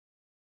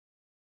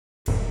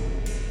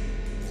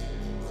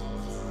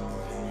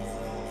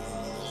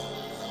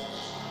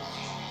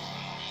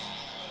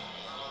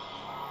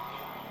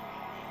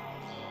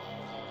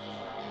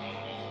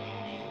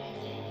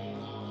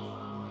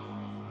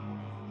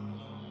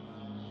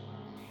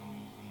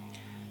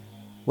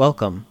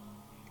Welcome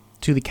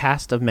to the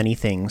Cast of Many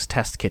Things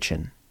Test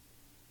Kitchen.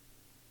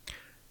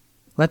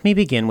 Let me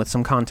begin with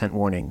some content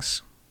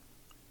warnings.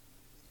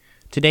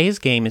 Today's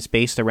game is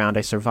based around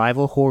a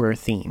survival horror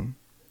theme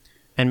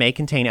and may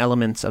contain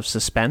elements of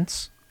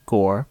suspense,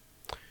 gore,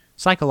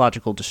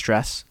 psychological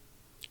distress,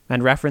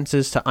 and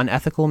references to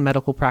unethical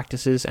medical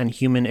practices and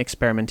human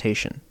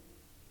experimentation.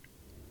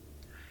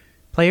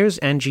 Players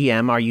and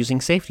GM are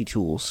using safety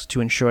tools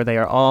to ensure they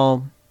are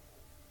all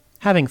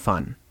having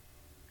fun.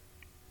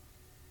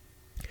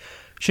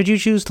 Should you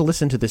choose to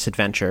listen to this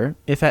adventure,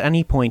 if at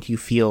any point you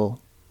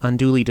feel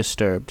unduly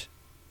disturbed,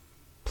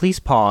 please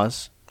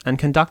pause and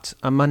conduct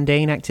a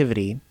mundane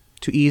activity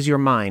to ease your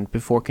mind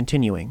before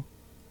continuing.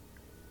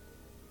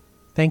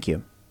 Thank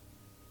you.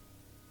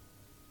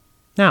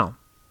 Now,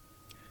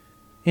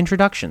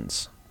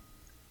 introductions.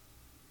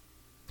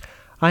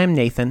 I am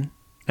Nathan,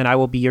 and I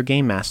will be your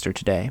game master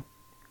today.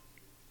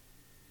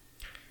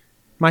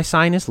 My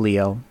sign is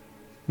Leo,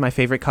 my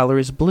favorite color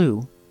is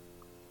blue,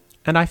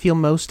 and I feel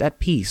most at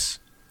peace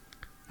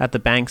at the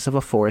banks of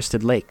a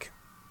forested lake.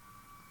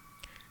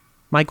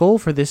 My goal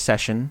for this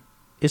session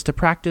is to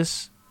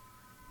practice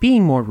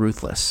being more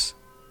ruthless.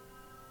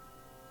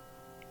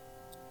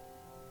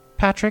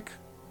 Patrick,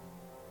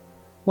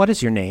 what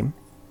is your name?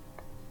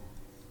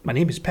 My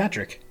name is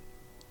Patrick.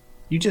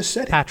 You just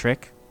said it.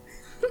 Patrick,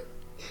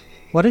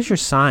 what is your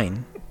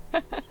sign?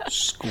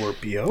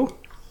 Scorpio.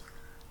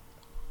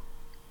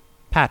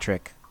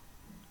 Patrick,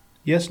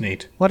 Yes,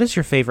 Nate. what is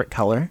your favorite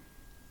color?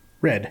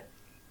 Red.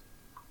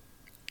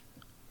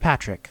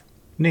 Patrick,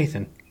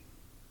 Nathan.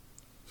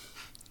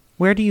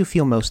 where do you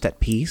feel most at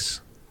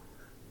peace?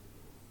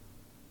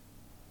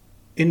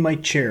 In my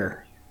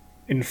chair,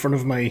 in front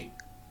of my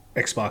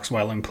Xbox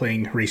while I'm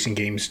playing racing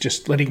games,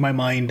 just letting my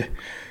mind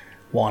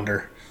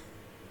wander.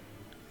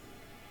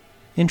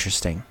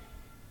 Interesting.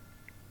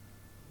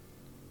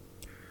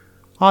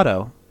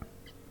 Otto,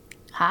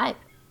 Hi,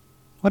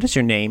 what is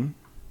your name?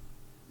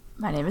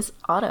 my name is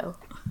Otto.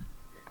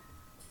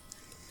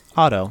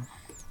 Otto,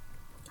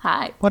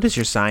 Hi, what is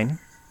your sign?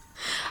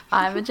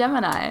 I'm a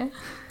Gemini.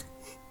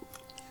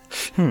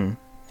 Yeah,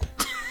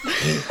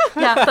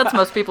 that's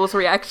most people's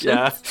reaction.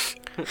 Yeah.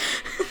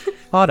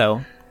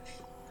 Otto,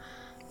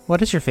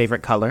 what is your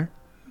favorite color?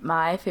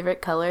 My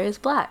favorite color is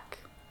black.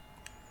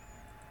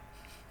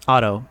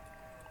 Otto,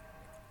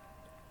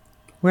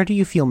 where do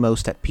you feel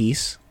most at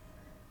peace?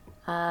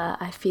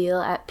 I feel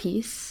at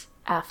peace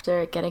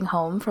after getting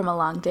home from a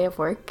long day of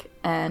work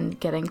and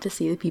getting to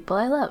see the people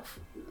I love.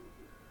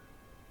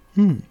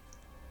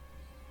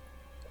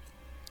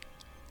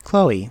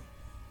 Chloe,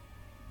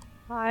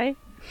 Hi,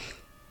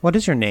 what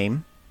is your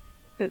name?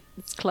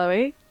 it's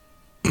Chloe.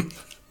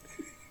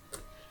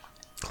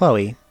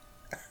 Chloe,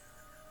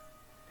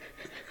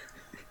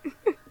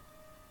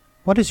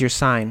 what is your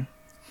sign?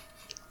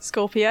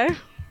 Scorpio.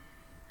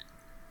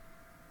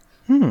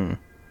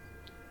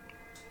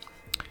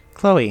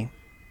 Chloe,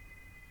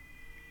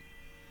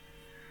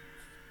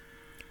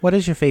 what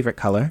is your favorite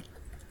color?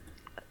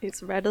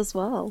 It's red as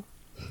well.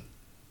 Oh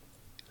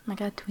my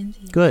god,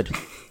 twinsies. Good.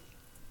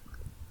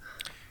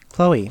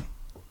 Chloe,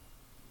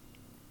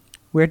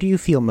 where do you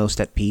feel most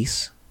at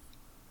peace?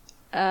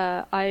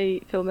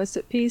 I feel most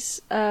at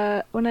peace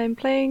when I'm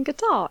playing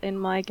guitar in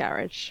my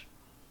garage.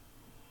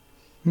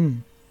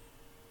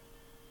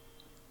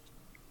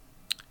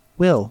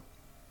 Will,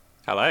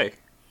 Hello.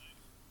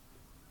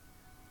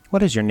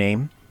 what is your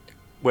name?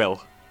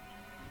 Will.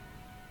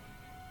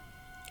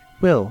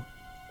 Will,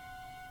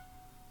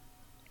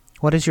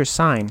 what is your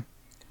sign?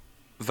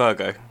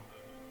 Virgo.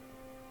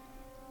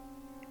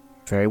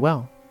 Very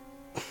well.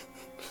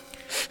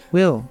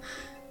 Will,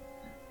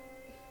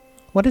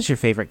 what is your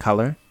favorite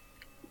color?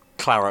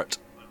 Claret.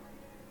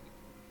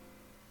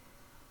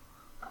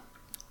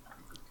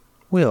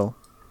 Will,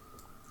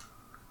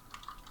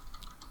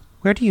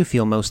 where do you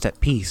feel most at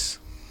peace?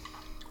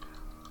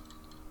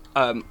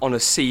 On a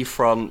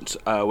seafront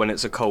when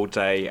it's a cold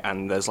day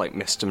and there's like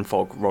mist and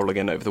fog rolling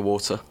in over the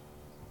water.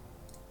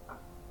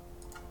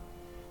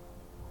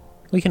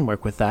 We can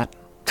work with that.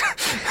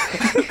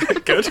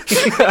 Good.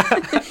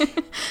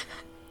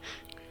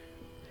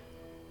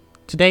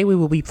 Today we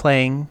will be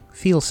playing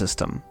Feel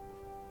System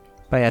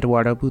by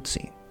Eduardo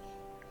Buzzi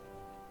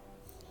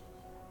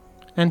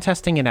and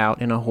testing it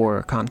out in a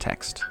horror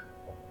context.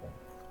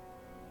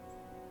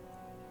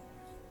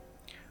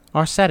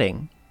 Our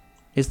setting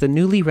is the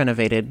newly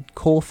renovated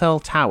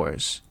Colefell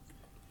Towers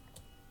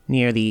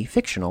near the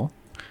fictional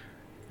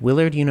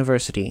Willard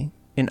University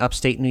in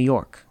upstate New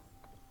York.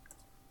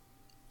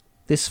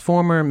 This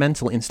former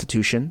mental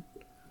institution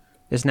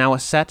is now a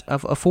set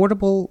of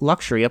affordable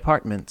luxury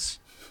apartments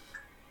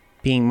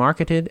being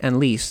marketed and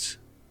leased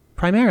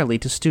primarily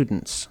to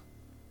students.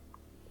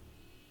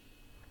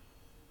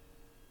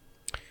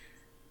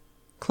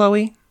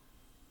 Chloe,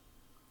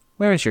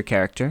 where is your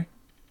character?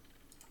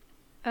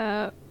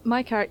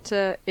 My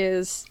character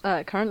is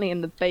currently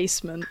in the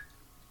basement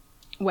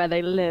where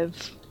they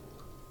live.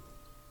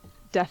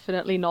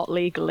 Definitely not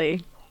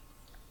legally.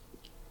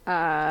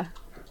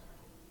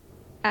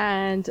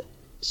 And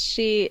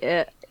she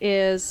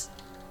is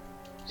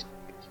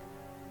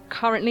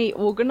currently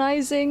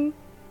organizing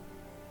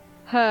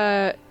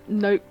her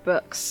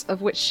notebooks,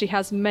 of which she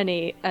has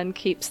many, and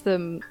keeps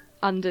them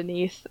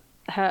underneath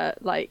her,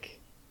 like,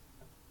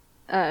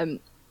 the,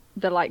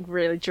 like,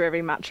 really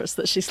dreary mattress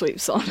that she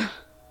sleeps on.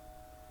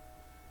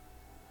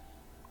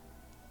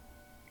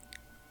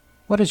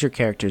 What is your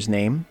character's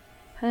name?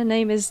 Her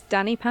name is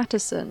Danny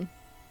Patterson.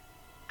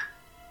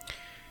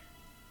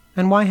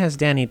 And why has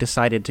Danny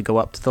decided to go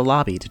up to the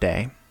lobby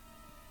today?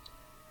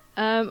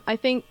 I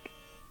think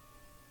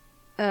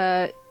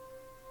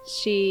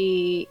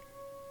she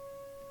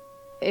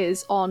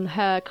is on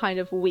her kind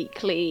of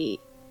weekly...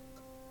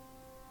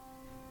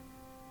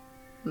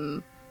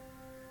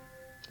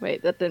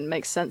 Wait, that didn't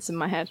make sense in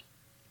my head.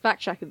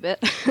 Backtrack a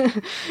bit.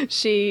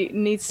 She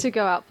needs to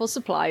go out for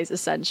supplies,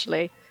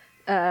 essentially.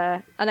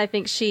 And I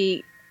think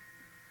she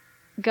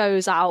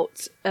goes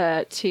out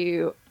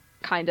to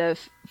kind of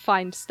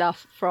find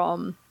stuff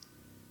from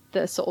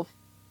the sort of,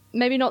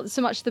 maybe not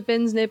so much the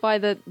bins nearby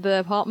the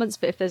apartments,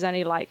 but if there's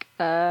any like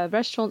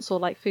restaurants or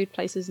like food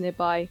places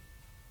nearby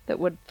that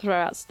would throw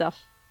out stuff,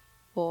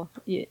 or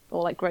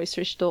like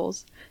grocery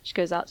stores, she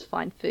goes out to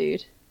find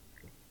food.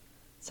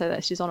 So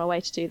that she's on her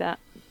way to do that.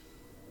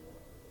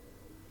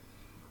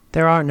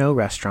 There are no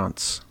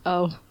restaurants.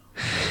 Oh.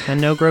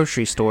 And no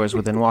grocery stores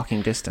within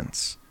walking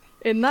distance.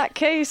 In that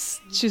case,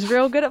 she's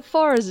real good at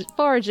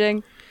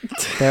foraging.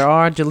 There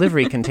are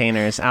delivery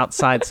containers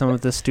outside some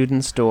of the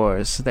students'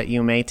 doors that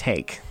you may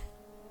take.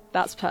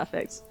 That's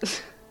perfect.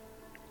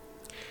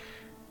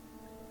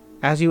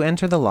 As you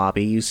enter the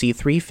lobby, you see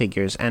 3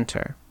 figures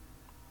enter.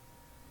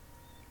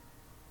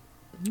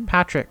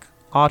 Patrick,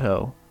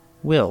 Otto,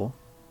 Will.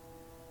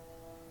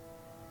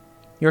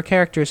 Your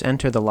characters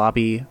enter the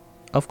lobby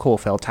of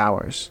Coalfell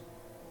Towers.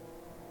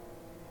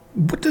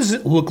 What does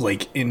it look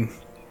like in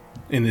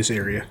this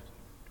area?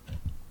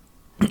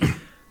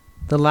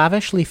 The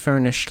lavishly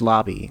furnished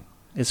lobby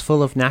is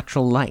full of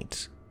natural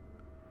light,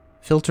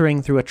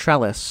 filtering through a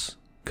trellis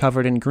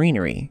covered in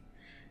greenery,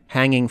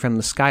 hanging from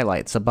the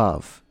skylights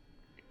above.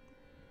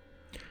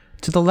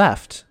 To the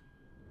left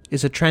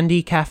is a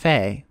trendy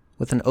cafe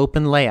with an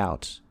open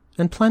layout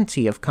and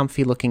plenty of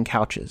comfy-looking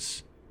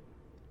couches.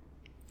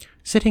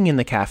 Sitting in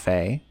the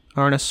cafe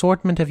are an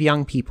assortment of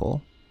young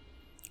people,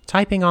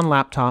 typing on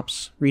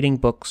laptops, reading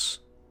books,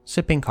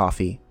 sipping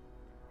coffee.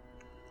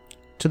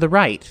 To the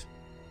right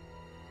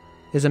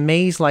is a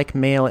maze-like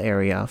mail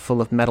area full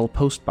of metal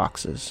post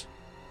boxes.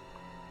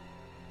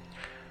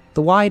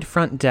 The wide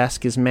front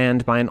desk is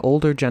manned by an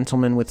older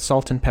gentleman with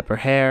salt and pepper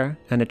hair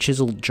and a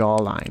chiseled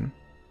jawline.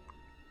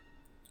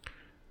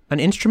 An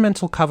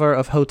instrumental cover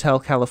of Hotel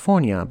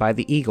California by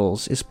the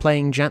Eagles is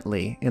playing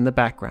gently in the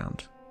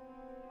background.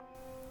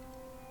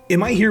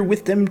 Am I here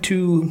with them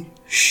to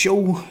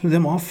show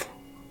them off?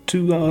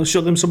 To show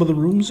them some of the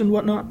rooms and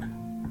whatnot?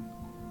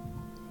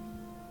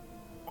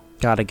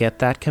 Gotta get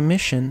that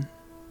commission.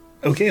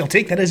 Okay, I'll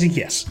take that as a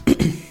yes.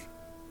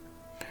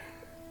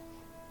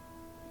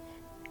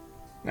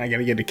 I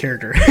gotta get a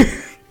character.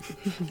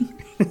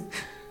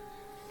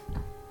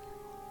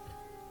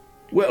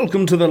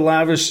 Welcome to the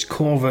lavish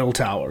Coalfell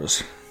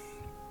Towers.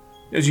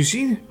 As you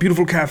see,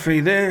 beautiful cafe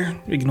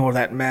there. Ignore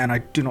that man, I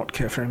do not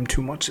care for him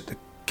too much at the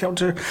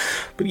counter.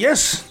 But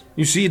yes,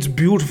 you see it's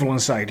beautiful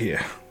inside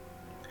here.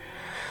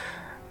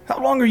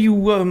 How long are you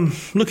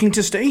looking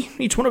to stay,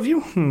 each one of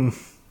you?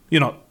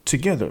 You're not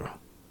together,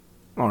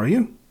 are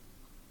you?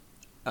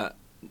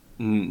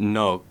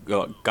 No,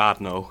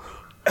 God, no.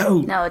 Oh,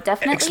 No,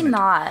 definitely excellent.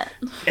 not.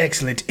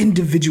 Excellent.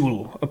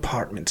 Individual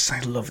apartments. I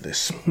love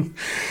this.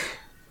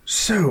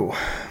 So,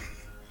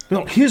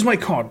 well, here's my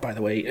card, by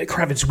the way.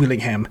 Kravitz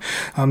Willingham.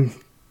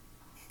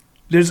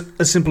 There's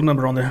a simple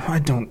number on there. I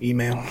don't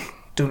email.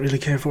 Don't really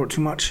care for it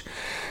too much.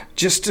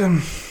 Just,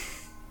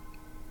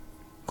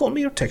 call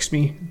me or text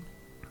me.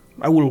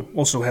 I will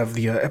also have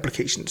the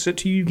application sent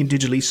to you. You can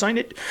digitally sign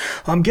it.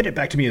 Get it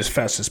back to me as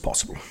fast as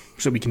possible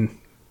so we can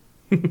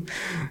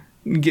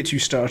get you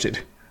started.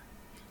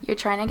 You're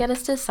trying to get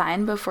us to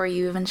sign before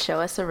you even show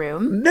us a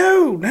room?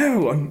 No,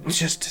 I'm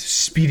just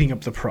speeding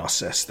up the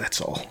process, that's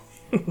all.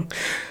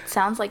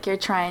 Sounds like you're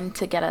trying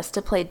to get us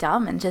to play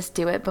dumb and just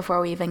do it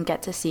before we even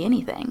get to see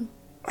anything.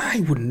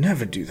 I would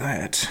never do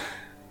that.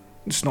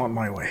 It's not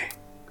my way.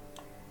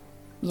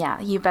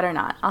 Yeah, you better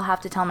not. I'll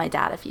have to tell my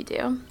dad if you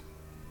do.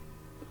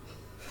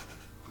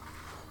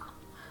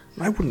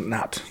 I wouldn't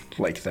not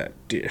like that,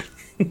 dear.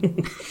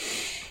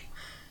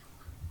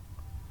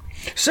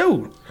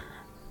 So,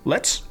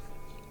 let's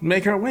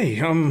make our way.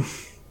 How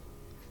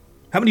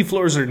many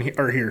floors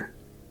are here?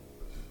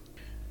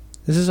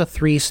 This is a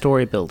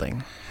 3-story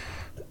building.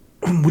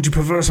 Would you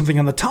prefer something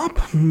on the top?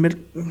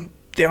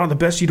 They are the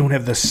best. You don't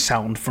have the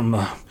sound from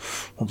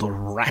the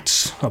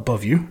rats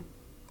above you.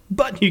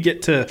 But you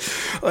get to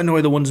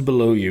annoy the ones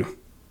below you.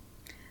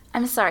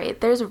 I'm sorry,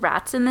 there's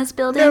rats in this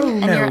building,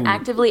 and you're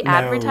actively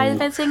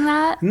advertising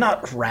that?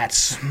 Not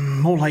rats,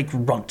 more like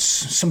runts.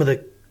 Some of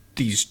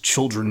these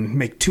children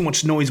make too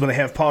much noise when they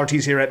have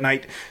parties here at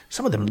night.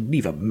 Some of them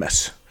leave a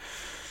mess.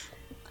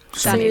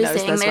 Danny you're knows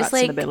saying there's there's,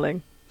 rats in the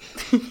building.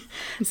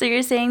 So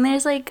you're saying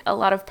there's like a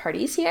lot of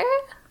parties here?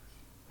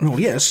 Well,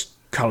 yes,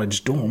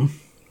 college dorm.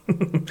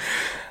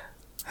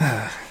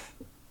 I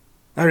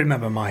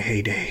remember my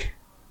heyday.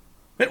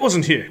 It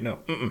wasn't here, no.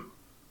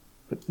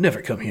 But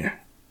never come here.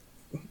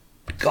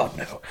 God,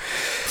 no.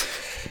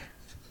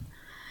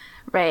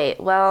 Right.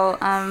 Well,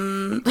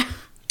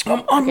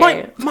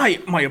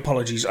 My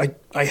apologies.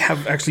 I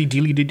have actually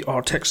deleted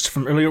our texts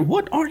from earlier.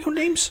 What are your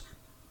names?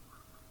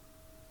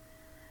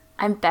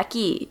 I'm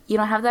Becky. You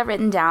don't have that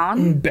written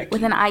down? Becky.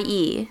 With an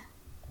IE.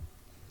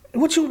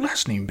 What's your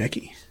last name,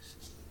 Becky?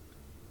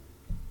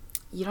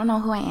 You don't know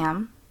who I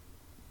am?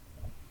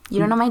 You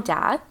don't know my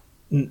dad?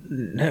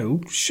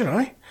 No, should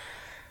I?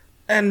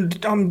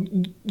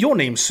 And, your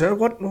name, sir.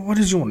 What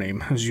is your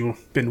name, as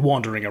you've been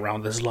wandering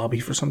around this lobby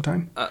for some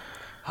time?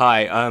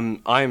 Hi,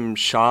 I'm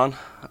Sean.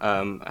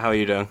 How are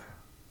you doing?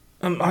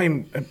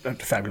 I'm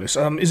fabulous.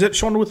 Is it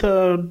Sean with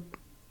a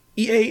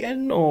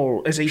EAN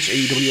or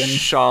SHAWN?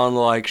 Sean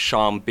like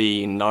Sean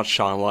Bean, not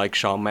Sean like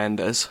Shawn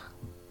Mendes.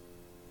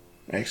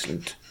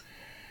 Excellent.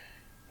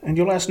 And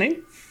your last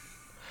name?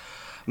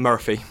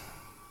 Murphy.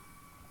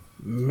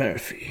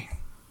 Murphy.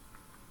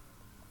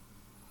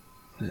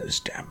 Those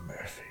damn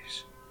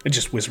Murphys. I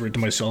just whispered to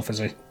myself as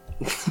I...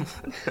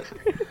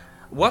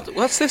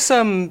 What's this,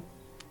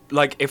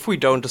 like, if we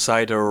don't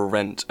decide to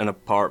rent an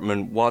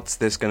apartment, what's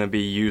this gonna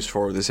be used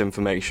for, this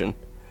information?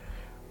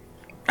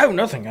 Oh,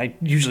 nothing. I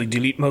usually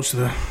delete most of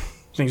the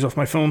things off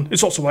my phone.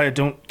 It's also why I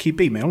don't keep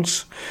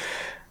emails.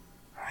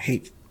 I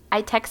hate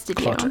I texted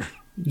clutter. you.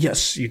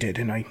 Yes, you did,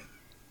 and I...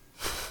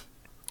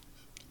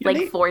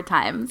 Like 4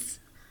 times.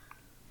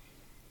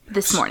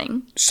 This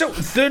morning. So,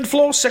 3rd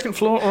floor, 2nd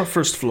floor, or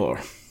 1st floor?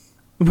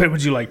 Where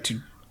would you like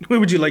to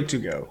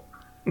go?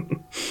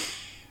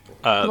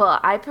 Well,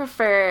 I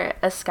prefer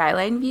a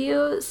skyline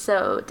view,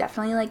 so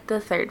definitely like the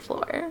 3rd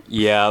floor.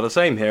 Yeah, the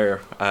same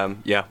here.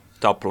 Yeah,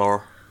 top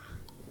floor.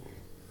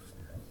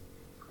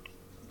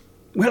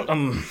 Well,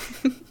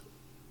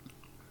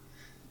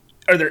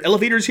 are there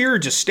elevators here or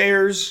just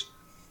stairs?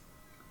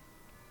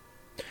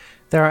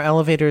 There are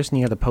elevators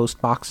near the post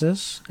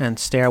boxes and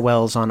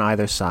stairwells on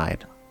either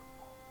side.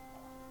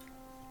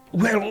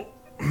 Well,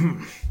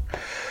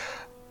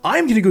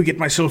 I'm gonna go get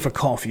myself a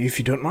coffee, if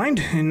you don't mind,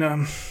 in,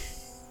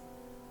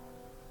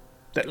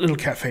 that little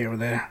cafe over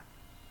there.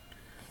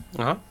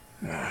 Uh-huh.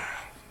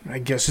 I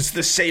guess it's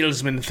the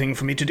salesman thing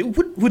for me to do.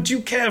 Would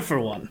you care for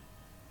one?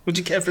 Would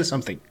you care for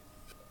something?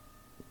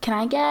 Can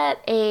I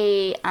get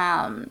a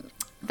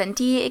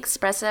venti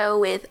espresso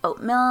with oat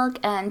milk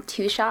and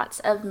 2 shots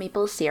of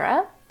maple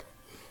syrup?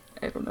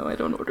 I don't know, I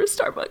don't order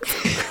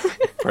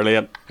Starbucks.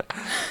 Brilliant.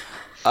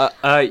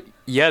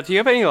 Yeah, do you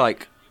have any,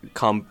 like,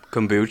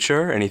 kombucha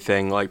or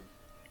anything, like,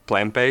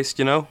 plant-based,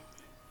 you know?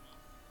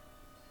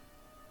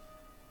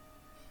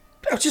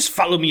 Oh, just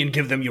follow me and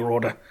give them your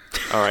order.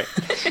 All right.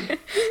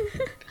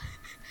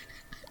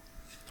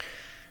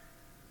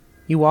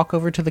 You walk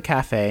over to the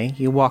cafe.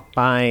 You walk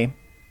by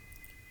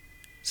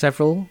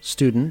several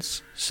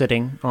students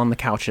sitting on the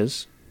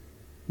couches.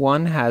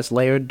 One has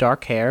layered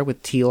dark hair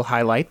with teal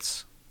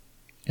highlights,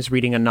 is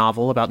reading a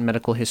novel about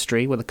medical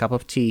history with a cup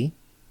of tea.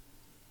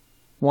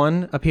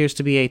 One appears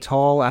to be a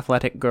tall,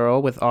 athletic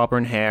girl with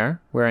auburn hair,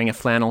 wearing a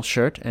flannel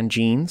shirt and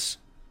jeans.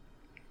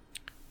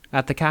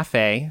 At the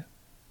cafe,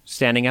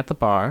 standing at the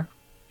bar,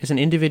 is an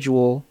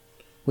individual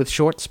with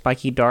short,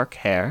 spiky, dark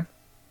hair.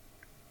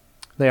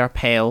 They are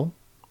pale,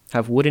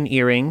 have wooden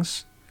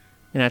earrings,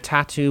 and a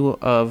tattoo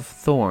of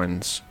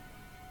thorns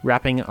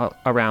wrapping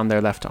around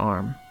their left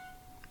arm.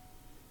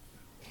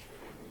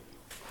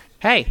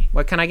 Hey,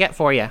 what can I get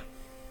for you?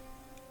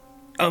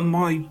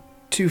 My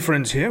 2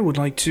 friends here would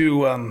like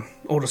to,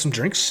 order some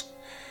drinks.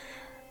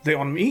 They're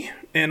on me,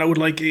 and I would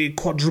like a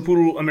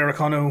quadruple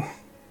Americano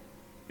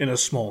in a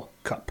small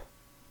cup.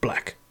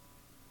 Black.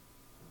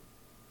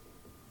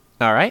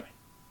 All right.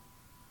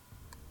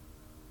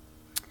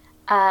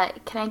 Can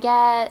I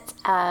get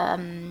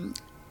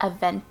a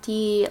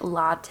venti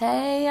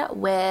latte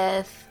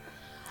with...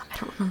 I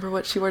don't remember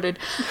what she ordered.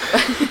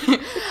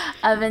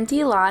 A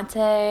venti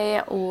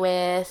latte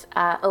with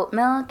oat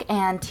milk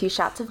and 2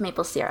 shots of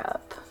maple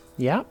syrup.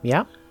 Yeah,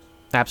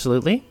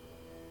 absolutely.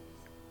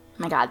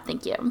 Oh my god,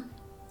 thank you.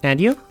 And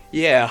you?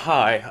 Yeah,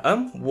 hi.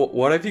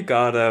 What have you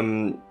got,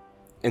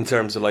 in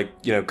terms of, like,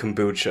 you know,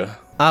 kombucha?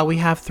 We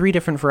have 3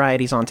 different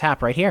varieties on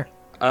tap right here.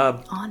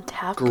 On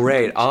tap.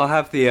 Great. I'll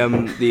have the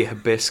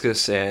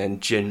hibiscus and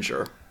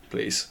ginger,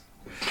 please.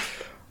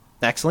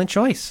 Excellent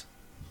choice.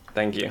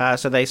 Thank you.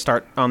 So they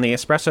start on the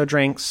espresso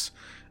drinks,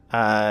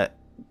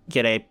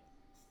 get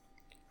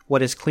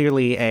what is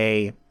clearly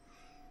a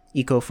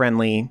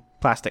eco-friendly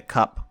plastic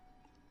cup,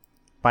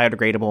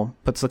 biodegradable,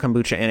 puts the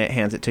kombucha in it,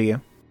 hands it to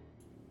you.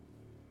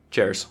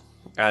 Cheers.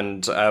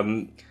 And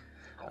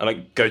I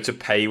go to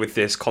pay with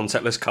this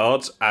contactless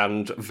card,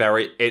 and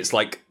it's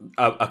like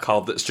a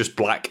card that's just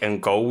black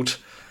and gold,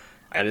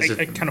 and it's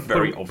I kind of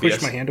very obvious.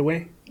 push my hand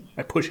away.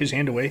 I push his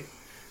hand away.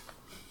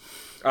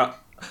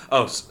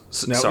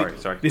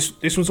 Sorry.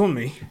 This one's on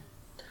me.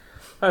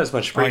 That's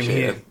much I'm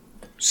appreciated. here.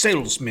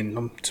 Salesman,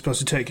 I'm supposed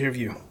to take care of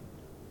you.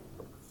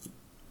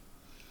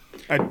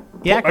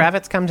 Yeah,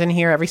 Kravitz comes in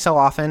here every so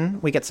often.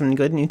 We get some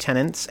good new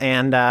tenants,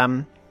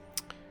 and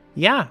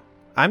yeah,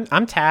 I'm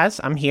Taz.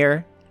 I'm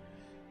here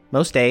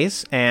most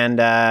days, and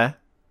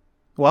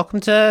welcome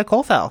to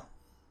Colfell.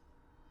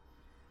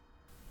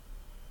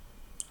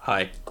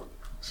 Hi.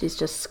 She's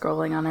just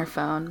scrolling on her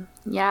phone.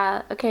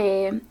 Yeah,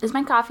 okay. Is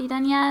my coffee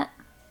done yet?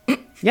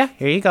 Yeah,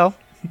 here you go.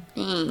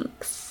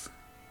 Thanks.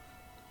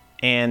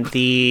 And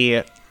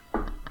the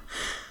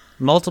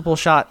multiple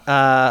shot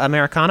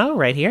Americano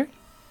right here.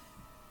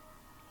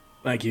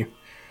 Thank you.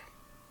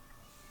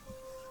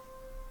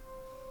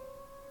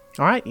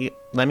 All right,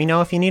 let me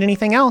know if you need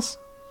anything else.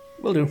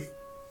 Will do.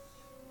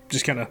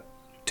 Just kind of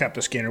tap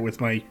the scanner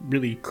with my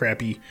really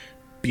crappy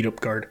beat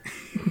up card.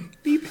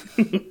 Beep.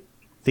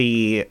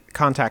 The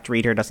contact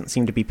reader doesn't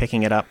seem to be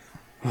picking it up.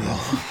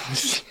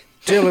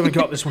 Still haven't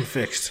got this one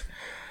fixed.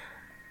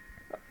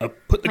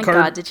 Put the My card.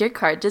 God, did your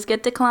card just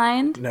get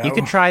declined? No. You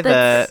could try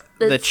That's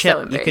the so chip.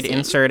 You could embarrassing.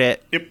 insert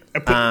it.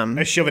 Yep.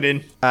 I shove it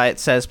in. It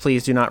says,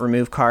 "Please do not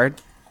remove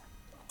card."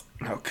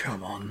 Oh,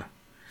 come on.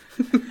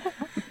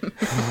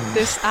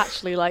 This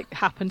actually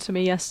happened to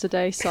me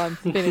yesterday, so I'm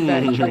feeling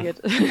very triggered.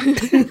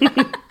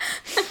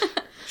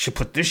 Should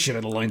put this shit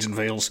in the lines and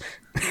veils.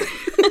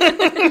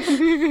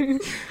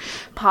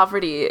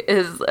 Poverty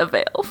is a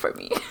veil for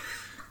me.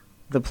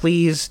 The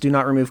 "Please do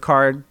not remove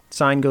card"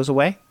 sign goes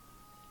away.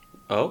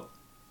 Oh.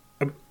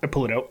 I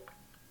pull it out.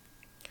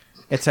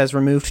 It says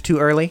 "Removed too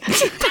early."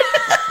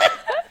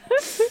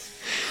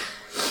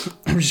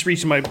 I'm just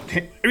reach in my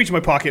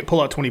pocket, pull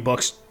out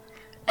 $20.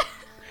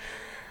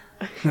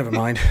 Never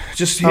mind.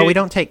 Just Oh, we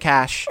don't take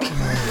cash.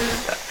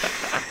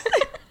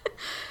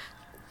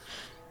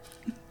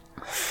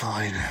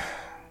 Fine.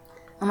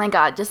 Oh my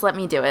God, just let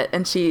me do it.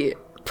 And she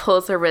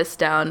pulls her wrist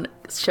down,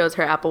 shows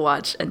her Apple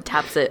Watch, and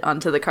taps it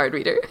onto the card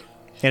reader.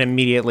 And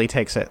immediately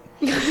takes it.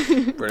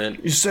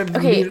 Brilliant. You said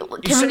Okay, you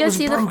can said we go it was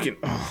see the- broken.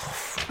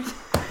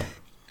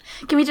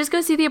 Can we just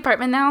go see the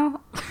apartment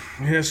now?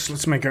 Yes,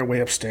 let's make our way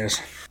upstairs.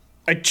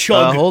 I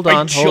chug. hold I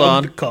on, chug hold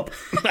on. the cup.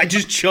 I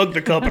just chug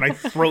the cup and I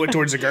throw it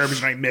towards the garbage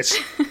and I miss.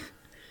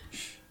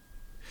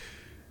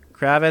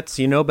 Kravitz,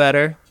 you know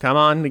better. Come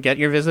on, get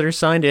your visitors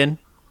signed in.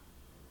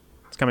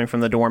 It's coming from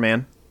the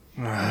doorman.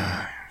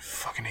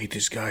 Fucking hate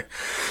this guy.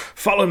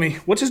 Follow me.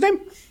 What's his name?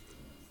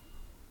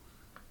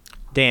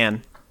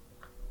 Dan.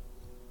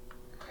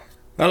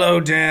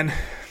 Hello, Dan.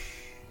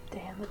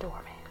 Damn the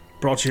doorman.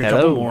 Brought you a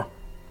Hello. couple more.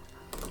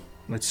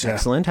 Let's.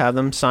 Excellent. Have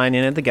them sign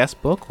in at the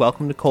guest book.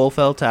 Welcome to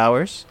Colfell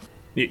Towers.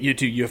 You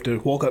two. You have to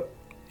walk up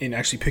and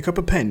actually pick up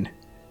a pen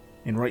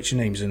and write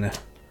your names in there.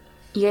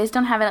 You guys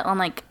don't have it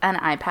on an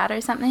iPad or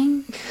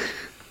something?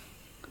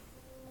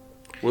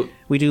 Well,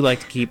 We do like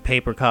to keep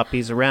paper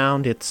copies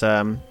around. It's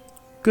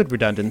good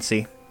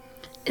redundancy.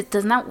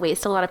 Doesn't that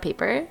waste a lot of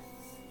paper?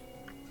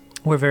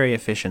 We're very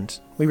efficient.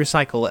 We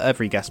recycle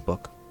every guest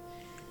book.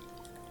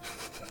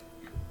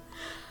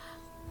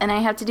 And I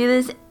have to do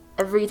this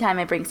every time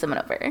I bring someone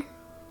over.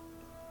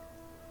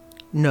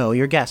 No,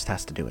 your guest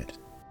has to do it.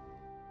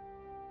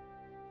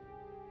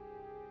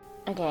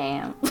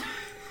 Okay.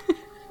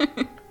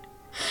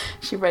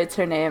 She writes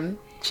her name.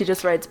 She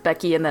just writes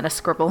Becky and then a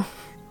scribble.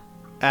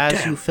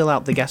 As you fill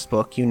out the guest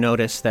book, you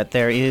notice that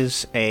there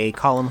is a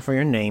column for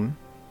your name.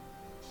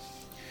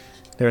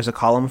 There is a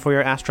column for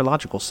your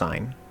astrological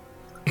sign.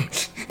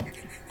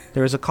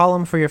 There is a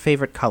column for your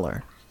favorite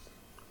color.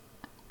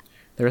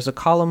 There is a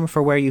column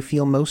for where you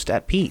feel most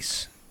at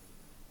peace.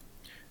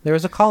 There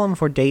is a column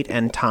for date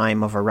and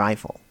time of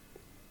arrival.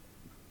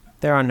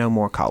 There are no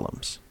more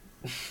columns.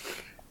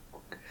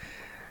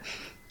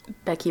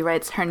 Becky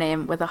writes her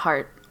name with a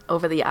heart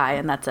over the I,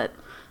 and that's it.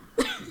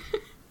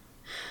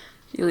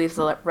 She leaves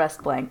the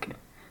rest blank.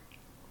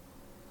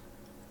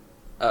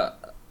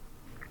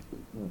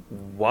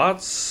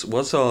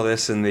 what's all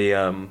this in the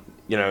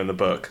in the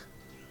book?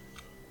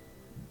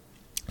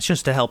 It's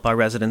just to help our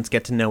residents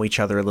get to know each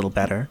other a little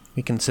better.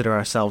 We consider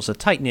ourselves a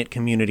tight-knit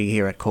community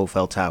here at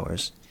Colfell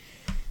Towers.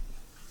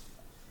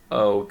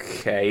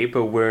 Okay,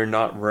 but we're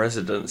not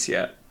residents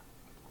yet.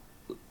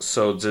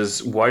 So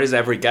why does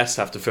every guest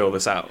have to fill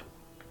this out?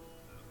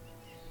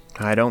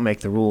 I don't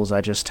make the rules,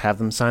 I just have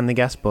them sign the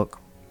guest book.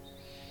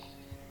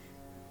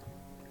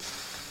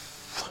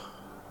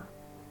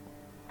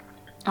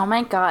 Oh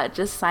my God,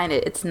 just sign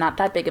it. It's not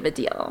that big of a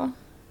deal.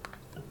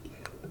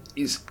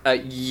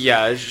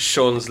 Yeah,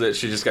 Sean's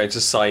literally just going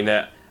to sign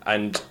it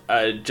and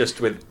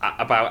just with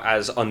about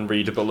as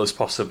unreadable as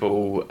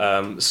possible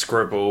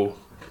scribble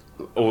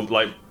all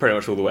pretty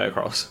much all the way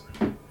across.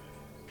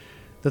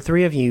 The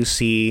three of you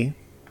see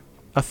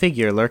a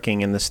figure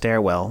lurking in the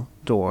stairwell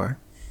door,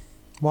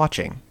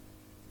 watching.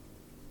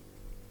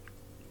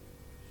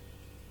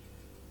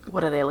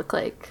 What do they look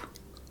like?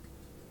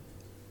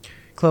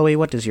 Chloe,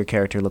 what does your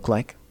character look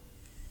like?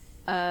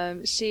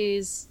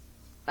 She's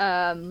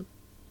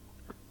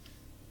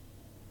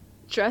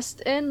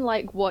dressed in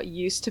what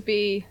used to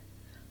be,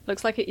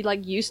 looks like it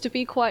used to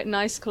be quite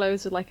nice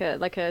clothes with like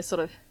a sort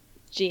of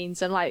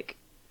jeans and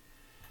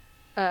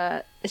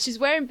she's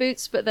wearing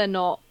boots, but they're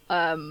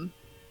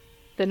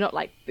They're not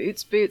like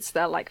boots.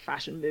 They're like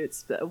fashion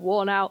boots that are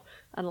worn out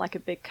and like a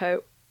big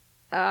coat.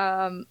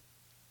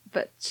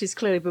 But she's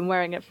clearly been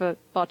wearing it for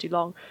far too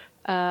long.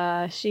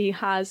 She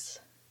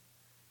has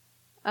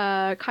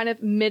kind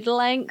of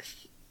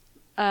mid-length,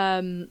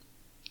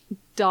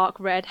 dark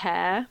red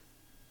hair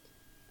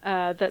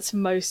that's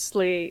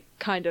mostly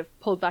kind of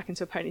pulled back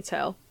into a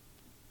ponytail,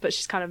 but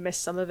she's kind of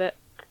missed some of it.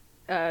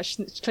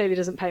 She clearly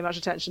doesn't pay much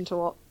attention to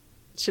what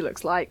she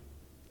looks like.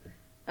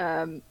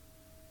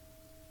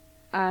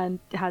 And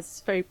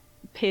has very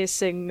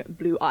piercing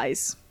blue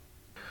eyes.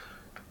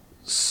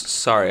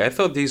 Sorry, I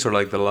thought these were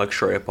like the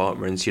luxury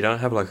apartments. You don't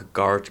have like a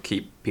guard to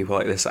keep people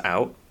like this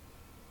out?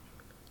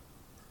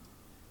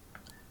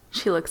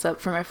 She looks up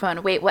from her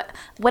phone. Wait,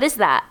 what is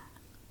that?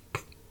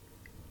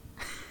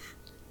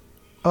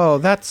 Oh,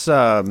 that's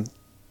so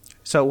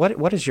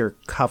what is your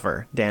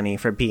cover, Danny,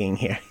 for being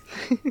here?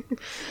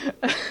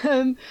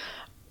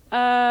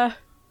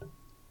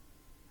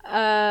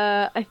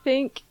 I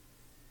think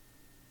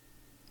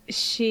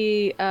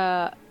she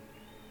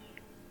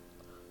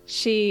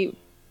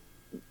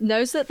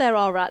knows that there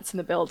are rats in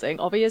the building.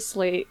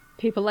 Obviously,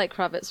 people like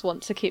Kravitz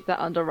want to keep that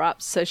under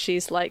wraps, so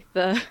she's like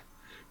the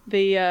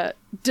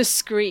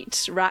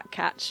discreet rat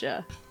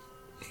catcher.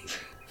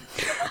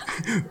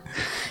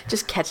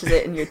 Just catches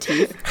it in your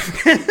teeth.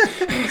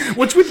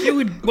 What's with you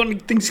and wanting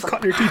things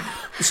caught in your teeth?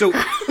 So,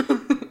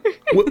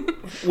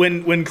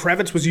 when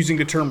Kravitz was using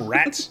the term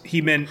rats,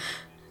 he meant,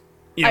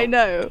 you know, I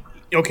know.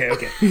 Okay.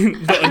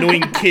 The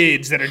annoying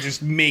kids that are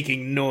just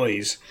making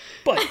noise.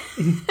 But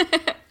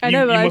I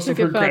know, but I must took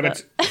have it heard further.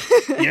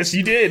 Kravitz. Yes,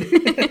 you did.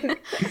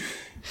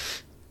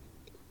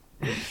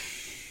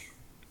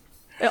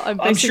 I'm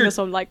basing sure- this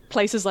on like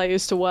places I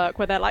used to work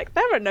where they're like,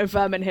 there are no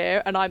vermin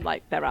here, and I'm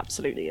like, there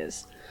absolutely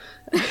is.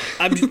 Do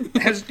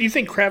you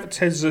think Kravitz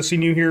has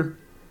seen you here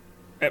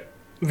at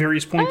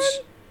various points?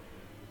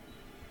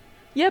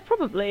 Yeah,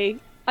 probably.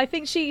 I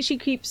think she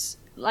keeps,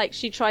 like,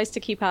 she tries to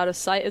keep out of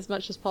sight as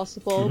much as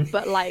possible,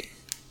 but like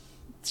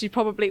she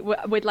probably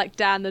with like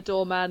Dan the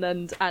doorman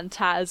and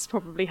Taz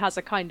probably has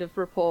a kind of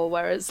rapport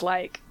where it's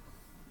like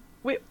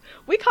we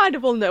kind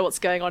of all know what's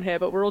going on here,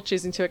 but we're all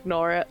choosing to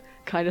ignore it,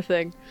 kind of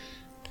thing.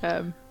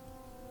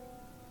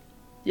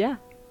 Yeah.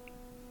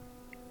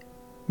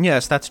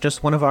 Yes, that's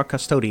just one of our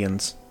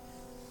custodians.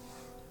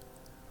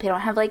 They don't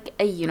have like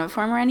a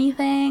uniform or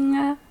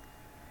anything.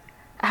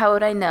 How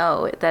would I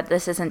know that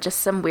this isn't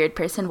just some weird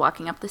person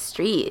walking up the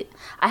street?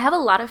 I have a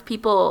lot of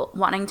people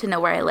wanting to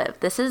know where I live.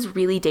 This is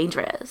really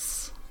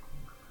dangerous.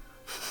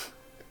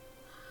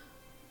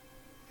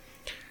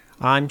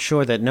 I'm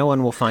sure that no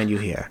one will find you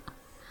here.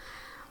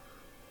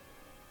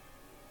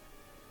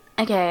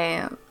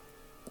 Okay,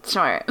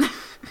 sure.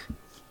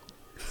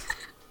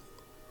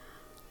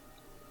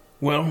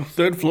 Well,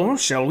 third floor,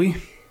 shall we?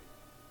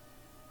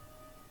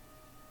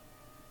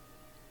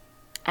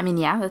 I mean,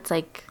 yeah, that's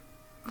like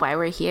why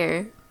we're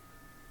here.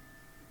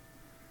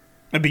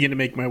 I begin to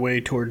make my way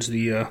towards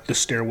the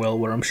stairwell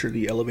where I'm sure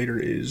the elevator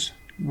is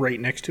right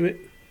next to it.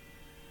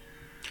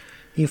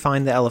 You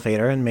find the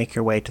elevator and make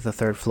your way to the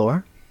third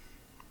floor.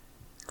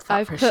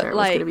 I've for put sure it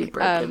was gonna be like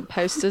broken.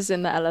 posters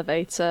in the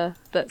elevator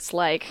that's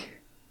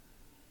like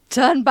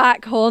turn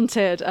back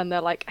haunted, and they're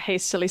like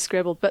hastily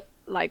scribbled, but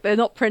like they're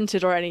not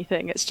printed or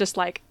anything. It's just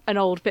like an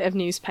old bit of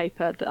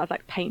newspaper that I've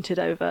like painted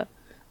over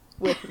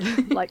with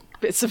like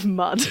bits of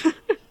mud.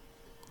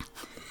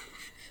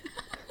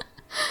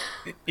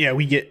 Yeah,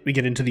 we get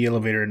into the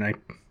elevator and I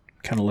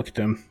kind of look at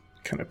them,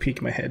 kind of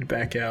peek my head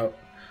back out.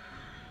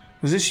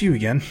 Was this you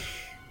again?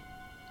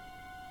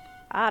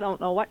 I don't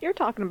know what you're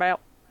talking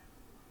about.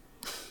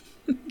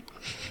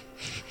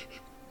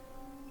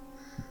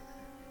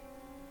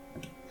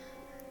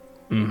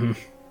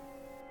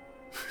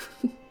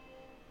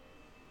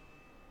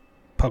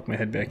 Poke my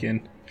head back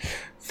in.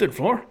 Third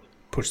floor.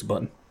 Push the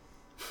button.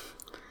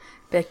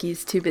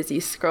 Becky's too busy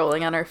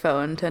scrolling on her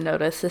phone to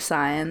notice the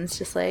signs.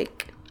 Just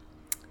like,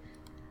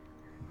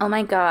 oh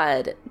my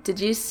god, did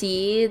you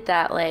see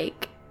that,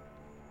 like,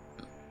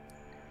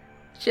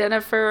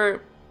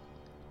 Jennifer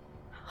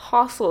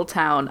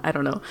Hosseltown? I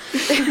don't know.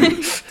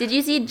 Did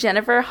you see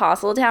Jennifer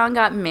Hosseltown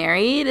got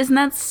married? Isn't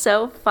that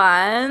so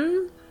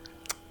fun?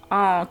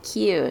 Oh,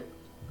 cute.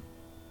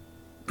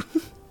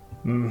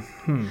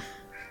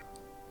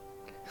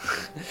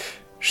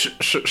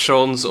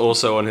 Sean's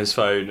also on his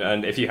phone,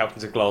 and if you happen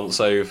to glance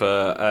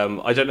over,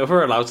 I don't know if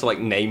we're allowed to like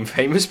name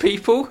famous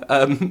people,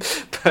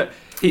 but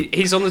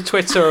he's on the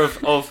Twitter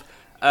of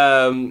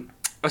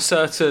a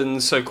certain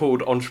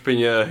so-called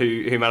entrepreneur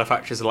who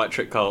manufactures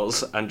electric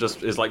cars, and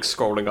just is like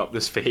scrolling up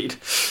this feed.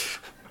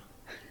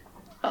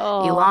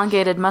 Oh,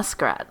 Elongated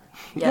muskrat.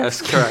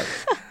 Yes,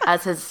 correct.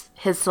 As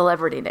his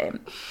celebrity name.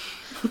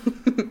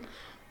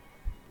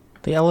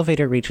 The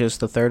elevator reaches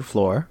the third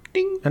floor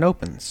and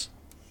opens.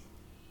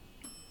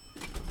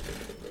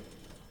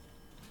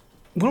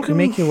 You Welcome.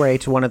 make your way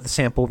to one of the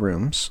sample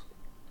rooms.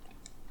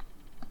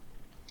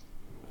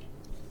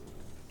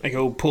 I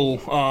go pull.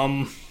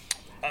 I'm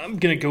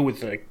gonna go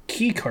with a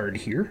key card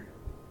here.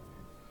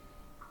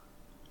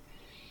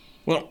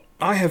 Well,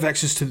 I have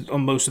access to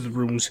most of the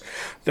rooms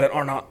that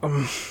are not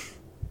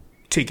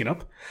taken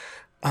up.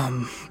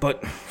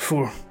 But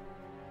for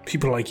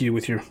people like you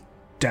with your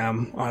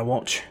damn eye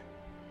watch,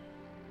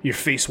 your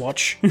face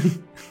watch,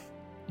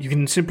 you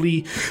can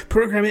simply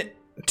program it,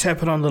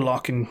 tap it on the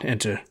lock, and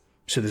enter,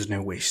 so there's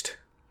no waste.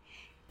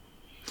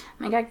 Oh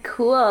my god,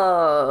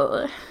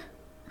 cool.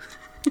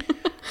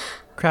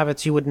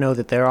 Kravitz, you would know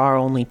that there are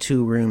only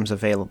 2 rooms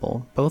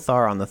available. Both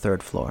are on the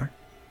 3rd floor.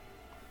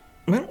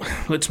 Well,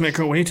 let's make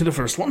our way to the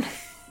first one.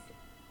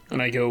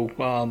 And I go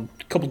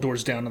a couple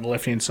doors down on the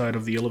left-hand side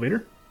of the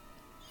elevator.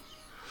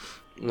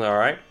 All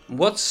right.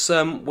 What's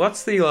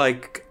the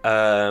like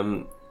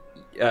the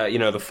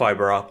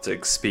fiber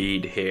optic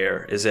speed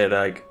here? Is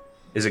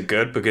it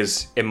good?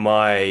 Because in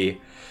my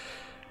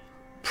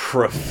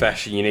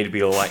profession, you need to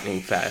be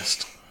lightning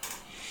fast.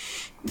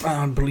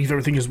 I believe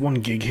everything is 1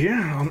 gig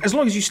here, as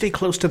long as you stay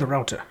close to the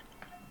router.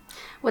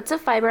 What's a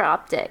fiber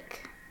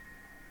optic?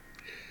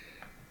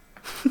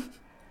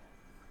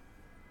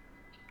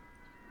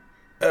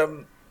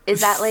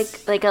 Is that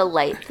like a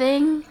light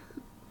thing?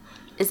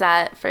 Is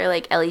that for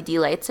like LED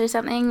lights or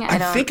something? I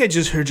think I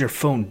just heard your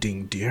phone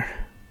ding, dear.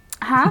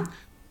 Huh?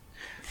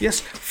 Yes,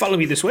 follow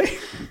me this way.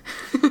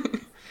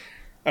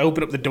 I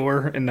open up the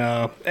door, and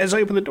as I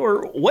open the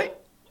door,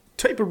 what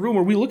type of room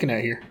are we looking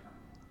at here?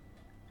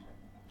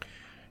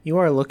 You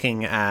are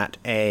looking at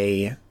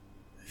a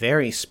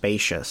very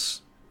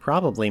spacious,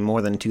 probably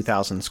more than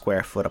 2,000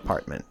 square foot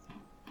apartment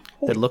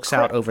that looks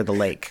out over the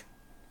lake.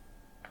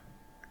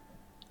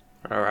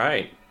 All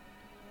right.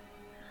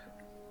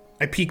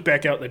 I peek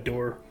back out the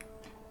door,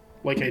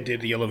 like I did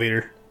the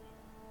elevator,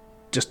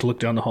 just to look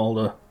down the hall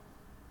to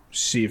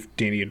see if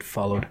Danny had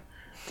followed.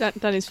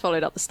 Danny's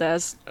followed up the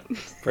stairs.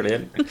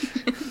 Brilliant.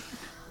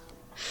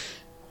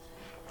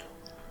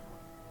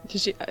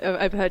 I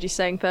overheard you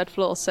saying 3rd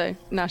floor, so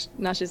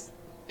Nash is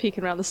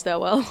peeking around the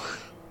stairwell.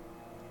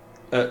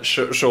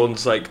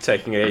 Sean's like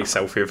taking a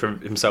selfie of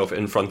himself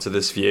in front of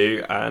this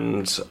view,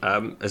 and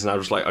has now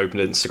just like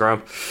opened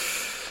Instagram.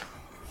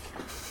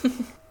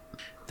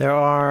 There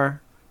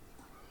are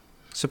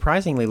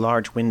surprisingly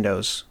large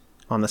windows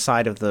on the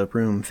side of the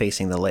room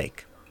facing the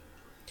lake.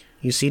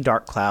 You see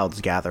dark clouds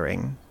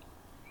gathering,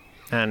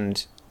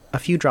 and a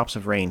few drops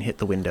of rain hit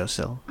the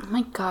windowsill. Oh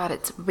my god,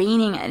 it's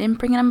raining. I didn't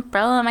bring an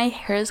umbrella. My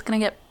hair is gonna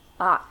get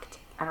fucked.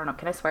 I don't know,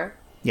 can I swear?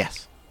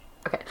 Yes.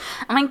 Okay.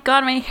 Oh my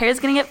god, my hair is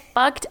gonna get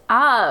fucked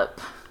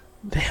up.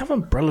 They have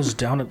umbrellas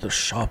down at the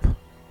shop.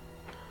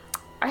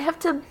 I have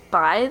to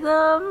buy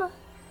them?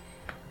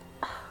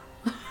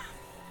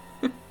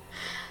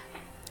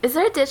 Is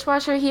there a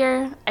dishwasher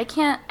here? I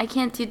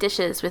can't do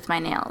dishes with my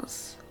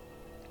nails.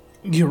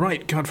 You're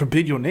right, God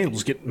forbid your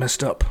nails get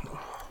messed up.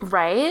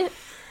 Right?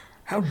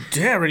 How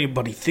dare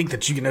anybody think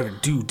that you can ever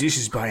do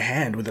dishes by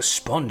hand with a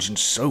sponge and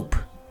soap?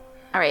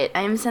 Alright,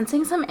 I'm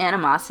sensing some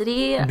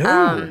animosity.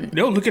 No,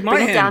 look at my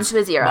bring hands. it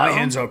down to a 0. My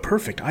hands are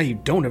perfect. I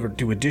don't ever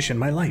do a dish in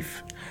my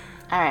life.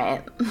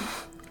 Alright.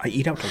 I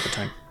eat out all the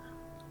time.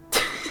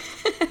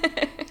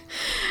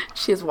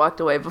 She has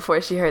walked away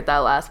before she heard that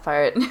last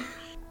part.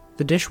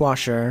 The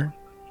dishwasher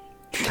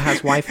has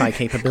Wi-Fi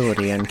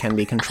capability and can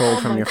be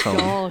controlled from your phone.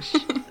 Gosh.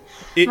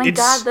 My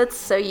god, that's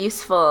so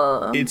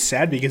useful. It's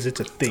sad because it's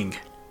a thing.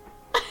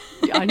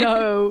 I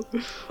know.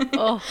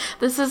 Oh.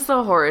 This is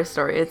the horror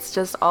story. It's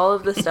just all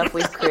of the stuff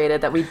we've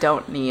created that we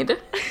don't need.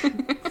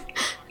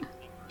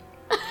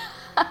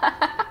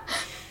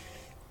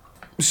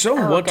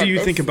 So, what do you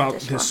get think this about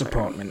this dishwasher.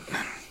 apartment?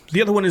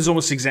 The other one is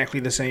almost exactly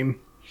the same.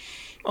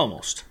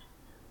 Almost.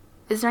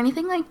 Is there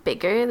anything like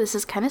bigger? This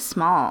is kind of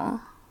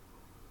small.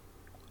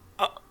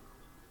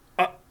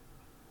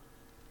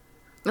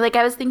 Like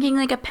I was thinking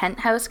like a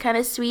penthouse kind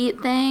of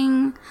suite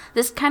thing.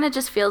 This kind of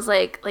just feels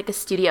like a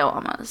studio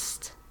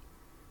almost.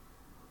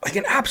 I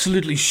can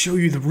absolutely show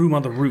you the room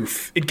on the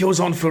roof. It goes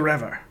on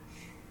forever.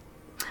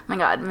 Oh my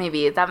god,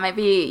 maybe. That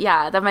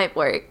might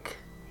work.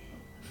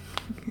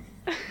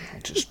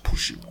 I'll just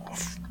push you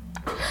off.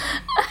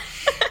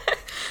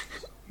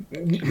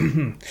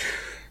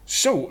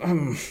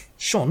 So,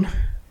 Sean,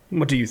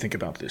 what do you think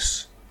about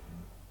this?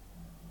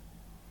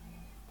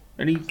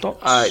 Any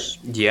thoughts?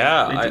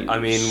 Yeah, Ideas? I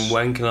mean,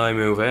 when can I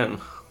move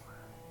in?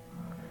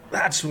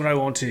 That's what I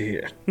want to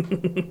hear.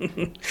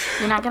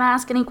 You're not gonna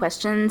ask any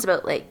questions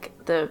about like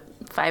the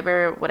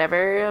fiber,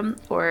 whatever,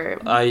 or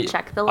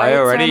check the lights. I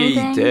or already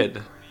anything?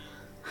 did.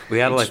 We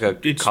had like a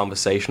it's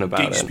conversation about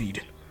Gig it.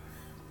 speed.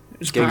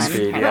 It's Gig fine.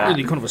 speed, Not yeah.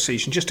 really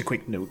conversation, just a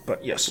quick note,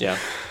 but yes. Yeah.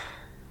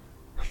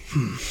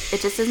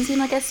 It just doesn't seem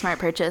like a smart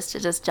purchase to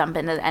just jump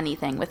into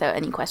anything without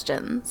any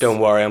questions. Don't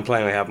worry, I'm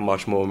planning to have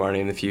much more money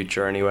in the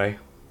future anyway.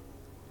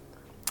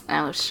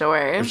 Oh,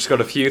 sure. I've just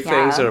got a few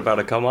things that are about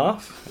to come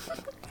off.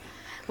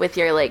 With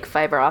your like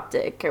fiber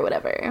optic or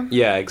whatever.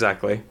 Yeah,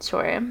 exactly.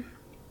 Sure.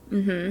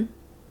 You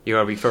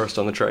gotta be first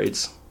on the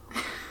trades.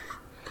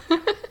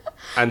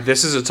 And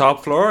this is a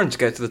top floor, and to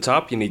get to the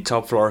top, you need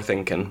top floor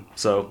thinking.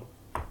 So,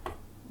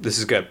 this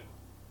is good.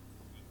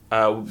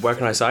 Where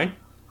can I sign?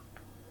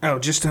 Oh,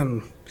 just,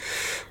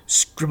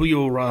 scribble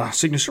your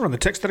signature on the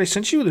text that I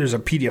sent you. There's a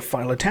PDF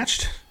file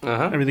attached.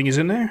 Everything is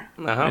in there.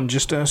 And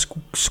just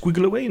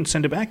squiggle away and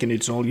send it back, and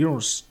it's all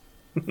yours.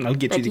 I'll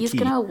get you the Becky's key.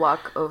 gonna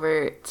walk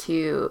over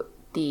to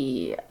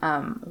the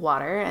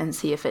water and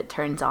see if it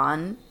turns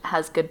on,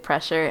 has good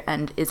pressure,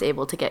 and is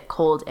able to get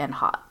cold and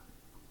hot.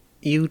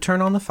 You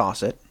turn on the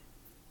faucet,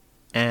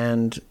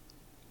 and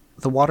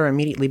the water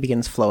immediately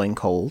begins flowing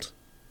cold.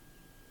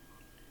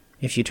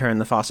 If you turn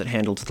the faucet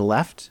handle to the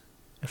left,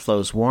 it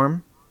flows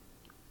warm,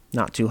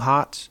 not too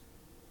hot,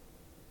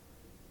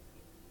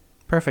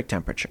 perfect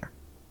temperature.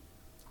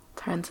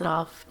 Turns it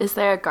off. Is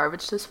there a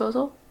garbage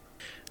disposal?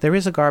 There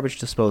is a garbage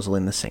disposal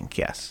in the sink,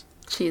 yes.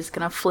 She's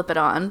gonna flip it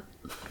on.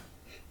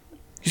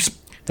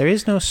 There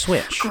is no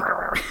switch.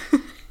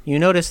 You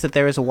notice that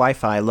there is a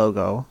Wi-Fi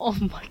logo Oh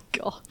my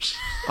gosh.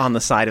 on the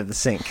side of the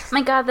sink. Oh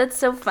my god, that's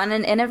so fun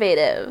and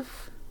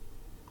innovative.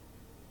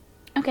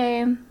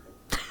 Okay.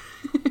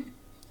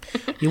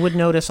 You would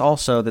notice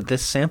also that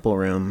this sample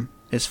room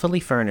is fully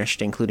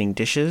furnished, including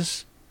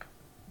dishes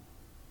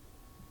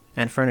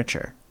and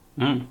furniture.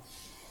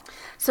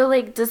 So,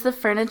 like, does the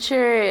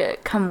furniture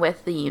come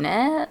with the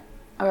unit?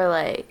 Or,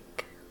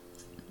 like...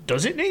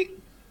 Does it, Nate?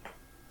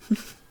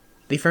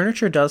 The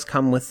furniture does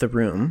come with the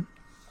room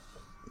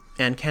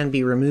and can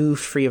be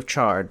removed free of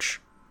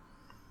charge.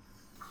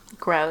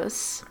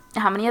 Gross.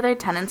 How many other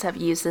tenants have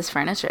used this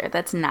furniture?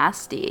 That's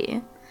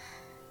nasty.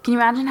 Can you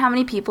imagine how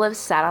many people have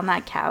sat on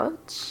that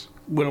couch?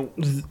 Well,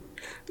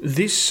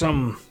 this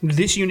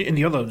unit and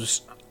the other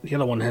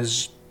one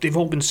they've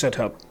all been set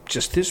up.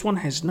 Just this one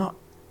has not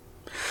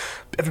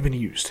ever been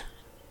used.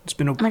 It's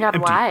been Oh my god, empty.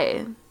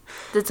 why?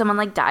 Did someone,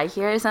 like, die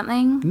here or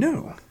something?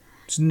 No,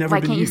 it's never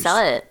Why been can't used. you sell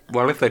it?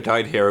 Well, if they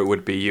died here, it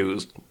would be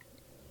used.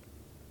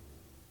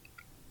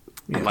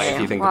 Yes. Like,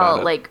 if you think well,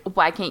 about it. like,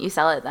 why can't you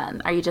sell it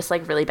then? Are you just,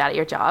 like, really bad at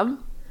your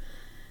job?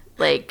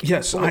 Like...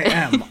 Yes, I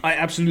am. I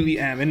absolutely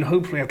am. And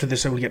hopefully after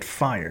this I will get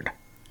fired.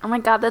 Oh my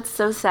god, that's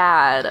so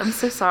sad. I'm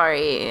so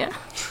sorry.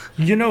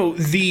 You know,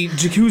 the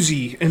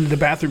jacuzzi in the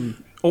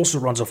bathroom also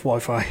runs off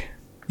Wi-Fi.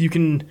 You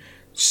can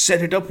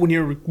set it up when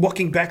you're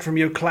walking back from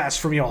your class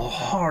from your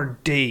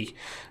hard day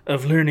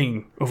of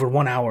learning over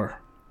 1 hour.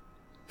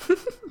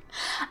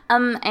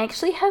 I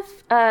actually have,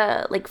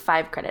 like,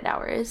 5 credit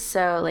hours,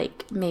 so,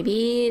 like,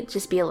 maybe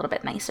just be a little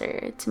bit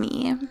nicer to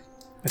me.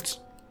 That's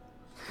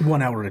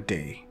 1 hour a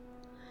day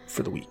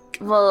for the week.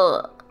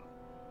 Well,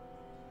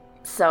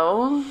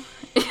 so...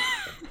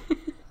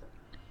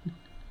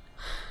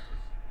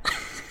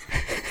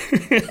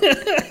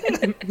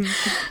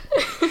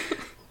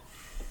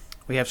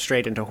 We have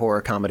straight into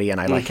horror comedy, and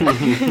I like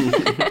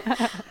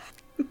it.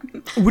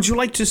 Would you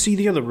like to see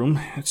the other room?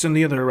 It's in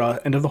the other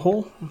end of the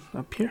hall,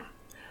 up here.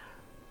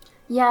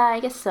 Yeah, I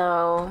guess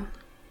so.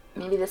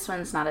 Maybe this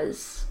one's not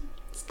as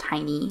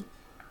tiny.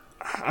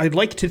 I'd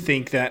like to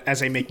think that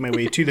as I make my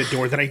way to the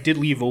door that I did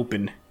leave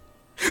open.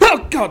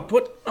 Oh god,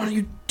 what are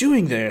you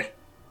doing there?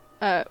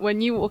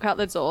 When you walk out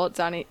the door,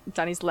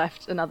 Danny's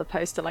left another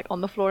poster like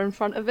on the floor in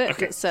front of it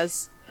Okay. that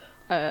says,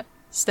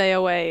 "Stay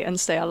away and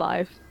stay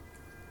alive."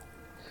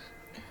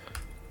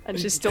 And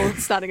she's still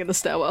standing in the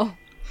stairwell.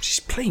 She's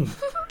playing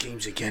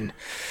games again.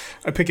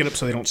 I pick it up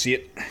so they don't see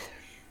it.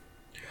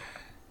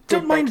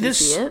 Don't mind Becky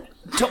this. see it?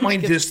 Don't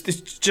mind this.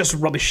 It's just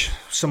rubbish.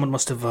 Someone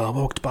must have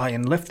walked by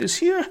and left this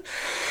here.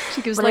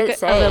 She gives What did like it a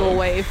say? little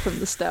wave from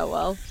the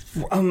stairwell.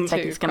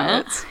 Becky's gonna...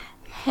 credits.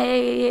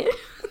 Hey...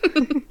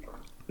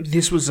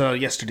 This was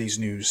yesterday's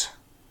news.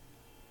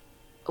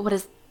 What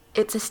is...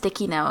 It's a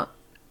sticky note.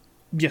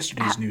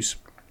 Yesterday's news.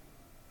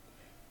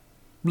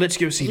 Let's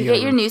go see You the get other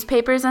your room.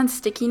 newspapers on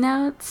sticky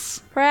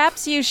notes?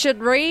 Perhaps you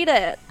should read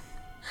it.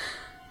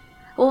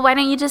 Well, why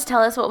don't you just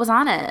tell us what was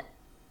on it?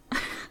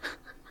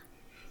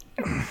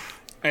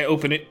 I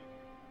open it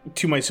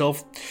to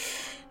myself.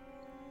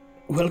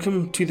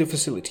 Welcome to the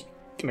facility.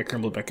 And I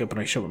crumble it back up and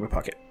I shove it in my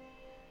pocket.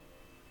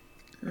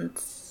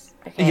 It's...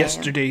 Okay.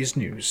 Yesterday's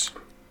news.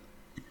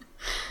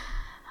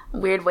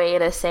 Weird way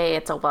to say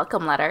it's a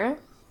welcome letter.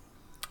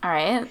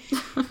 Alright.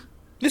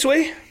 This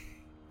way.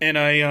 And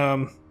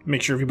I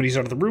make sure everybody's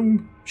out of the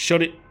room,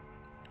 shut it,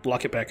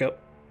 lock it back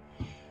up.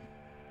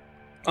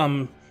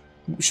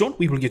 Sean,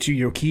 we will get you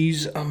your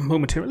keys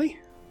momentarily.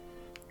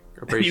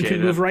 Appreciate You can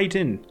it. move right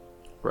in.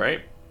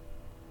 Right?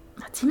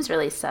 That seems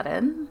really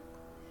sudden.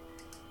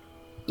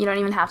 You don't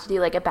even have to do,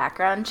 like, a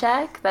background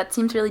check? That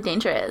seems really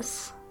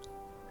dangerous.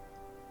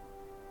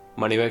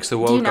 Money makes the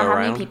Do world you know go how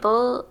round. many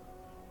people...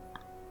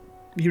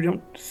 You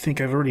don't think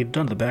I've already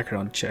done the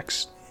background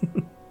checks.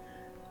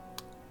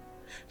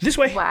 This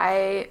way.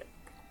 Why...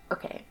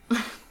 Okay.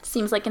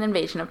 Seems like an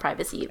invasion of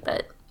privacy,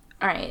 but...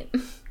 Alright.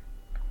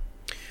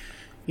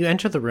 You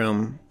enter the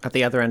room at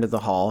the other end of the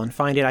hall and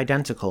find it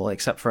identical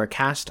except for a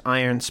cast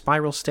iron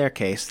spiral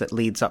staircase that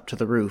leads up to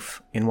the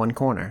roof in one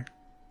corner.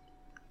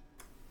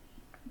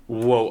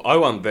 Whoa, I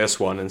want this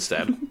one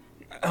instead.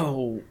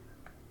 Oh,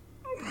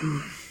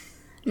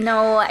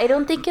 No, I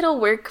don't think it'll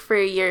work for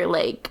your,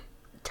 like,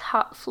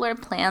 top floor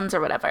plans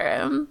or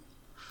whatever.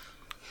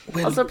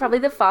 well, Also, probably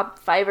the fob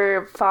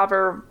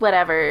or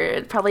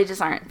whatever probably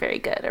just aren't very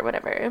good or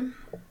whatever.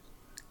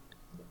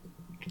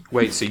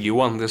 Wait, so you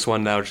want this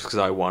one now just because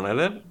I wanted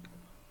it?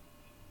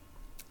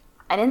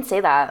 I didn't say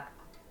that.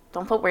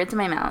 Don't put words in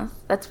my mouth.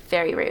 That's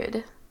very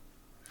rude.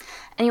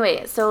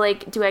 Anyway, so,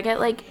 like, do I get,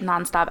 like,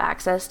 nonstop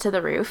access to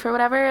the roof or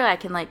whatever? I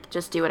can, like,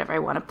 just do whatever I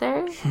want up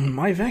there?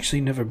 I've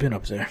actually never been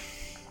up there.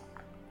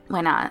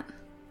 Why not?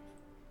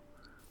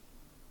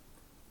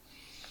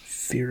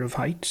 Fear of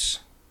heights?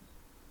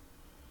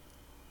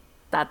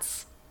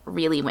 That's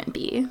really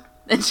wimpy.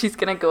 And she's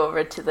gonna go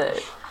over to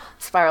the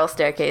spiral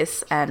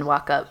staircase and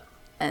walk up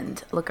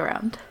and look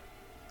around.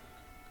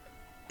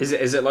 Is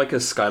it like a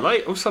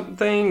skylight or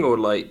something, or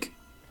like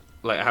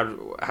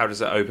how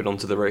does it open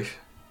onto the roof?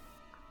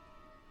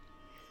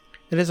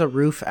 It is a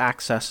roof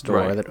access door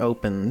Right. that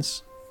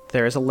opens.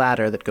 There is a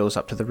ladder that goes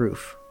up to the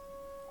roof.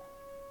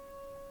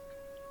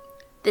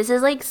 This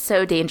is, like,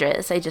 so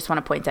dangerous, I just want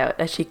to point out,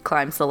 as she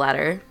climbs the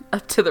ladder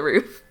up to the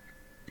roof.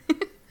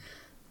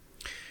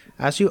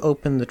 As you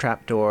open the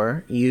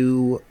trapdoor,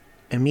 you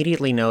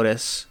immediately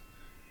notice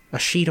a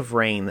sheet of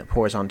rain that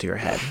pours onto your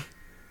head.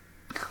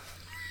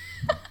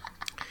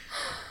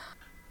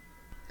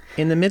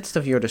 In the midst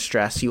of your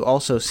distress, you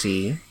also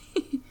see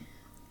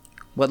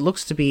what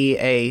looks to be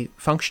a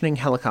functioning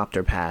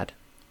helicopter pad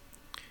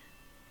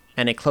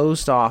and a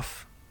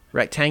closed-off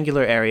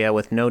rectangular area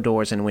with no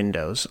doors and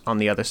windows on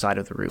the other side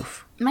of the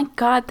roof. My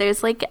god,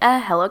 there's, like, a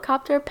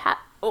helicopter pad.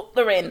 Oh,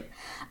 the rain.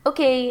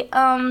 Okay,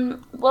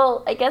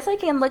 well, I guess I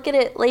can look at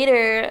it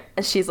later.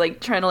 And she's, like,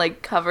 trying to,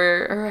 like,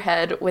 cover her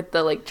head with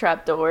the, like,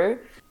 trap door.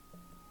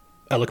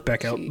 I look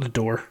back out the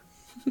door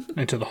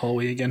into the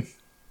hallway again.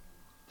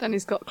 Then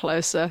he's got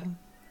closer.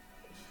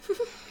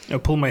 I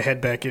pull my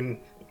head back in,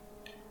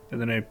 and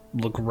then I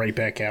look right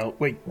back out.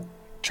 Wait,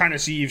 trying to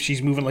see if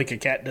she's moving like a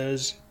cat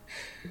does.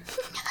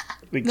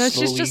 Like, No,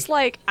 slowly. she's just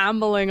like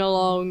ambling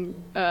along,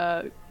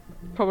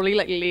 probably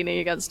like leaning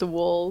against a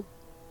wall,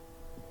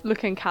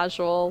 looking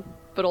casual,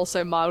 but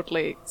also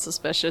mildly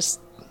suspicious.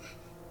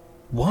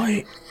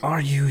 Why are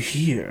you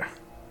here?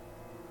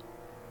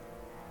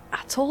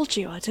 I told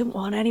you I didn't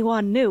want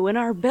anyone new in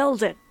our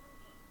building.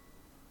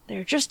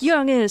 They're just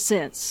young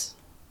innocents.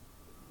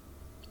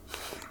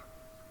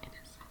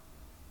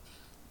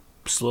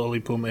 Slowly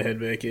pull my head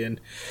back in.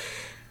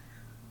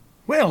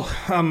 Well,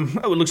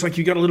 it looks like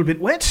you got a little bit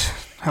wet.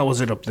 How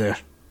was it up there?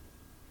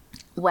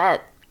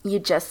 Wet. You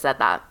just said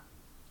that.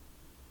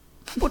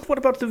 But what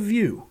about the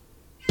view?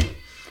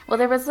 Well,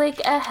 there was, like,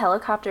 a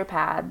helicopter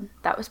pad.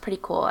 That was pretty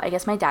cool. I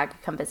guess my dad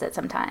could come visit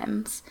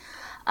sometimes.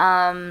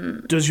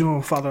 Does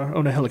your father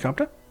own a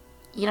helicopter?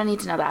 You don't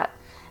need to know that.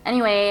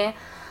 Anyway,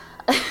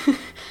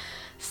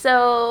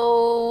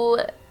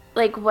 so,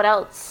 like, what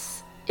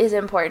else is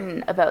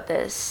important about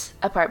this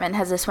apartment?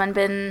 Has this one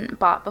been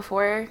bought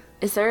before?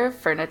 Is there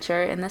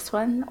furniture in this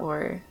one,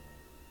 or?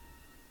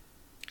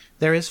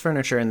 There is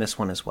furniture in this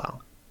one as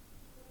well.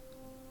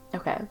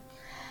 Okay.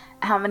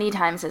 How many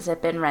times has it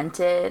been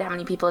rented? How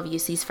many people have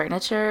used these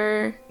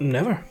furniture?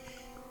 Never.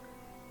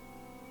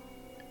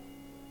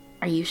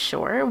 Are you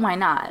sure? Why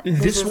not?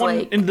 This is one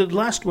like... and the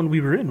last one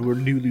we were in were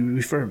newly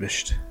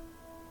refurbished.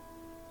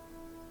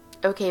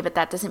 Okay, but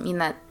that doesn't mean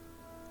that...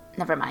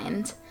 Never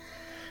mind.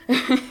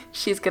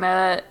 She's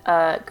gonna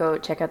go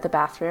check out the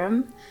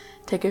bathroom,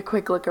 take a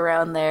quick look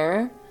around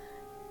there.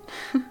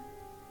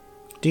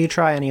 Do you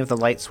try any of the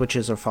light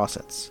switches or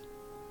faucets?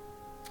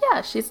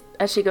 Yeah,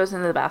 as she goes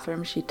into the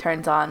bathroom, she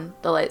turns on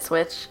the light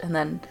switch and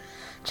then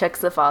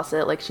checks the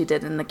faucet like she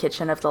did in the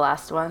kitchen of the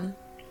last one.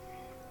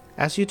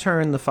 As you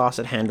turn the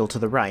faucet handle to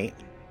the right,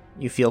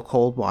 you feel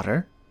cold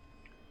water.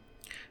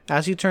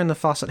 As you turn the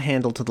faucet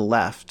handle to the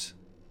left,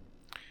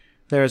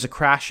 there is a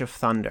crash of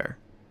thunder.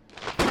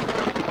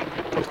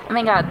 Oh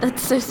my god,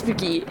 that's so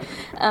spooky.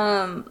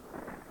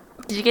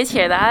 Did you guys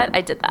hear that? I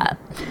did that.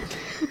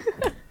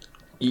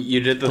 You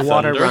did the The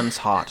thunder? water runs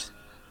hot.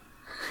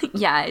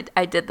 Yeah,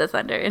 I did the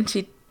thunder. And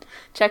she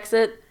checks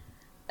it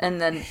and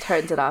then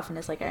turns it off and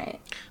is like,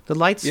 alright. The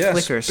lights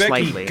flicker Becky,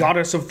 slightly.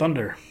 goddess of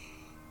thunder.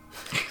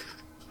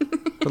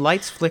 The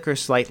lights flicker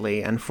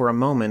slightly, and for a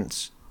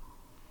moment,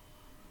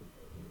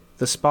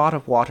 the spot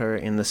of water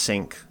in the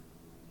sink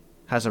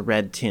has a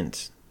red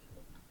tint.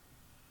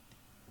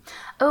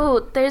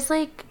 Oh, there's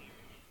like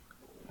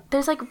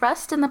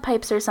rust in the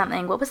pipes or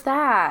something. What was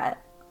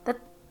that? That's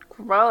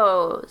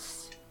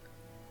gross.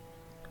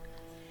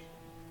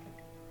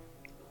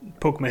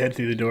 Poke my head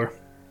through the door.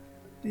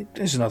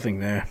 There's nothing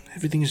there.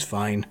 Everything is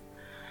fine.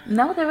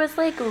 No, there was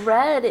like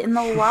red in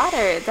the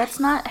water. That's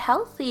not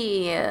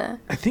healthy. Oh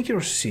I think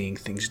you're seeing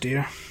things,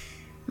 dear.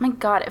 my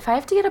god, if I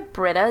have to get a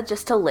Brita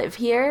just to live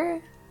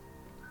here,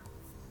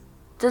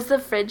 does the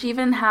fridge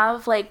even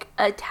have like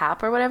a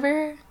tap or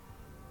whatever?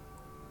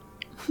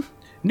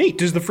 Nate,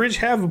 does the fridge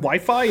have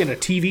Wi-Fi and a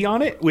TV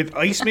on it with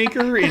ice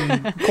maker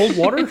and cold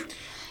water?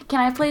 Can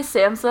I play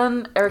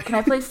Samsung or can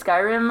I play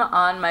Skyrim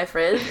on my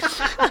fridge?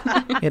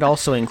 It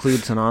also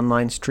includes an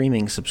online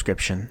streaming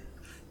subscription.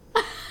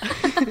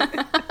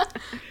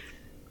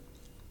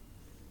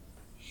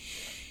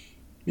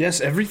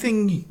 Yes,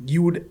 everything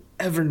you would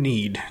ever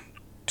need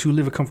to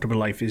live a comfortable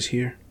life is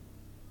here.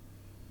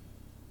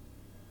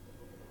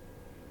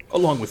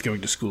 along with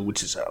going to school,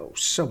 which is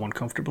so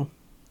uncomfortable.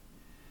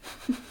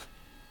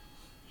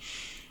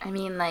 I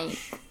mean, like,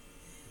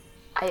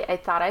 I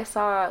thought I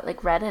saw,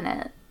 like, red in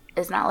it.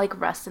 Isn't that, like,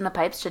 rust in the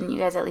pipes? Shouldn't you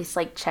guys at least,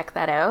 like, check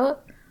that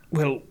out?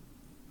 Well,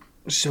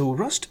 so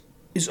rust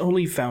is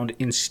only found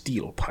in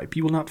steel pipe.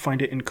 You will not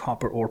find it in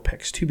copper or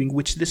PEX tubing,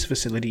 which this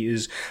facility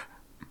is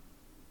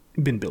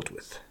been built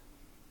with.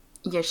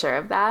 You're sure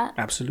of that?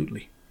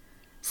 Absolutely.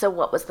 So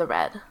what was the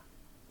red?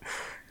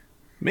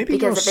 Maybe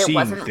Because you're if it seeing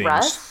wasn't things.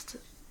 rust,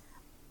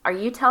 are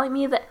you telling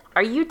me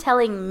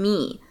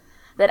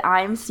that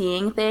I'm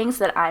seeing things,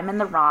 that I'm in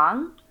the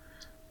wrong?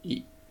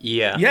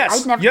 Yeah.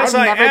 Yes, I've never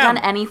I am. done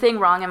anything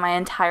wrong in my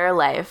entire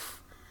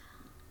life.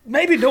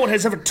 Maybe no one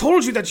has ever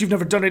told you that you've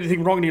never done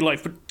anything wrong in your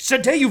life, but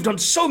today you've done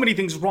so many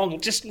things wrong.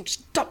 Just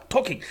stop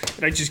talking.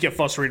 And I just get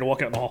frustrated and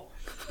walk out in the hall.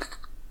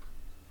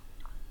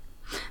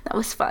 That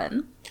was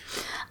fun.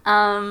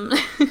 I'm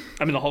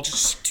in the hall,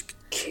 just stupid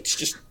kids,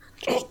 just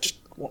want to.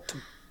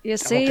 You want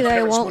see, the they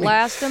parents' won't money.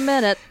 last a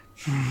minute.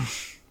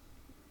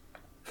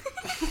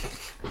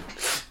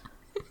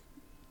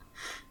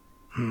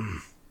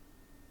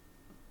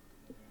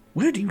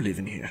 Where do you live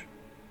in here?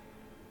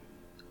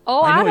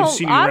 Oh, I I know I've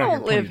seen don't. you I around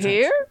don't here live plenty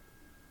of here.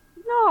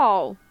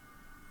 No,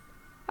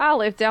 I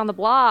live down the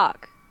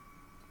block.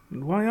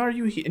 And why are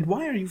you here? And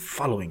why are you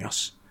following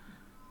us?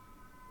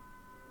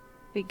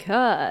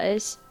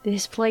 Because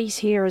this place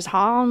here is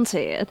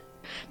haunted.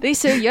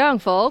 These two young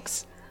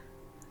folks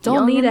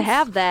don't need to Youngins?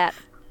 have that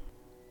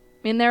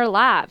in their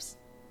lives.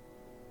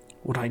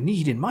 What I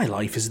need in my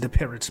life is the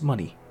parents'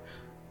 money.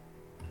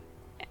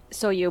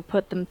 So you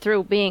put them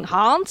through being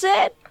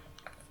haunted?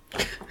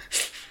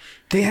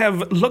 They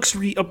have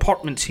luxury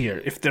apartments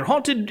here. If they're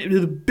haunted,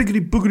 the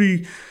biggity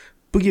boogity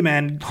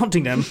boogeyman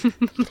hunting them,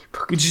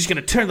 we're just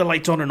gonna turn the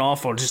lights on and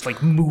off, or just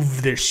like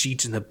move their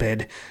sheets in the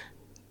bed.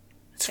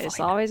 It's It's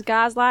fine. always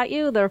guys like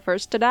you. They're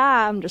first to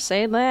die. I'm just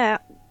saying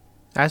that.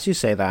 As you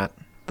say that,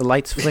 the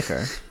lights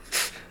flicker.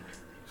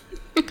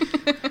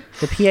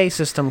 The PA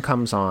system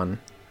comes on,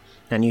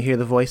 and you hear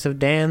the voice of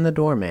Dan the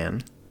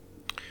doorman.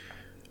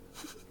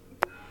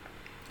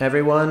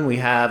 Everyone, we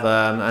have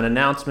an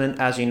announcement.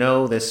 As you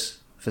know, this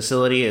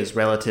facility is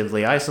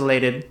relatively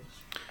isolated.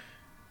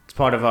 It's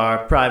part of our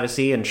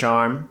privacy and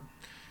charm.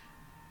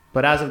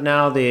 But as of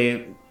now,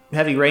 the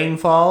heavy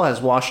rainfall has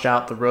washed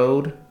out the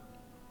road.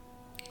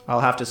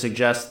 I'll have to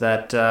suggest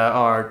that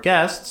our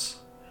guests,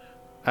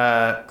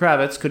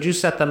 Kravitz, could you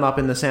set them up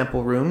in the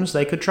sample rooms?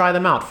 They could try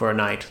them out for a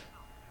night.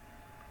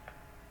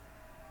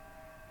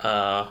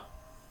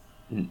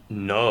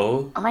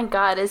 No. Oh my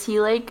god, is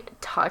he like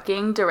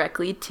talking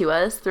directly to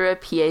us through a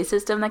PA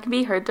system that can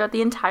be heard throughout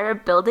the entire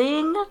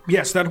building?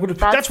 Yes, that's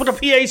what a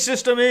PA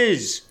system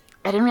is.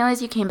 I didn't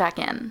realize you came back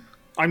in.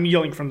 I'm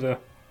yelling from the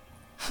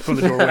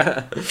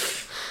doorway.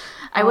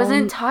 I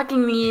wasn't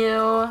talking to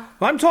you.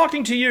 I'm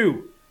talking to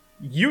you.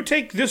 You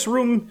take this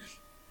room.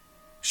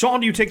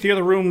 Sean, you take the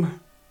other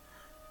room.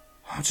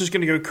 I'm just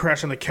gonna go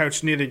crash on the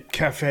couch near the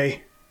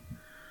cafe.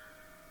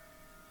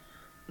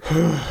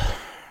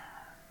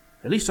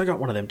 At least I got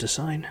one of them to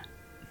sign.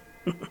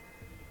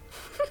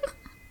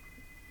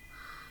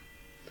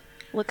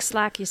 Looks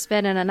like you're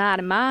spending a night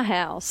in my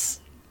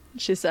house.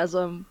 She says,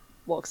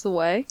 walks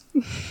away.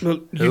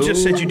 Well, you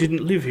just said you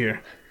didn't live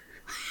here.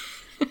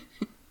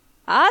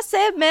 I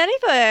said many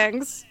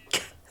things.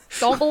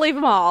 Don't believe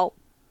them all.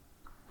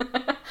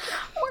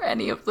 Or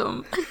any of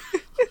them.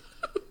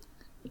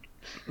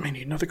 I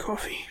need another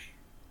coffee.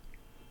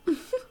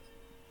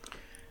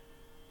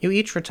 You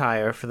each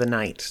retire for the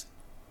night.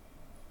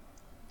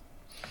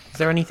 Is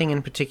there anything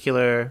in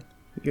particular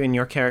in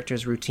your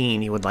character's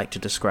routine you would like to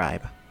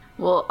describe?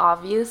 Well,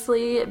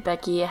 obviously,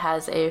 Becky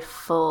has a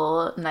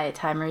full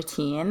nighttime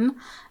routine,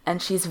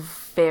 and she's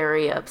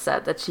very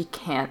upset that she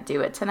can't do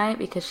it tonight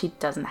because she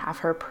doesn't have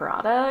her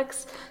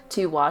products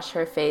to wash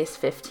her face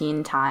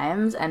 15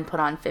 times and put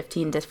on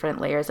 15 different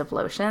layers of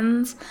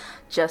lotions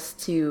just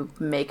to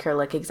make her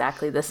look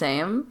exactly the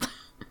same.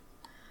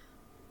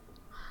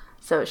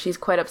 So she's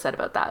quite upset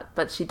about that,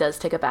 but she does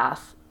take a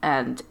bath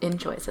and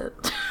enjoys it.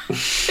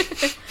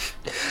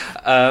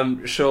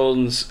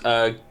 Sean's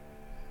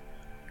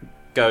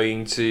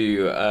going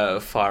to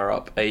fire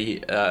up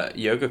a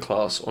yoga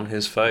class on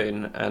his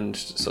phone and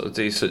sort of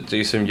do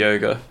some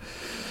yoga.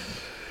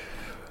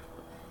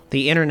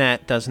 The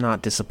internet does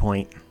not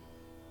disappoint.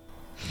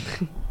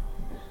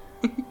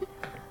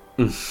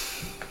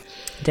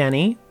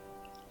 Danny?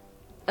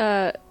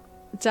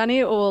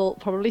 Danny will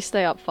probably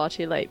stay up far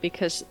too late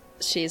because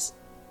she's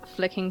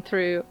flicking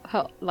through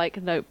her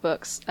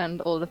notebooks and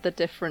all of the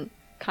different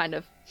kind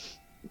of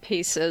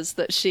pieces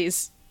of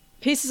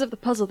the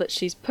puzzle that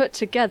she's put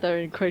together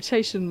in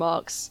quotation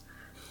marks,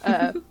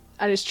 and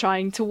is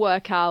trying to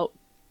work out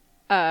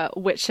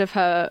which of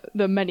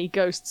the many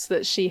ghosts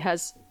that she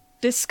has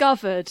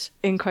discovered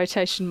in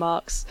quotation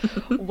marks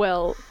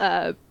will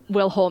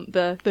haunt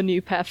the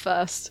new pair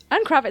first.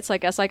 And Kravitz, I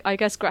guess. I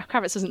guess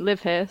Kravitz doesn't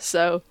live here,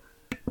 so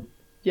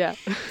yeah.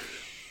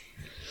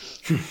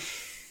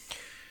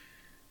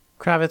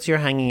 Kravitz, you're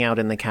hanging out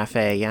in the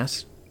cafe,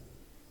 yes?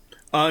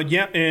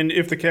 Yeah, and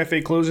if the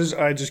cafe closes,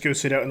 I just go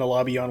sit out in the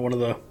lobby on one of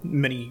the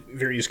many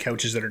various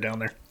couches that are down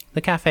there.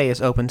 The cafe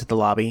is open to the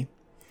lobby.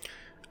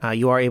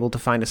 You are able to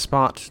find a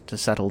spot to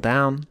settle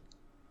down.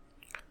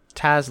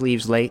 Taz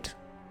leaves late,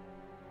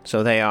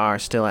 so they are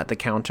still at the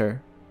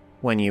counter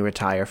when you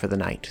retire for the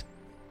night.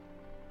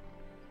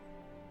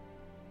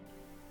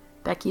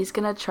 Becky's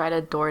gonna try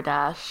to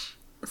DoorDash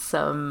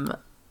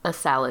a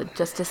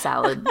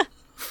salad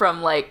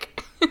from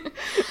like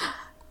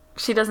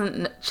she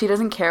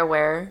doesn't care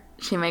where.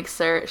 She makes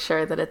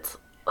sure that it's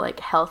like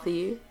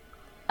healthy,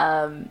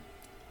 and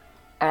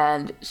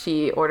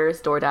she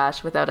orders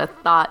DoorDash without a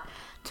thought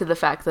to the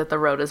fact that the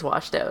road is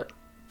washed out.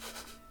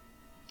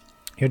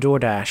 Your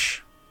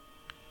DoorDash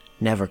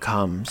never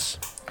comes.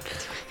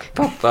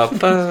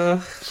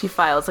 Ba-ba-ba. She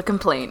files a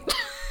complaint.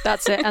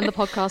 That's it. And the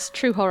podcast.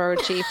 True horror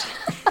achieved.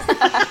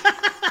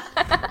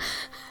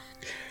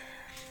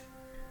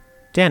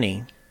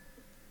 Danny,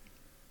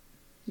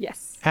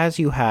 Yes. as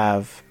you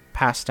have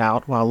passed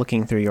out while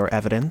looking through your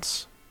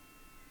evidence,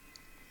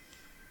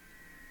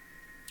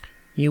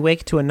 you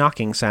wake to a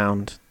knocking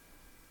sound.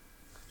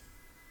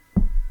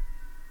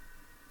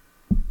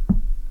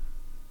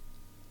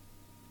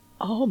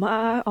 Oh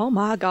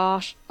my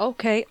gosh.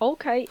 Okay.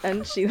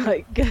 And she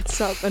like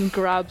gets up and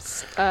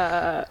grabs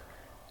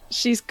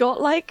she's got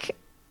like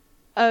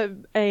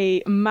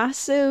a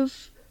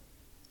massive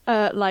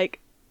like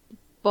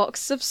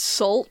box of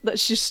salt that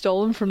she's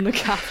stolen from the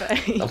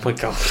cafe. Oh my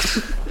god.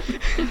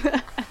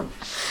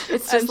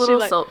 It's And just she, little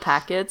like- salt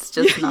packets,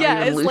 just not even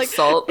it's loose like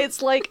salt.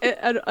 it's like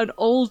an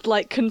old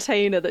like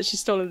container that she's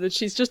stolen, and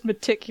she's just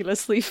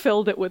meticulously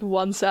filled it with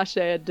one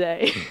sachet a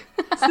day.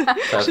 She's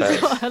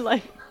Perfect. got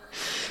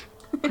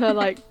her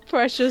like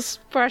precious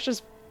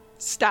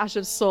stash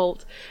of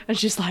salt, and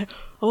she's like,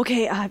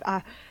 okay,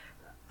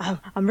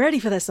 I'm ready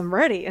for this. I'm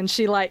ready. And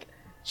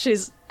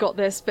she's got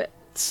this bit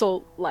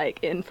salt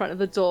like in front of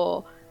the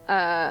door,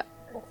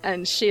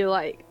 and she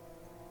like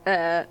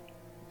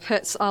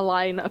puts a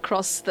line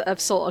of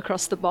salt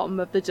across the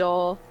bottom of the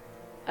door,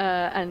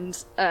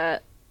 and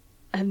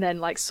then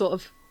like sort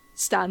of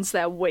stands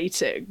there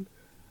waiting,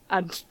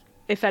 and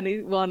if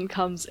anyone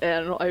comes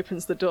in or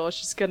opens the door,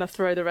 she's gonna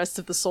throw the rest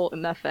of the salt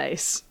in their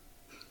face.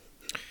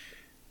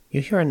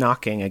 You hear a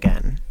knocking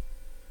again.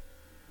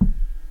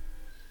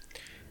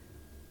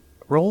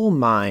 Roll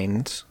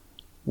mind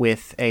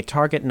with a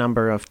target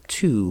number of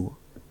 2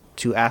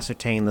 to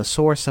ascertain the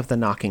source of the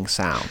knocking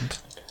sound.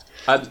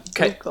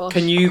 gosh.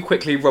 Can you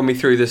quickly run me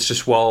through this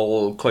just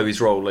while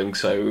Chloe's rolling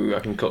so I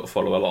can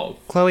follow along?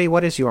 Chloe,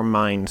 what is your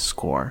mind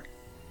score?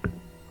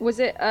 Was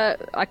it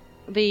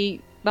the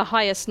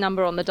highest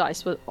number on the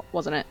dice,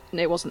 wasn't it? And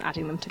it wasn't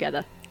adding them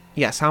together.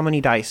 Yes, how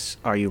many dice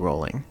are you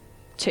rolling?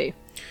 2.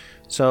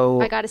 So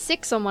I got a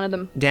 6 on one of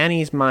them.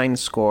 Danny's mind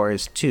score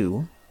is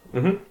 2.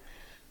 Mm-hmm.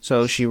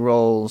 So she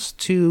rolls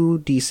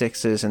 2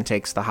 d6s and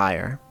takes the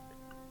higher.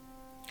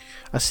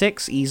 A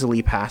 6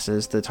 easily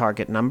passes the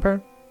target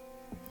number.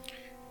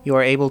 You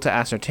are able to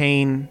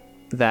ascertain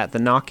that the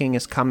knocking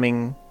is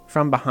coming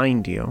from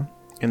behind you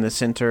in the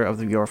center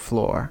of your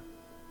floor.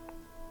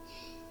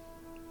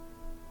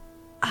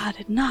 I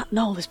did not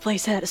know this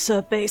place had a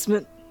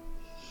sub-basement.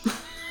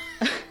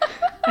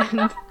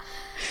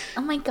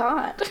 Oh my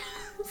god.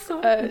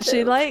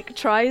 She like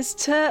tries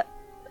to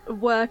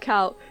work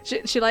out.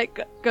 She like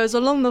goes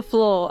along the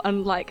floor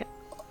and like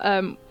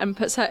and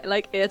puts her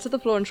like ear to the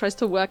floor and tries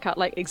to work out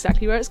like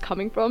exactly where it's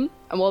coming from,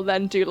 and will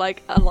then do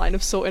like a line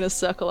of salt in a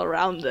circle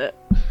around it.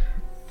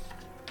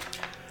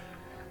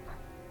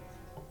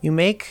 You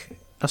make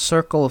a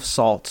circle of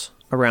salt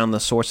around the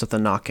source of the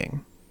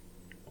knocking.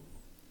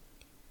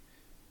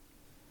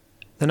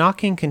 The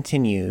knocking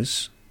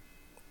continues,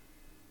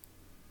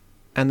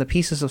 and the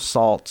pieces of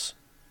salt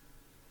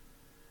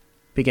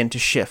begin to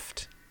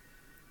shift,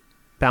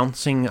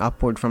 bouncing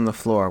upward from the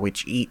floor,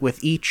 with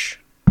each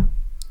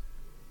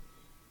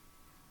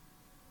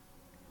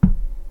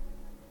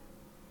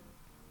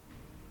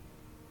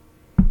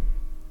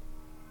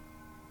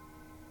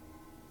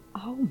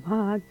Oh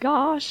my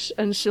gosh!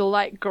 And she'll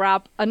like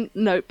grab a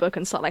notebook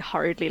and start like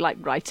hurriedly like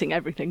writing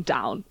everything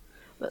down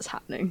that's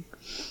happening.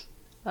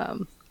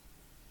 The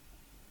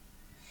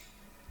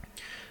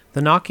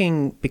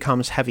knocking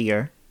becomes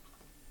heavier.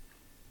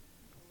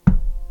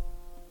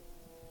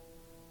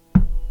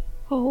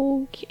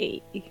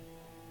 Okay.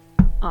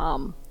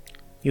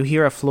 You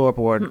hear a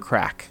floorboard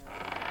crack.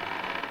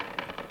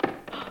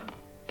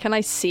 Can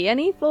I see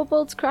any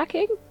floorboards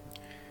cracking?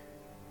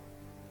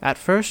 At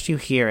first you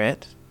hear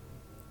it.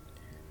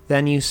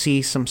 Then you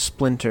see some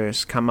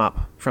splinters come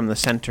up from the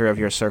center of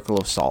your circle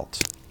of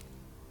salt.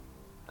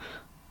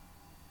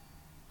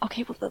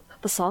 Okay, well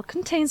the salt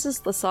contains this.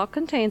 The salt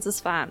contains this.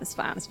 Fine. It's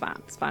fine. It's fine.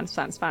 It's fine. It's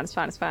fine. It's fine. It's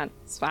fine. It's fine.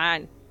 It's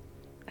fine.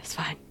 It's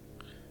fine.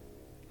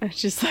 And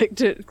she's like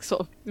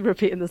sort of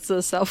repeating this to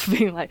herself,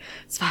 being like,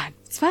 "It's fine.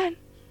 It's fine.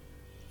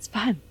 It's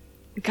fine.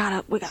 We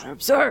gotta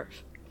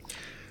observe."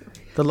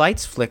 The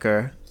lights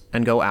flicker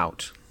and go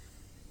out.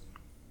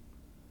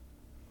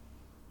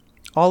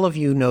 All of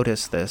you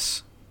notice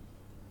this.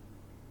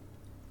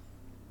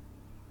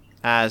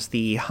 as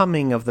the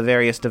humming of the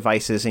various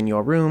devices in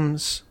your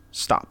rooms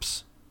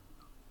stops.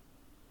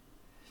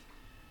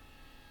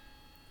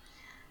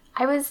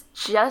 I was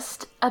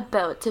just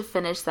about to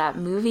finish that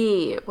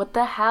movie. What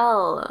the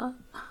hell?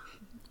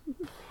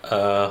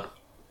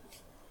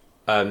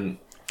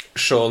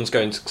 Sean's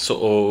going to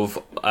sort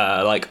of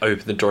like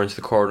open the door into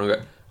the corridor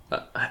and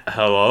go,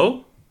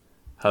 hello?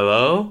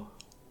 Hello?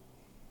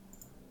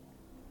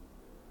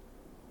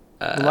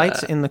 The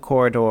lights in the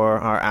corridor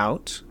are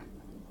out.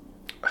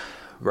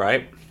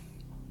 Right.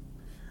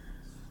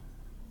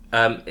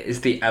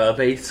 Is the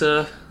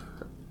elevator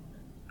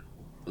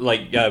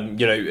like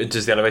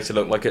does the elevator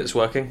look like it's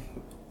working?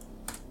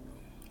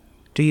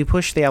 Do you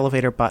push the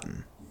elevator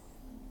button?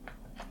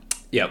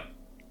 Yep.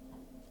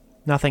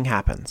 Nothing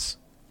happens.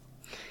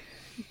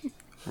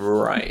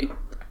 Right.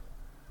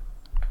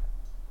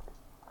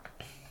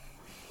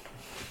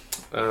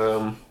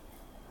 Sean's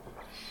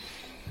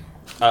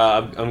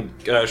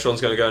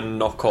gonna go and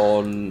knock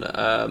on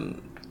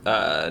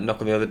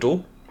the other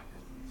door.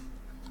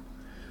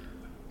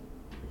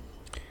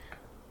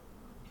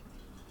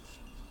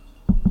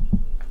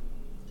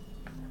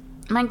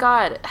 My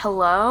god,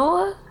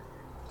 hello?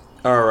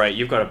 Alright,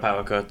 you've got a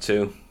power cut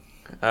too.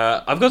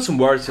 I've got some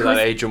words to that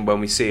agent when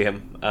we see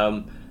him.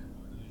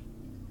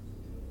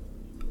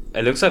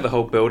 It looks like the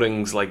whole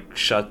building's like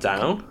shut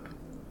down.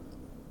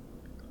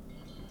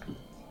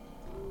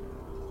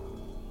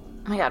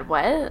 Oh my god,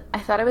 what? I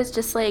thought it was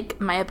just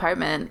like my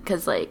apartment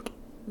because like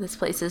this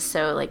place is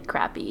so like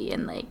crappy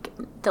and like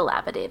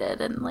dilapidated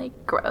and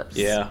like gross.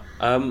 Yeah.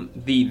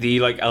 The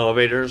like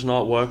elevator's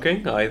not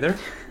working either.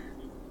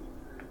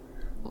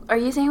 Are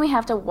you saying we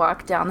have to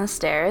walk down the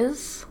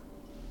stairs?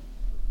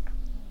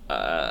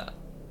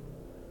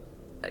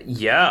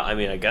 Yeah, I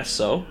mean, I guess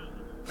so.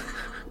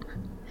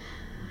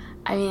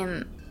 I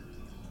mean,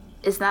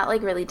 is that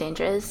like really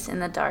dangerous in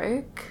the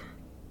dark?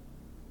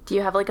 Do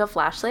you have like a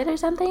flashlight or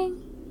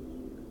something?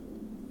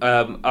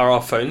 Are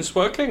our phones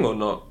working or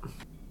not?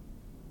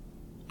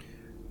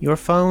 Your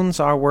phones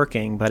are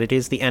working, but it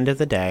is the end of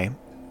the day.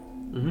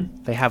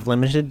 Mm-hmm. They have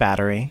limited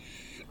battery.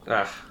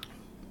 Ah.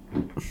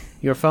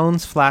 Your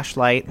phone's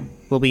flashlight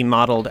will be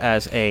modeled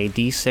as a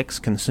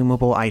D6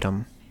 consumable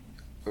item.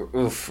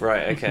 Oof,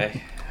 right,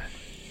 okay.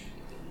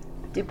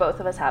 Do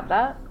both of us have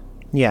that?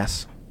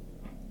 Yes.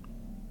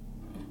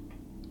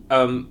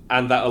 And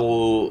that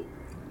will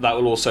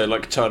also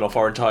like turn off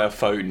our entire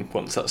phone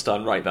once that's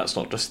done, right? That's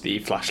not just the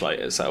flashlight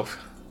itself.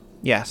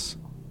 Yes.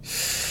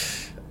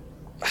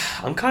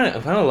 I'm kind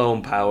of low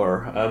on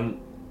power.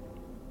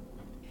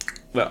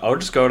 Look, I'll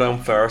just go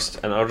down first,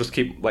 and I'll just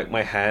keep like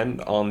my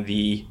hand on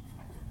the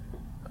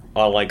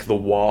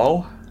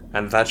wall,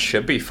 and that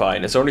should be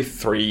fine. It's only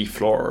 3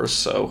 floors,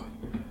 so.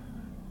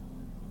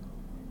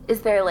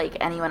 Is there like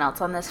anyone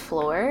else on this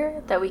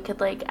floor that we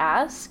could like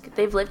ask?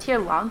 They've lived here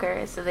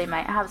longer, so they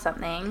might have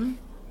something.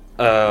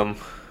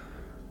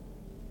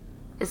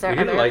 Is there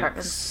other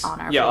apartments on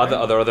our floor? Yeah, are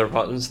there other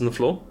apartments on the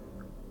floor?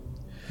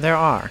 There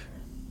are.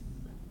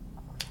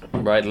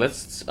 Right,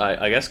 let's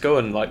I guess go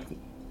and like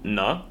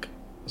knock.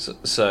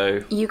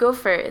 So You go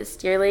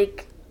first. You're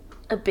like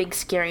a big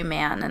scary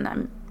man and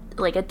I'm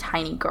like a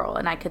tiny girl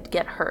and I could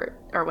get hurt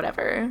or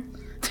whatever.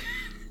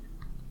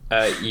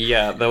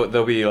 yeah,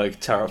 they'll be like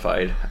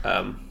terrified.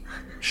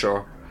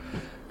 Sure.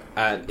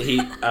 And he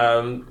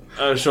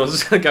Sean's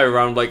just gonna go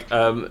around like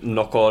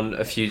knock on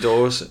a few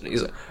doors.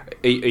 He's like,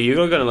 are you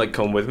gonna like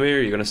come with me or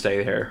are you gonna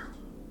stay here?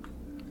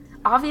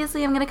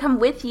 Obviously I'm gonna come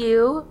with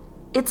you.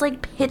 It's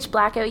like pitch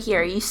black out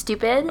here. Are you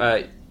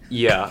stupid?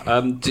 Yeah.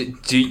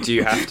 Do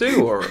you have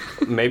to, or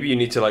maybe you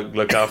need to like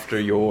look after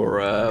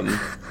your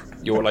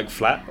like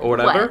flat or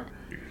whatever?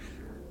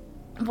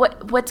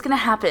 What's gonna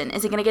happen?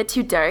 Is it gonna get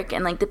too dark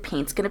and like the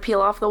paint's gonna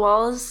peel off the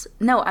walls?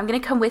 No, I'm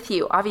gonna come with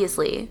you,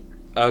 obviously.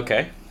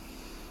 Okay.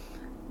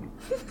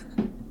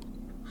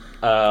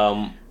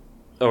 All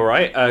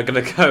right.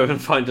 Gonna go and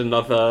find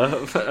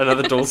another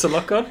door to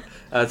knock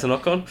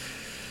on.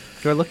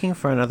 You're looking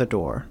for another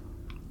door.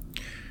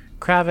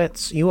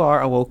 Kravitz, you are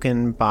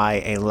awoken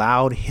by a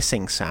loud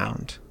hissing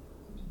sound.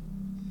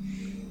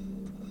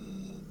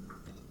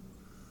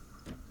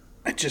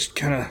 I just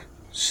kind of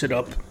sit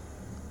up.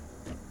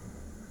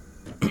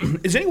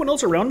 Is anyone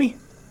else around me?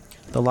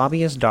 The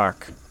lobby is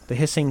dark. The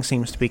hissing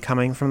seems to be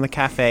coming from the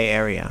cafe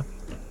area.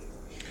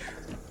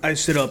 I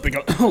sit up and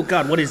go, oh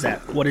god, what is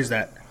that? What is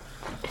that?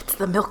 It's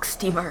the milk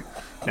steamer.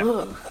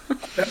 No.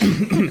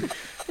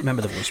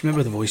 Remember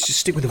the voice. Just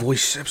stick with the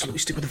voice. Absolutely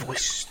stick with the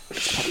voice.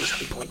 That's probably the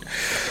selling point.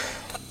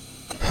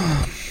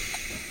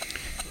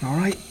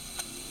 Alright.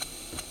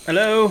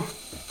 Hello?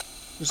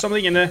 There's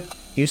something in there.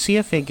 You see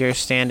a figure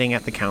standing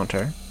at the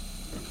counter,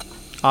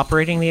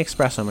 operating the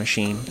espresso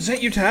machine. Is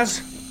that you,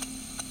 Taz?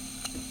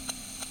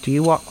 Do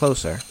you walk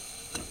closer?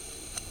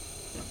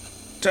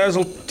 Taz,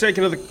 I'll take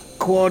another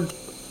quad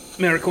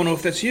Americano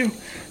if that's you.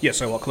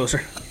 Yes, I walk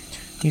closer.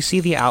 You see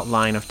the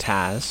outline of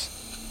Taz.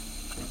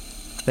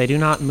 They do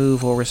not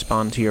move or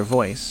respond to your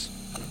voice.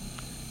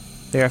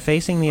 They are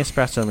facing the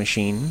espresso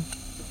machine,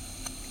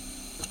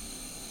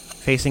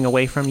 facing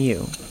away from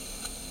you.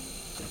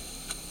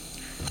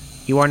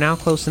 You are now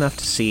close enough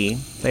to see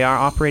they are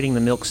operating the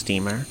milk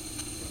steamer.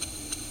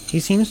 He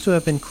seems to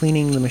have been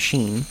cleaning the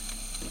machine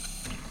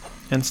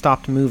and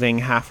stopped moving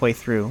halfway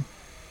through.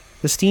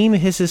 The steam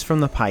hisses from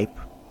the pipe,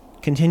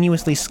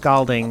 continuously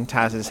scalding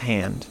Taz's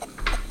hand.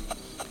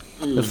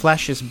 The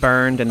flesh is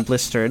burned and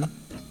blistered,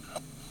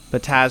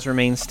 but Taz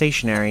remains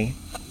stationary,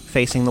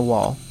 facing the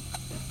wall.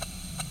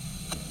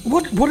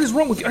 What is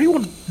wrong with you? Are you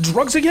on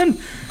drugs again?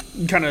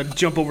 Kind of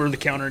jump over the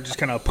counter and just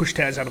kind of push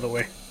Taz out of the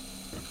way.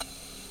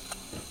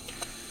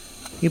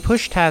 You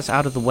push Taz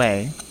out of the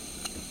way,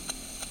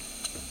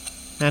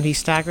 and he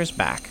staggers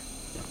back.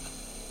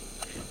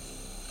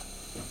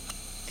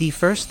 The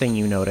first thing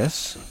you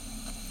notice,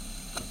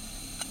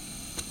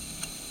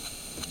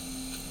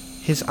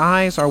 his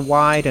eyes are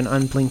wide and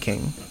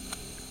unblinking.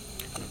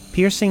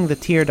 Piercing the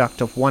tear duct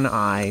of one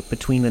eye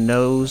between the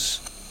nose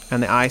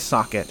and the eye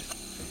socket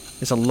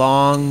is a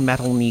long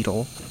metal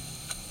needle,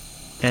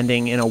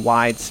 ending in a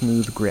wide,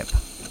 smooth grip.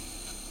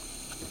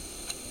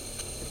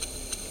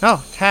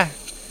 Oh, hey,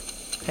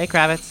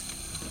 Kravitz.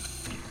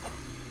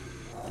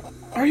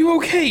 Are you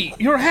okay?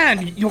 Your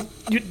hand,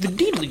 the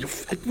needle,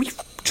 we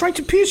tried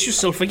to pierce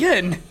yourself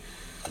again.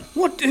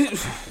 What?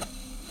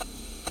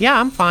 Yeah,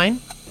 I'm fine.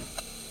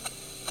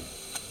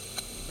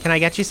 Can I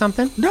get you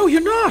something? No,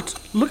 you're not.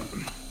 Look.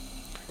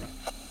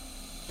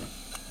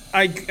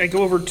 I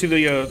go over to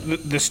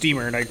the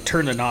steamer and I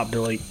turn the knob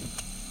to like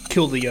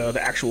kill the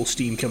actual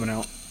steam coming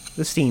out.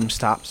 The steam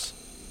stops.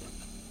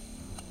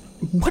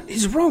 What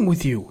is wrong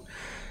with you?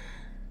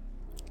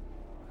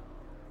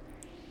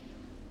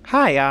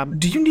 Hi,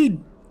 Do you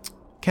need?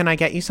 can I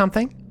get you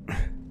something?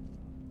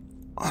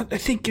 I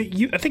think I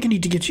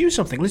need to get you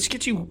something. Let's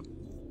get you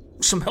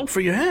some help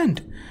for your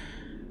hand.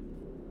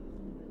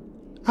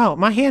 Oh,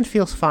 my hand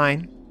feels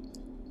fine.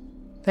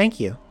 Thank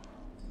you.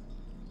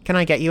 Can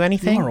I get you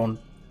anything? You are on.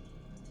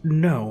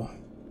 No.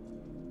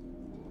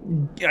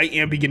 I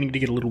am beginning to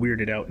get a little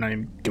weirded out, and I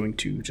am going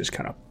to just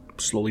kind of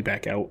slowly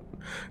back out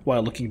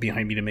while looking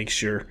behind me to make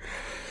sure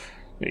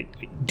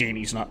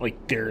Danny's not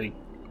like there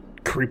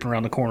creeping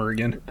around the corner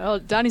again. Oh,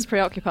 Danny's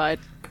preoccupied.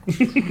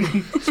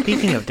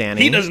 Speaking of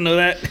Danny, He doesn't know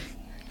that.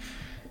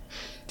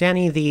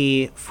 Danny,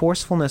 the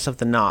forcefulness of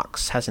the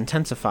knocks has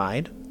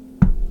intensified.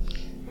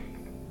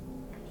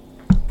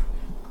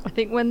 I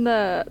think when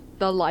the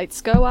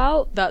lights go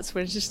out, that's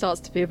when she starts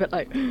to be a bit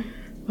like,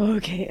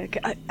 okay,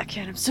 I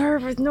can't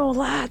observe with no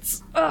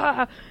lights.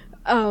 I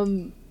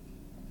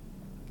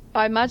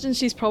imagine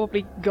she's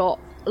probably got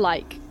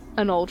like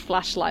an old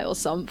flashlight or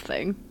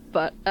something,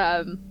 but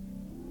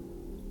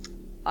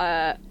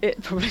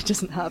it probably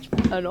doesn't have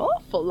an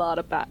awful lot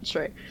of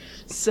battery.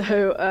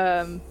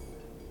 So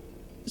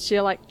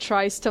she like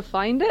tries to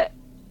find it,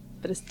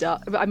 but it's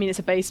dark. I mean, it's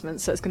a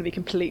basement, so it's going to be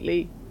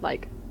completely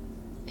like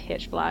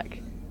pitch black.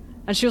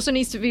 And she also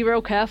needs to be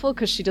real careful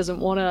because she doesn't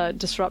want to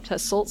disrupt her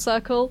salt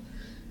circle.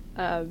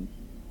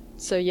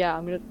 So yeah,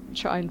 I'm gonna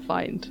try and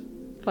find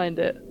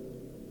it.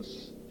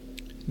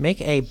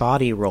 Make a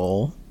body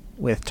roll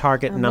with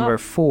target I'm number not-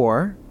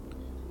 4.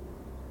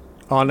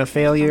 On a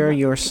failure,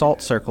 your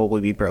salt circle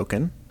will be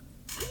broken.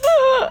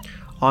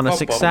 On a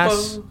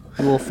success,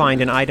 you will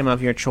find an item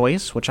of your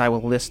choice, which I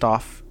will list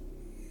off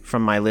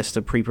from my list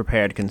of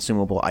pre-prepared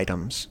consumable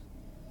items.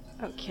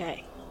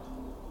 Okay.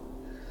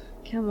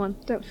 Come on,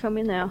 don't film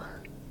me now.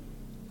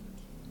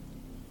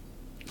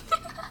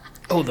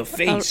 Oh, the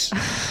face.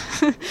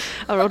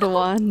 I rolled a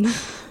 1.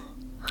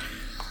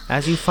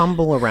 As you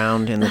fumble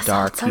around in the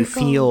dark, salt you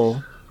circle.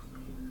 feel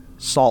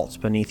salt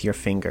beneath your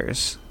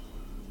fingers.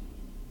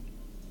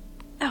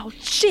 Oh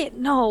shit,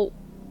 no!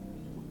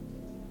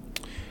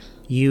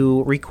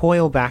 You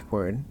recoil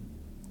backward,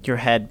 your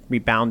head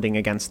rebounding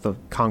against the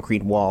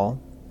concrete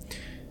wall.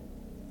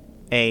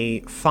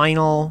 A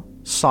final,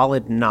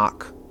 solid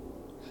knock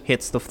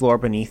hits the floor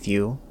beneath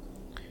you,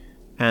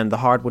 and the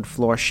hardwood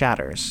floor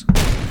shatters,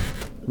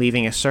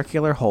 leaving a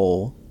circular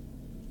hole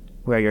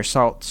where your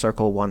salt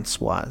circle once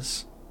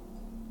was.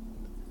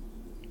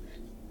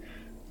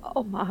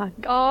 Oh my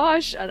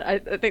gosh! And I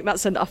think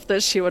that's enough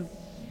that she would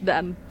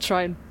then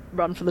try and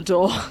run for the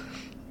door.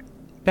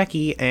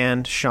 Becky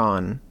and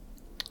Sean,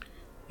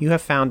 you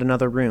have found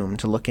another room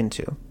to look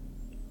into.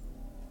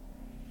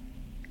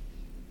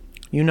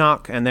 You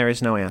knock, and there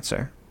is no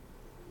answer.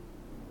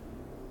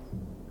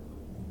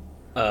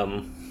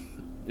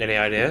 Any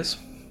ideas?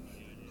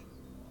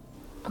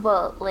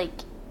 Well, like,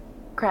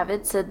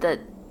 Kravitz said that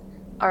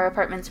our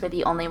apartments were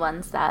the only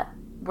ones that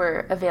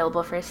were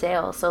available for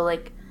sale, so,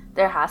 like,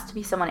 there has to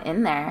be someone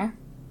in there.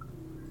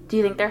 Do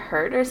you think they're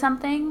hurt or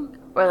something?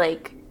 Or,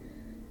 like,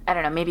 I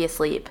don't know, maybe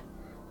asleep.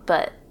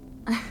 But...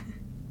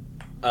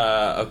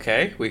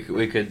 Okay, we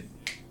could.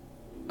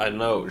 I don't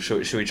know.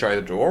 Should we try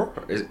the door?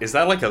 Is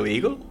that like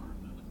illegal?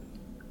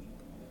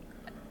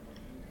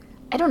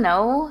 I don't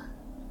know.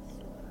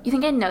 You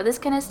think I know this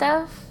kind of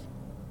stuff?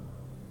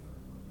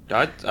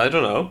 I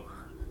don't know.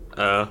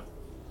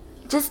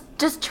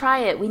 Just try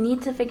it. We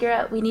need to figure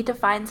out, we need to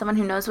find someone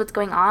who knows what's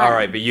going on. All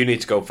right, but you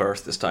need to go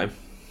first this time.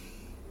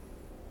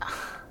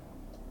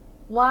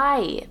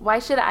 Why? Why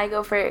should I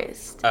go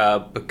first?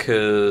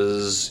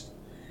 Because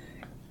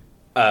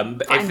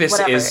If Fine, this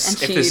whatever. is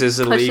And if she this is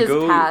pushes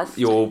illegal, past.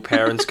 your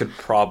parents could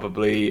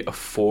probably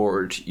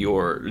afford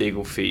your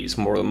legal fees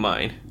more than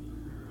mine.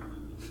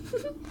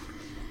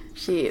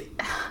 She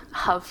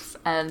huffs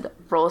and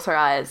rolls her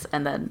eyes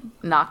and then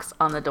knocks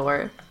on the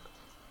door.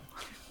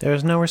 There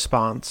is no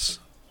response.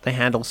 The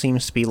handle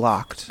seems to be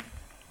locked.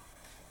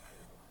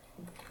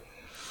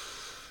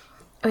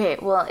 Okay,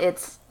 well,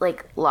 it's,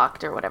 like,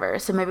 locked or whatever,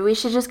 so maybe we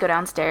should just go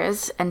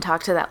downstairs and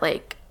talk to that,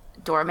 like,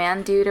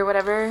 doorman dude or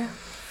whatever.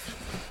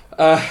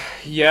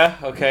 Yeah.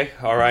 Okay.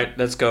 All right.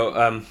 Let's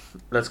go.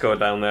 Let's go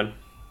down then.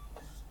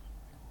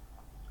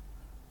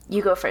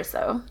 You go first,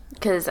 though,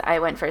 because I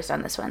went first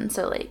on this one,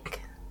 so,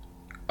 like,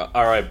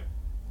 All right.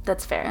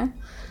 that's fair.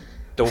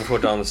 Don't go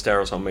down the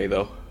stairs on me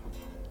though.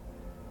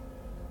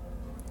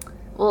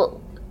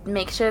 Well,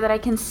 make sure that I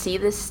can see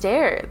the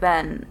stair,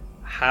 then.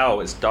 How?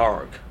 It's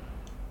dark.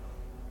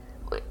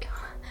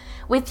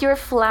 With your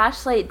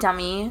flashlight,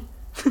 dummy.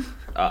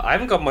 I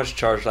haven't got much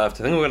charge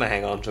left. I think we're gonna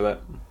hang on to it.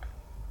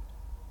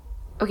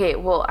 Okay,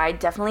 well, I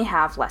definitely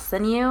have less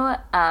than you,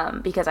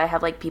 because I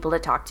have, like, people to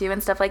talk to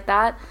and stuff like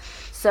that.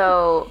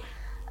 So,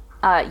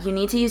 you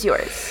need to use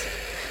yours.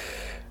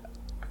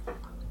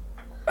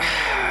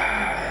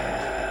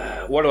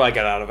 What do I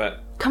get out of it?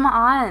 Come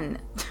on.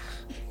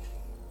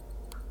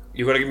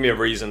 You gotta give me a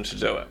reason to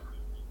do it.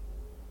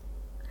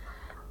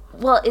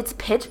 Well, it's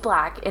pitch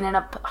black in an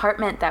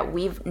apartment that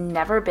we've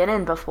never been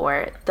in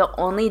before. The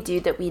only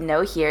dude that we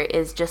know here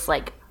is just,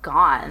 like,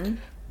 gone.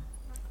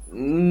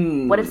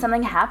 What if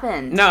something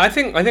happened? No, I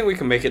think we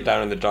can make it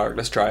down in the dark.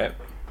 Let's try it.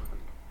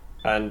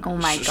 And Oh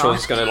my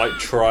Sean's God. gonna like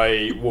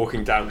try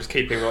walking down, just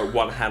keeping like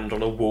one hand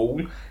on a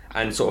wall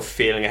and sort of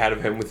feeling ahead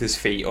of him with his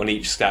feet on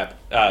each step,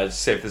 to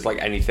see if there's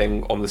like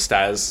anything on the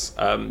stairs.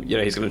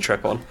 He's gonna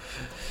trip on.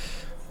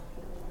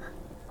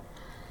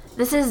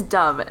 This is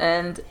dumb,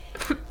 and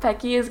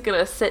Becky is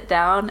gonna sit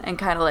down and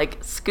kind of,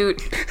 like,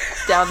 scoot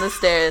down the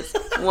stairs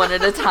one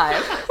at a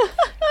time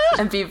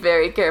and be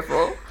very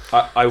careful.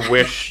 I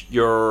wish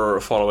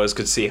your followers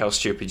could see how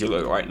stupid you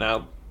look right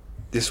now.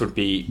 This would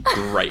be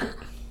great.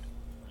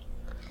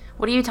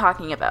 What are you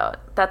talking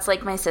about? That's,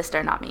 like, my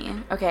sister, not me,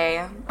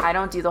 okay? I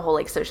don't do the whole,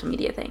 like, social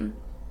media thing.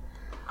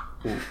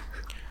 Ooh.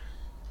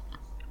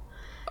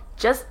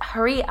 Just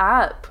hurry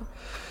up.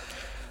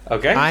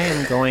 Okay. I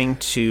am going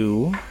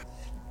to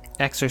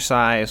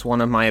exercise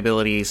one of my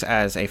abilities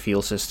as a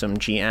field system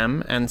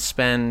GM and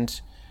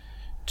spend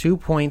 2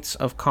 points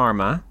of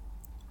karma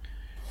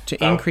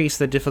to increase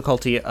the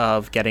difficulty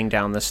of getting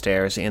down the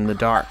stairs in the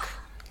dark.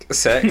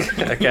 Sick.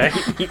 Okay.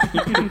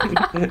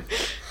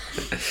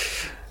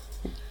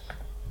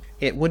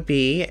 It would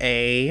be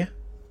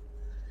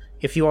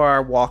if you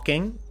are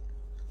walking,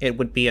 it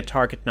would be a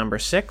target number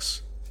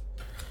 6.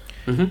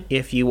 Mm-hmm.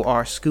 If you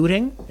are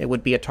scooting, it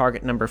would be a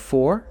target number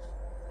 4.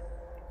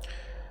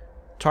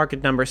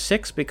 Target number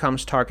 6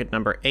 becomes target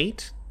number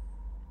 8.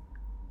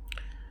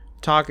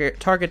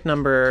 Target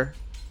number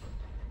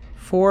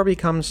 4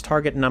 becomes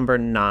target number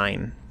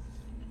 9.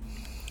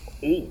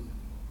 Ooh.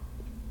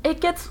 It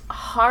gets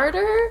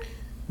harder?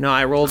 No,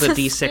 I rolled a To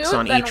d6 scoot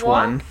on and each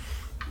walk? one.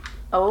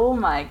 Oh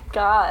my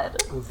god.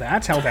 Well,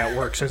 that's how that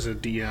works as a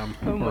DM.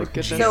 Oh my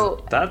goodness.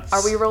 So, That's-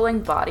 are we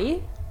rolling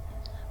body?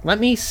 Let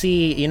me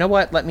see. You know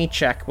what? Let me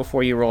check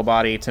before you roll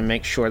body to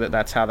make sure that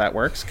that's how that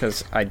works,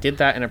 because I did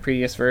that in a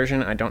previous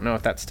version. I don't know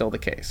if that's still the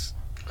case.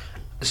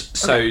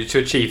 So to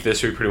achieve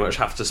this, we pretty much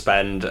have to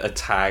spend a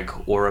tag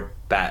or a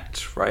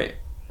bet, right?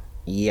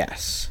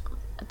 Yes.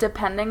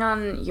 Depending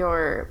on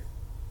your...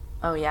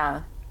 Oh,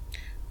 yeah.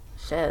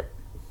 Shit.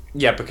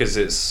 Yeah, because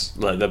it's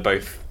like they're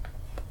both.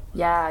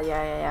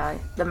 Yeah.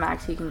 The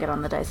max you can get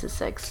on the dice is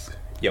 6.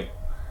 Yep.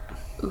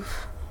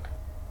 Oof.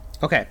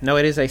 Okay. No,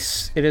 it is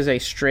a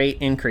straight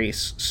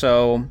increase.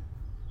 So,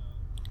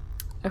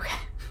 Okay.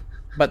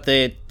 but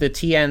the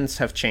TNs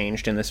have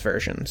changed in this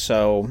version.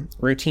 So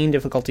routine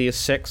difficulty is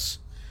 6.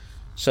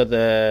 So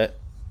the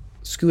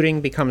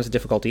scooting becomes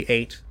difficulty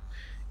 8,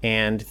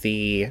 and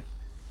the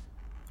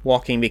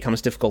walking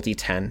becomes difficulty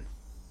 10.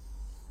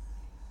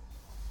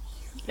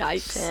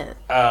 Yikes. Shit.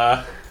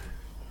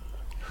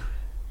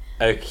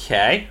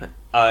 Okay.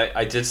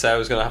 I did say I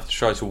was gonna have to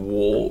try to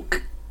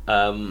walk.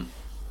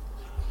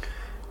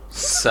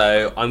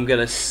 So I'm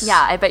gonna.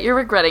 Yeah, I bet you're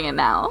regretting it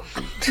now.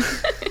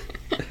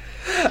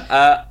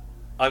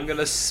 I'm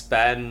gonna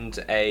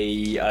spend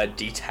a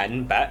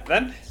D10 bet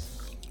then.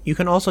 You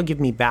can also give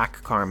me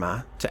back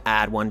karma to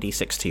add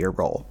 1d6 to your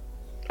roll.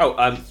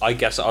 Oh, I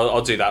guess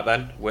I'll do that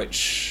then,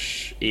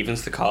 which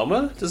evens the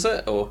karma, does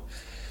it? Or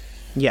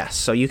Yes,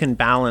 so you can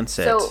balance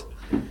it So,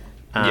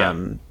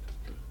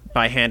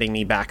 by handing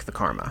me back the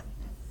karma.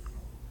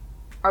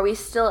 are we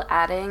still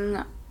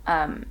adding...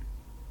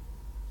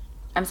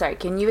 I'm sorry,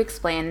 can you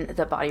explain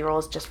the body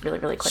rolls just really,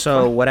 really quick?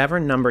 So whatever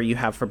number you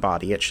have for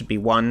body, it should be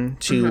 1,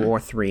 2,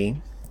 or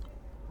 3.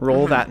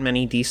 Roll that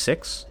many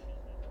d6.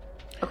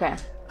 Okay.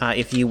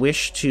 If you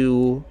wish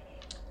to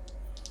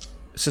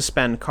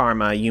suspend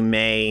karma, you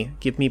may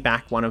give me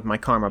back one of my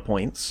karma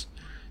points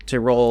to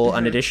roll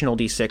an additional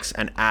d6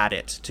 and add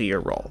it to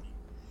your roll.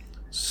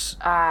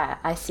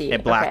 I see. a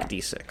black Okay.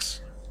 d6.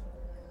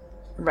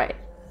 Right.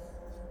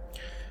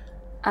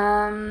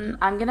 I'm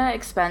gonna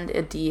expend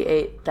a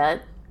D8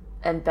 bet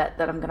and bet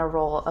that I'm gonna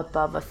roll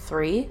above a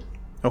 3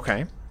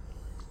 Okay.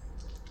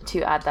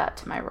 to add that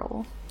to my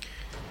roll.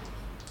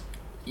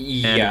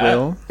 And Yeah.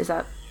 Will, Is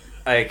that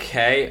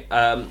Okay.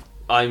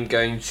 I'm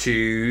going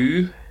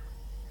to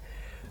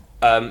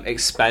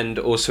expend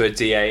also a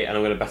D8, and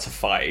I'm going to bet a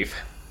 5.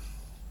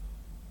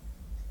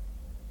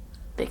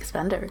 big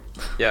spender?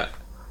 Yeah.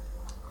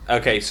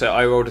 Okay, so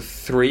I rolled a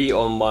 3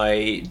 on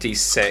my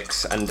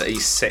D6 and a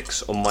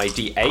 6 on my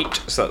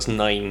D8, so that's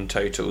 9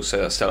 total, so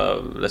that's still a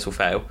little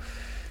fail.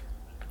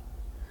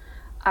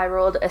 I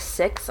rolled a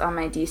 6 on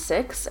my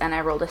D6 and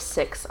I rolled a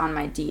 6 on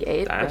my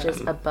D8, which is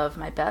Damn. above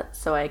my bet,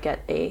 so I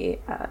get a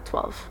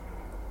 12.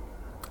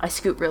 I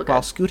scoot real good.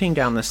 while scooting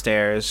down the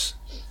stairs,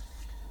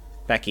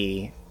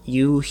 Becky,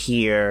 you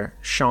hear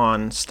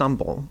Sean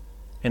stumble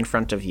in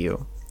front of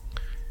you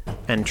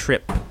and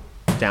trip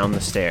down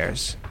the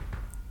stairs.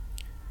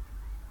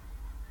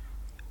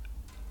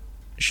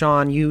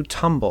 Sean, you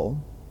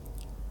tumble,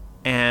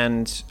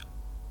 and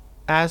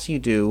as you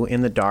do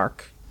in the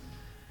dark,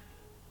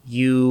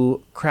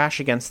 you crash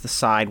against the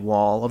side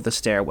wall of the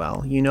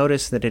stairwell. You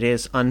notice that it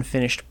is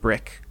unfinished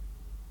brick.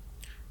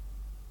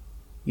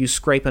 You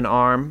scrape an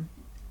arm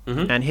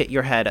and hit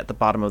your head at the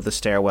bottom of the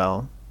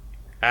stairwell.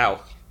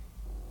 Ow.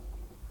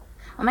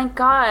 Oh my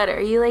god,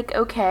 are you like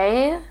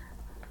okay?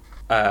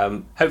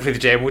 Hopefully the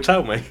GM will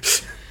tell me.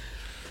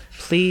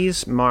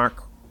 Please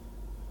mark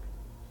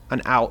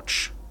an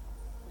ouch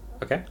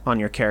Okay. on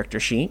your character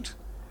sheet.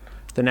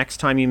 The next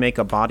time you make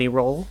a body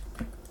roll,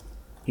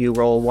 you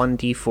roll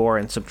 1d4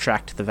 and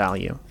subtract the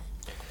value.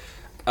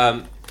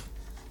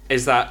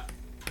 Is that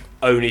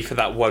only for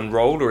that one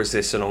roll, or is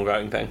this an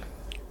ongoing thing?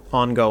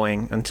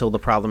 Ongoing until the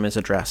problem is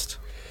addressed.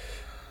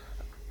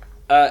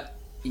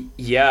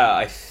 Yeah,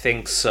 I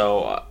think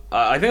so.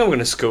 I think I'm going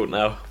to scoot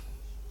now.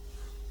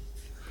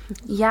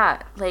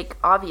 Yeah, like,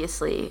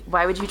 obviously.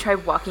 Why would you try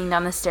walking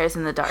down the stairs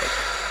in the dark?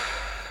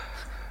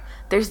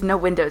 There's no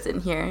windows in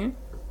here.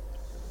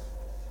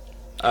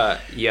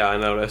 Yeah, I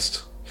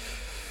noticed.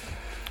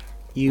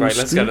 You Right,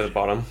 let's go to the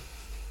bottom.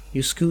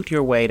 You scoot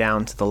your way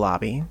down to the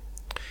lobby.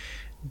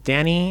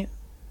 Danny,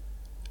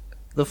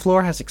 the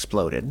floor has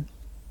exploded.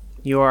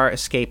 You are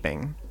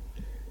escaping.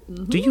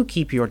 Do you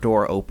keep your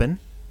door open?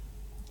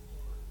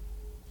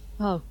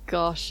 Oh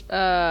gosh.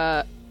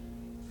 I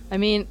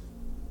mean,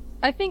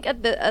 I think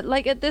at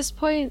this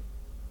point,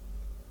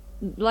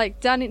 like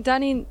Danny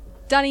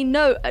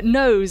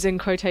knows in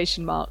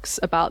quotation marks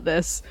about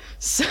this,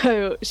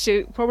 so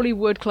she probably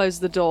would close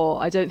the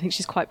door. I don't think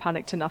she's quite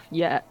panicked enough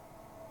yet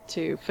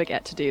to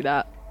forget to do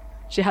that.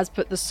 She has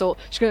put the sword.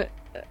 She's gonna.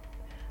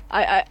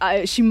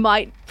 She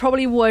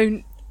probably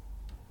won't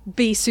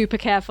be super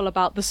careful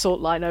about the salt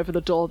line over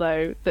the door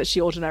though that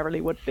she ordinarily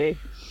would be.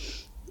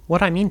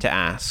 What I mean to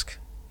ask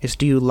is,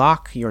 do you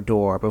lock your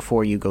door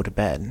before you go to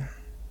bed?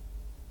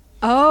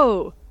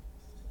 Oh.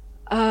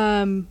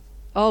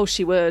 Oh,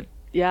 she would.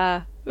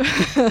 Yeah.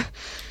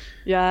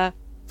 Yeah.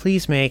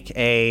 Please make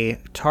a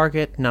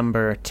target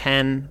number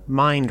 10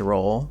 mind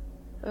roll.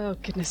 Oh,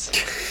 goodness.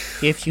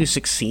 If you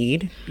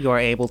succeed, you are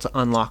able to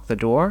unlock the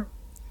door.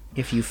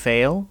 If you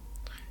fail,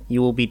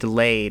 you will be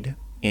delayed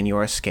in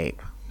your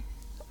escape.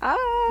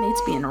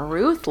 Nate's being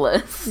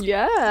ruthless.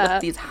 Yeah.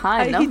 With these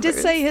high He numbers.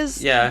 did say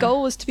his Yeah.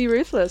 goal was to be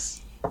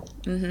ruthless.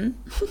 Mm-hmm.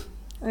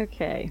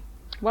 Okay.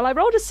 Well, I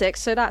rolled a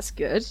 6, so that's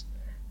good.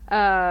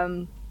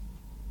 I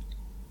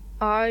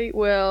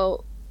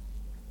will...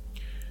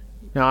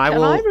 Now I Can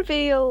will I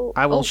reveal...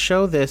 I will Oh,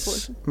 show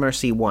this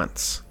mercy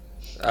once.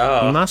 You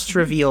Oh, must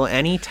reveal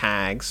any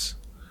tags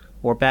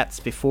or bets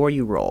before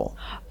you roll.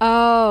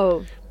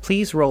 Oh.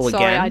 Please roll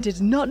Sorry, again I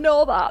did not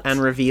know that. and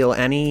reveal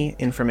any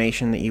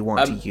information that you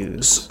want to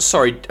use.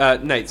 sorry,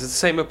 Nate, does the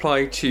same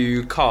apply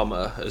to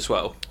karma as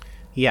well?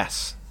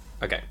 Yes.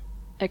 Okay.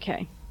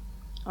 Okay.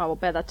 I will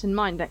bear that in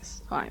mind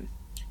next time.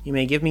 You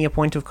may give me a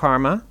point of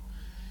karma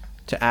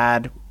to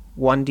add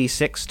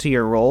 1d6 to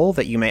your roll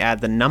that you may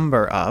add the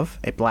number of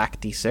a black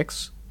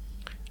d6.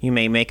 You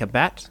may make a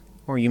bet,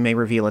 or you may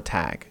reveal a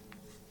tag.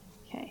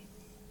 Okay.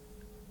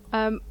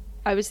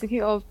 I was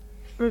thinking of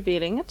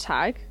revealing a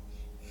tag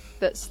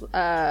that's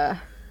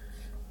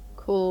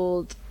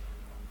called...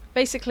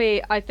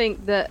 Basically, I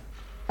think that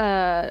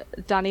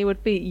Danny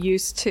would be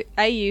used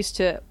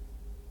to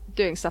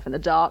doing stuff in the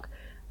dark,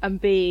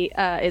 and B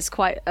is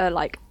quite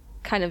a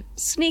kind of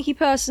sneaky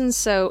person,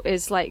 so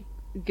is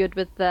good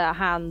with their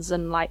hands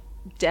and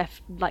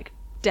deft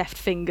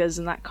fingers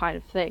and that kind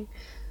of thing.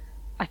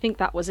 I think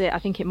that was it. I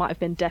think it might have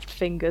been deft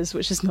fingers,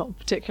 which is not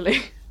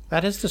particularly...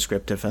 That is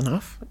descriptive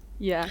enough.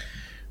 Yeah.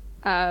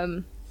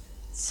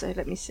 So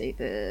let me see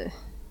the...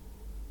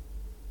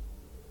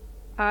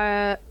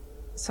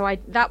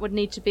 that would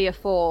need to be a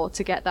 4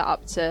 to get that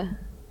up to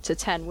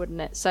 10, wouldn't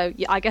it? So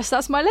yeah, I guess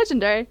that's my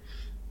legendary.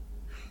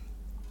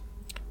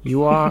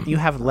 You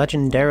have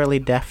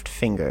legendarily deft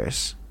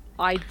fingers.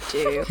 I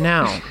do.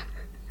 Now,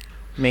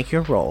 make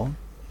your roll.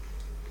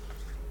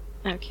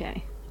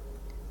 Okay.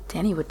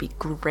 Danny would be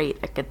great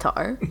at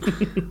guitar.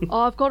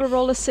 Oh, I've got to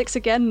roll a 6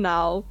 again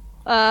now.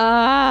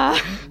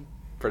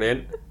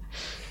 Brilliant.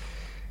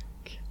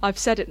 I've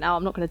said it now,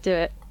 I'm not going to do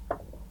it.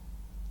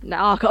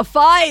 Now I've got a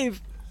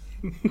 5!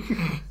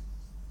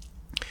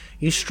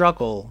 You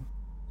struggle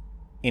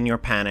in your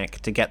panic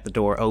to get the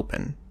door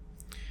open,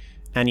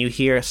 and you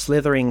hear a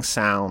slithering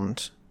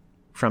sound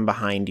from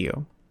behind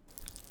you.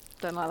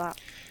 Don't like that.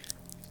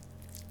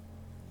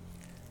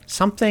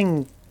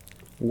 Something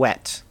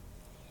wet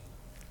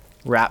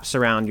wraps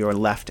around your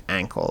left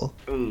ankle,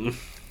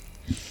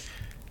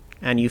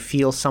 and you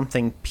feel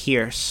something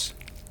pierce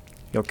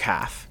your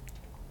calf.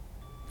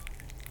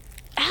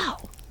 Ow!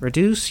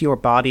 Reduce your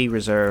body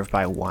reserve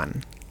by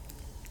 1.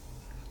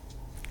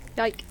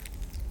 Yike.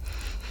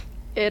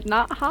 It's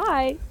not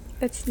high.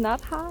 It's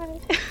not high.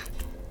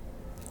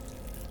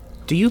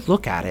 Do you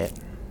look at it?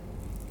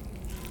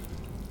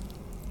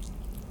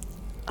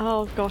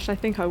 Oh gosh, I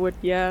think I would,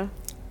 yeah.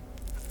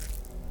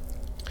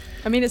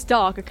 I mean, it's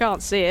dark, I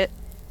can't see it.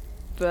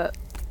 But...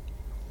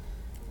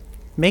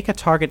 Make a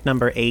target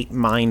number 8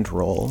 mind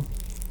roll.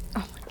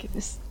 oh my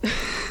goodness.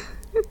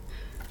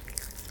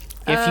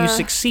 If you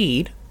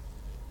succeed,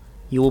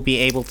 you will be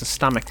able to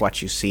stomach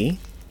what you see.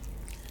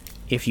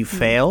 If you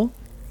fail,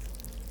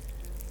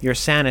 your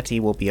sanity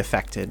will be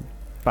affected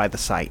by the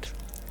sight.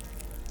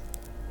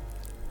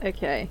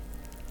 Okay.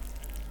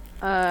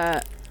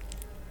 I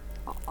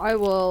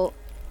will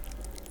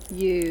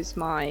use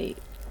my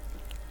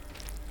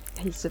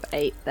piece of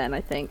 8 then,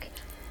 I think.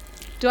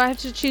 Do I have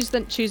to choose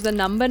the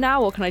number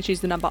now, or can I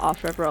choose the number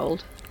after I've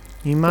rolled?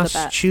 You bet.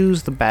 must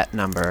choose the bet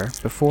number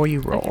before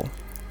you roll.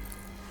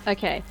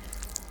 Okay.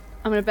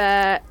 I'm gonna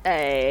bet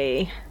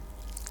a...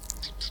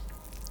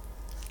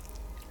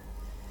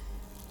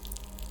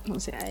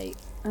 what's it, 8?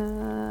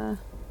 I'm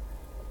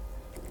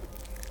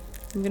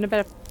gonna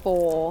bet a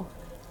 4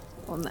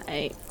 on the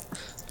 8.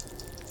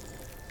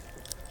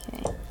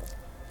 Okay.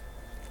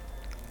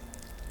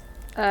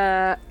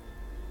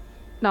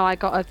 No, I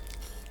got a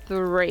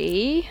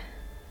 3.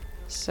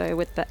 So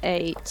with the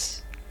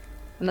 8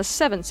 and the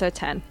 7, so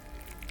 10.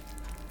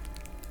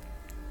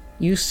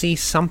 You see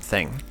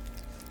something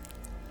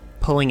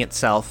pulling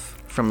itself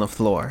from the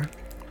floor.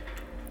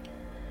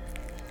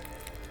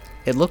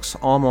 It looks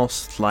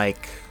almost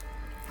like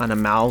an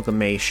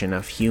amalgamation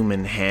of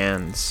human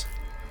hands.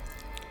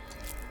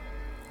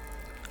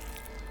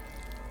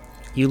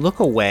 You look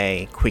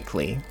away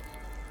quickly,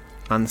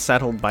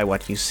 unsettled by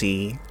what you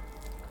see.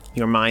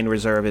 Your mind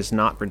reserve is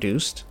not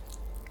reduced.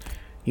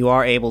 You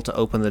are able to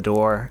open the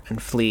door and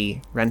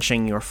flee,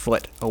 wrenching your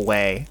foot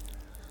away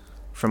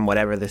from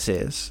whatever this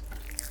is.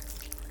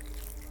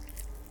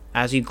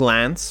 As you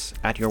glance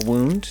at your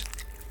wound,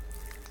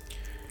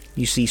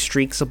 you see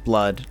streaks of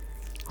blood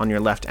on your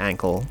left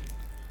ankle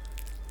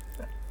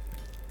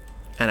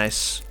and a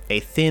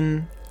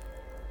thin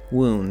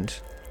wound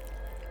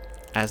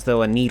as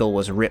though a needle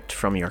was ripped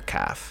from your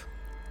calf.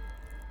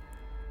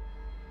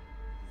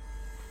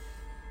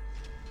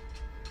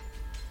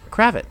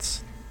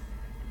 Kravitz,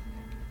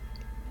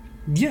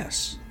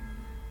 Yes.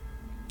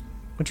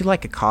 would you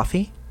like a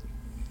coffee?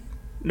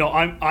 No,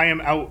 I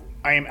am out.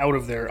 I am out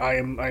of there.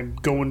 I'm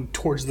going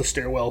towards the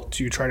stairwell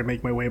to try to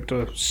make my way up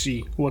to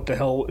see what the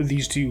hell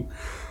these two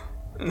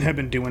have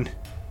been doing.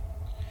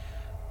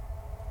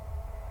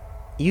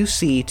 You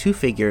see 2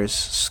 figures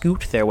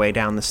scoot their way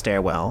down the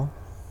stairwell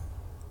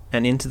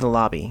and into the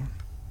lobby.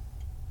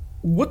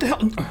 What the hell?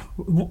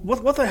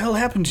 What the hell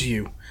happened to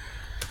you?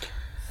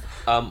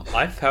 I As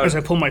I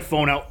found. pull my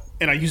phone out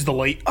and I use the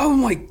light. Oh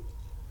my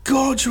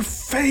god, your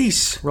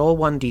face! Roll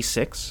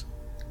 1d6.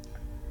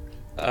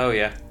 Oh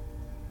yeah.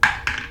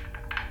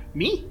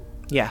 Me?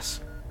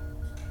 Yes.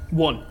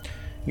 1.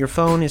 Your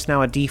phone is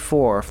now a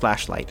D4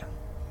 flashlight.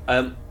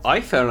 I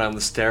fell down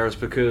the stairs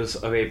because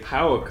of a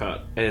power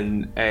cut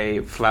in a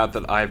flat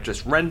that I've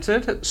just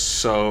rented.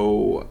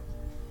 So,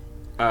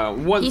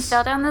 once He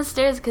fell down the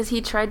stairs because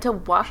he tried to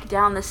walk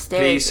down the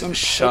stairs Please in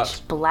shut-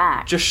 pitch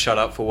black. just shut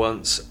up for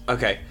once.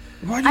 Okay.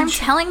 Why I'm didn't you,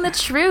 telling the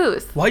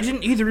truth. Why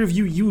didn't either of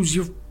you use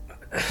your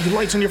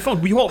lights on your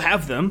phone? We all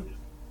have them.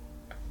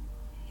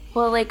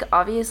 Well, like,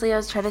 obviously I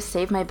was trying to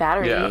save my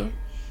battery. Yeah.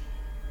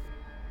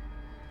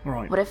 All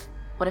right.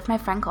 What if my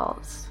friend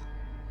calls?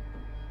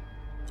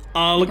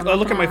 Look I'm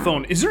not at my gonna-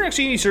 phone. Is there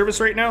actually any service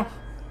right now?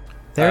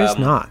 There is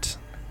not.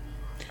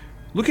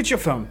 Look at your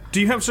phone. Do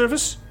you have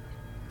service?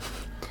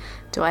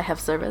 Do I have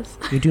service?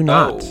 You do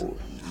not. Oh,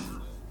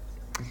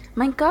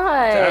 My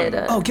god.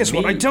 Damn. Oh, guess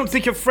what? I Me? don't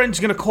think your friend's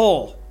gonna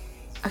call.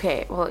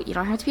 Okay, well, you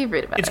don't have to be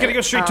rude about It's it. gonna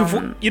go straight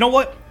to. You know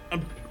what?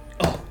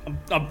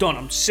 I'm done.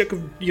 I'm sick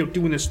of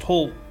doing this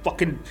whole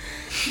fucking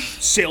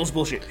sales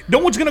bullshit. No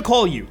one's gonna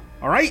call you.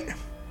 All right?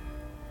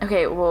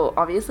 Okay, well,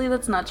 obviously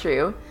that's not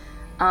true.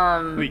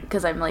 Wait.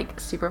 Because I'm like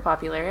super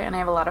popular and I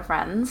have a lot of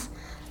friends.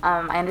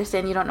 I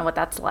understand you don't know what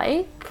that's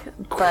like,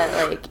 but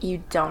like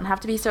you don't have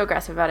to be so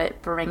aggressive about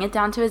it. Bring it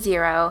down to a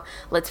 0.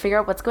 Let's figure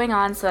out what's going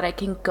on so that I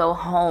can go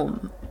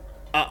home.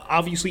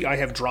 Obviously, I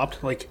have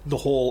dropped like the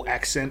whole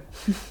accent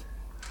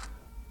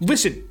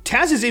Listen,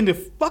 Taz is in the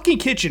fucking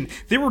kitchen.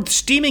 They were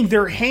steaming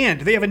their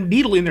hand. They have a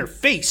needle in their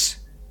face.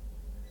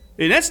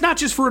 And that's not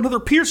just for another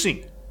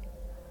piercing.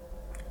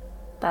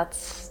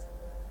 That's...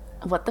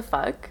 What the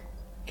fuck?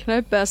 Can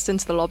I burst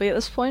into the lobby at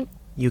this point?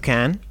 You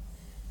can.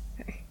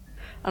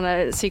 And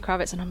I see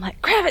Kravitz, and I'm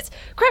like, Kravitz!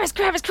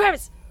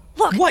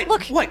 Look! What?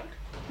 Look! What?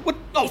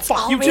 Oh, It's fuck,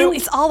 all you real. too?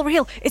 It's all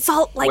real. It's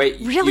all, like, Wait,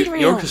 really your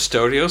real.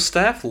 custodial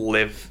staff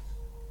live,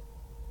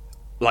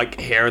 like,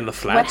 here in the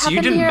flat? What So you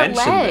happened to didn't your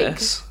mention leg?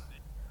 this.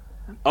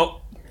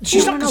 Oh,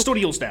 She's No, not no, no.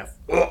 custodial staff.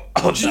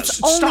 It's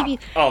Stop. only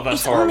been, Oh,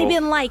 that's it's only horrible.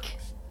 been like,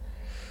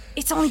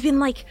 it's only been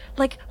like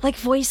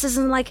voices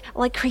and like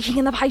creaking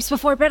in the pipes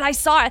before, but I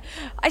saw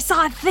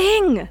a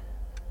thing,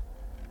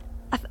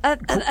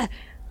 a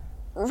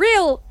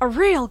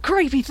real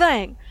creepy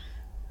thing.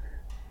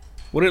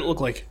 What did it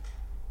look like?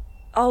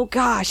 Oh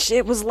gosh,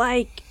 it was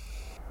like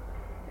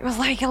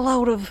a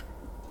load of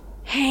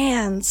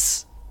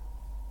hands,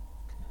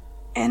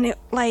 and it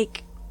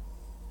like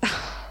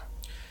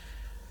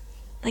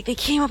they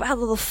came up out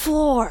of the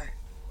floor,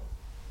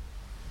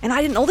 and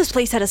I didn't know this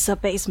place had a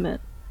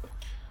sub-basement.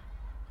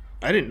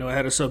 I didn't know it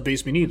had a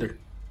sub-basement either.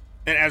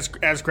 And as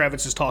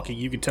Kravitz is talking,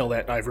 you can tell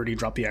that I've already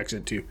dropped the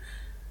accent too.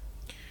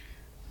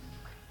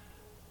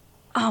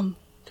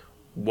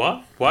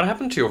 what? What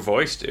happened to your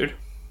voice, dude?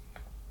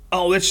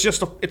 Oh, it's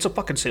a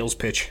fucking sales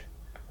pitch.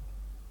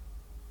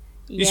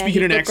 You Yeah, speak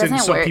in an it accent,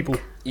 doesn't some work. people...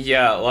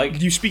 Yeah,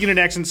 like, You speak in an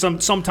accent,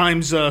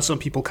 sometimes some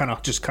people kind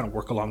of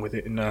work along with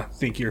it and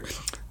think you're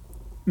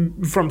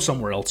from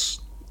somewhere else.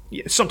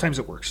 Yeah, sometimes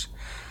it works.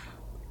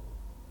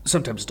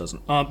 Sometimes it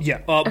doesn't.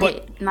 Okay,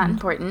 But not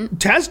important.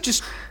 Taz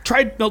just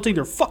tried melting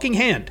their fucking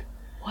hand,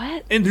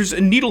 What? and there's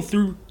a needle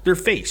through their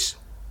face.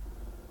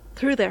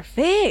 Through their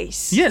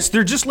face? Yes,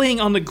 they're just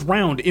laying on the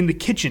ground in the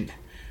kitchen,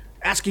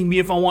 asking me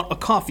if I want a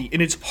coffee,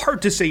 and it's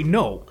hard to say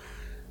no.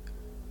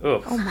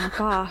 oh, Oh my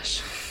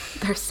gosh.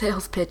 Their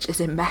sales pitch is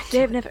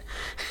immaculate.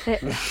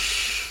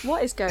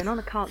 What is going on?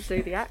 I can't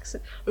do the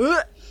accent. You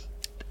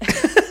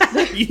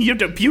have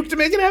to puke to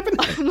make it happen?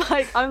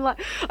 I'm like,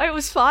 it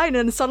was fine,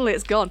 and suddenly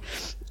it's gone.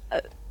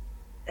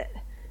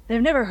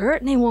 They've never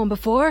hurt anyone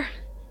before.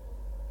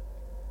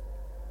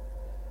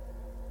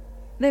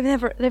 They've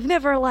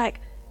never like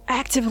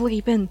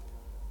actively been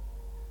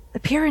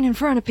appearing in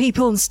front of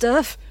people and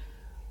stuff.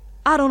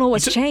 I don't know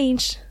what's You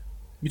changed.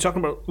 You talking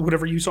about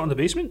whatever you saw in the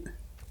basement?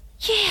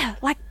 Yeah,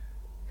 like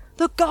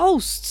the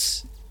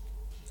ghosts.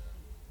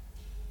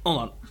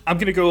 Hold on. I'm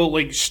gonna go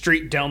like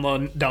straight down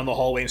the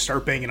hallway and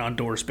start banging on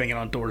doors.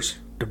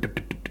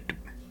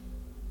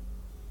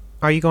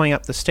 Are you going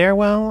up the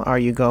stairwell? Are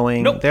you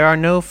going... Nope. There are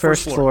no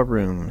first floor. floor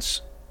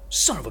rooms.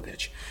 Son of a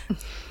bitch.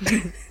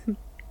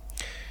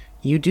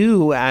 You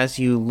do, as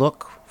you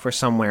look for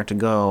somewhere to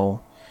go,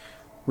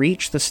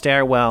 reach the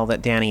stairwell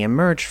that Danny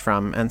emerged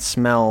from and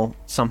smell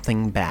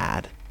something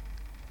bad.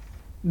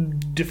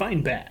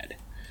 Define bad.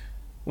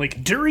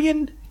 Like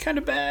durian kind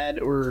of bad,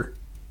 or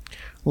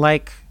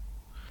Like,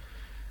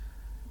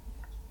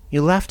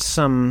 you left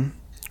some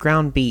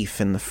ground beef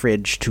in the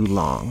fridge too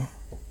long.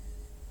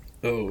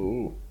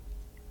 oh,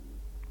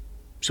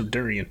 some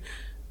durian.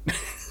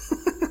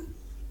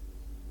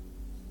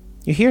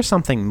 You hear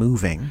something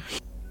moving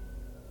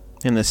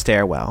in the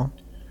stairwell.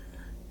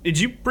 Did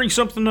you bring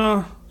something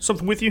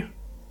with you?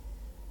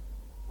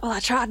 Well, I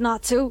tried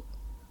not to,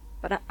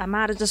 but I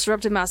might have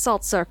disrupted my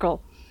assault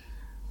circle.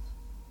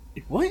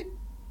 What?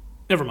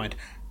 Never mind.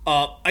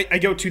 I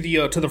go to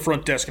the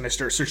front desk and I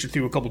start searching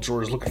through a couple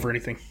drawers looking for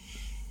anything.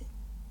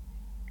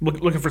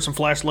 Looking for some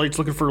flashlights,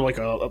 looking for like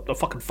a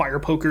fucking fire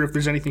poker if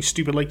there's anything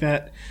stupid like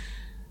that.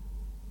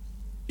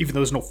 Even though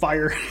there's no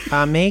fire.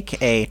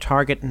 Make a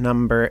target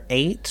number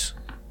 8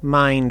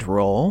 mind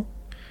roll.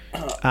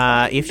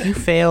 If you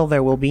fail,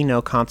 there will be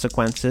no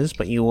consequences,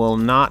 but you will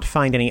not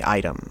find any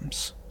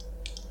items.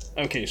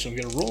 Okay, so I'm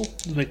gonna roll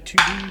my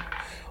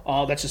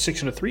 2D. That's a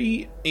 6 and a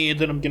 3, and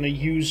then I'm gonna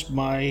use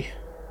my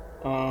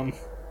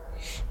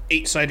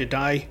 8-sided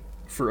die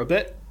for a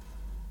bet,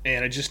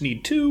 and I just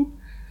need 2,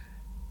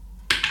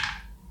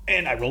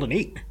 and I rolled an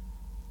 8.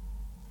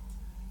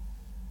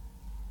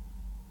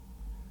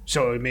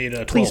 So I made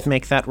a 12. Please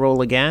make that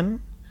roll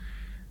again.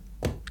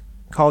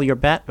 Call your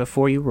bet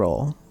before you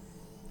roll.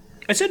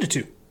 I said a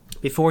 2.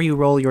 Before you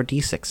roll your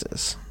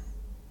d6s.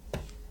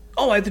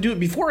 Oh, I have to do it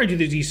before I do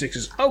the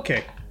d6s.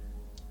 Okay.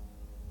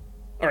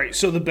 Alright,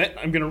 so the bet,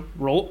 I'm gonna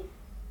roll.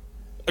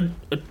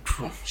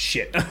 Oh,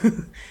 shit.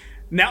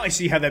 Now I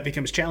see how that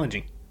becomes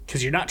challenging.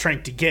 Because you're not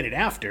trying to get it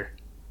after.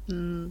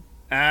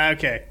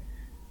 Okay.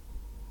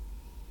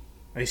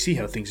 I see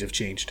how things have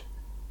changed.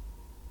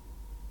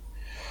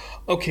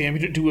 Okay, I'm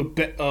gonna do a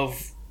bet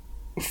of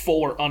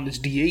 4 on this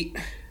d8.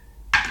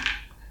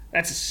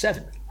 That's a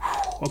 7.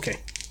 Whew, okay.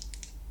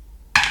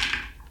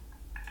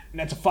 And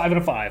that's a 5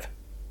 and a 5.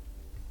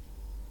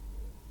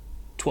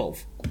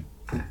 12.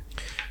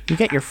 You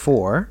get your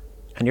 4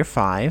 and your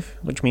 5,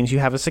 which means you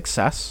have a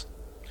success.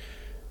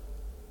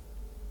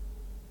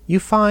 You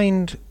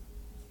find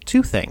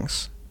 2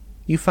 things.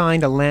 You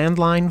find a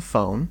landline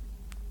phone.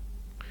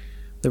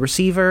 The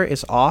receiver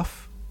is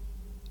off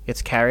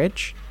its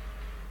carriage,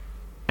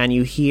 and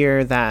you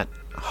hear that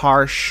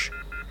harsh,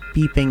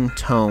 beeping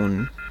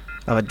tone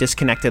of a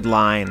disconnected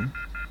line.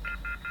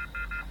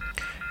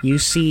 You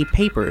see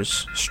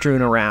papers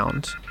strewn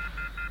around.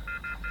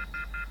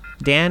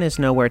 Dan is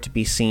nowhere to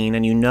be seen,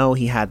 and you know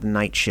he had the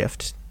night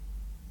shift.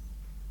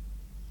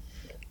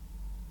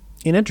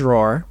 In a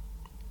drawer,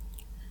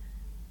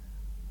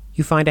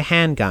 you find a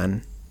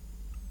handgun.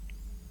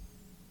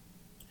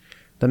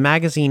 The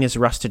magazine is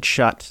rusted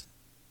shut.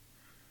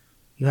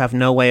 You have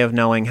no way of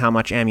knowing how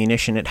much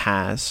ammunition it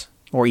has,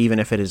 or even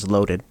if it is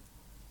loaded.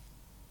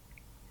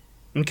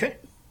 Okay.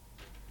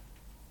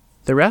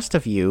 The rest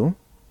of you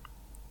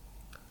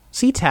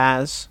see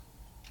Taz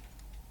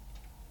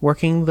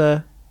working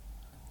the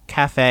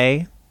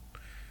cafe.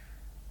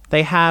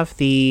 They have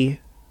the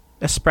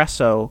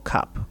espresso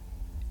cup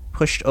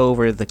pushed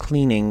over the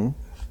cleaning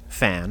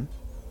fan,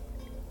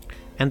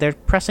 and they're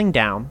pressing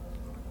down.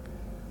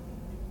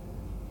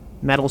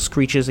 Metal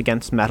screeches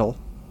against metal.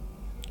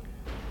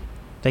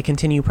 They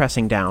continue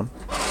pressing down.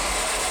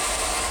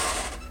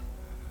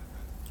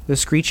 The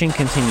screeching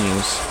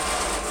continues.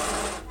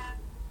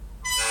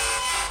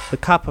 The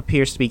cup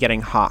appears to be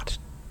getting hot.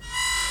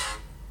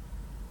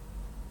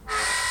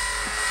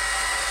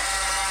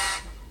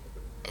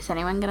 Is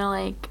anyone gonna,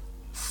 like,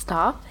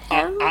 stop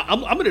him?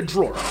 I'm gonna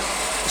draw.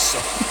 So.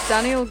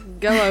 Danny will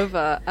go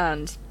over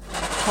and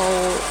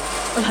pull,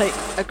 like,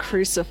 a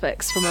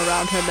crucifix from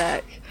around her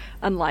neck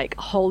and, like,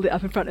 hold it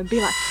up in front and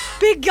be like,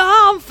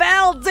 "Begone,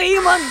 foul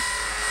demon!"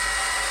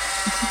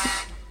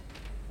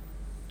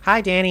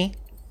 Hi, Danny.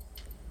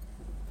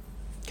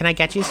 Can I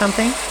get you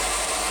something?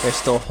 They're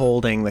still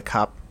holding the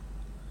cup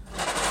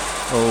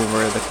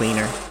over the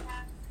cleaner.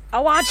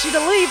 I want you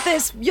to leave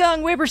this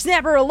young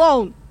whippersnapper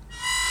alone.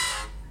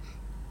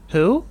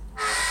 Who?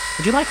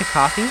 Would you like a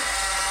coffee?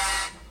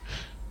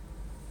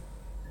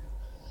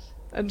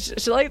 And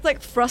she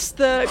like thrust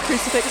the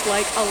crucifix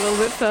like a little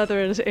bit further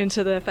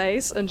into their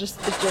face and just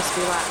be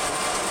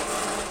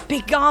like,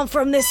 "Begone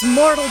from this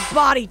mortal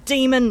body,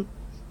 demon!"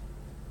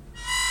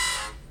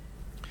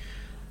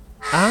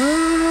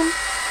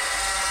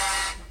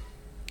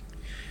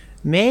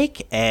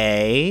 Make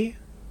a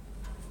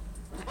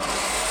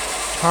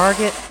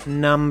target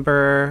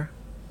number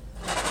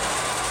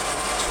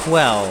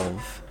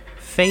 12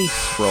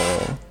 face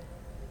roll.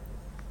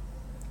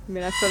 I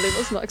mean, I fully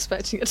was not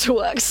expecting it to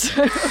work,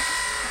 so...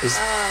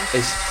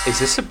 Is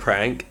this a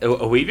prank?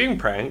 Are we being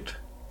pranked?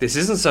 This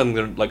isn't something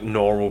that, like,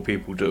 normal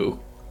people do.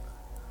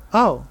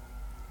 Oh.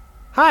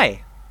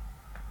 Hi.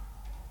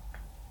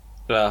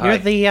 Hi. You're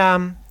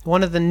the,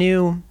 one of the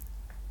new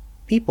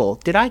people.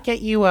 Did I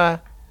get you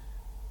a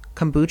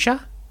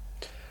kombucha?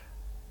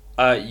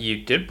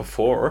 You did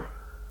before.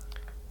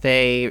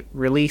 They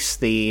release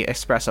the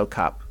espresso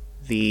cup.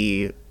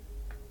 The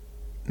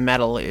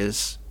metal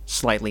is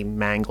slightly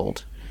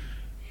mangled.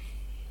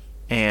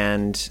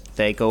 And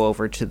they go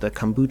over to the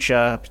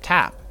kombucha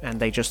tap, and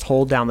they just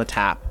hold down the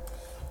tap.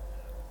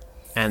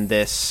 And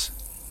this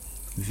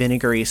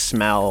vinegary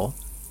smell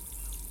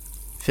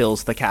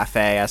fills the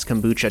cafe as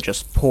kombucha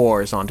just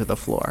pours onto the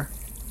floor.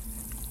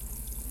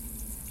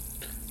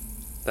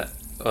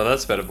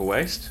 That's a bit of a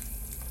waste.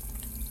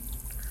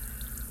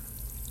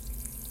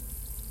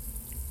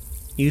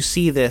 You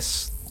see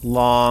this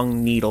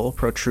long needle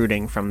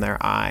protruding from their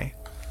eye.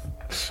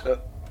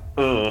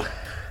 Ugh.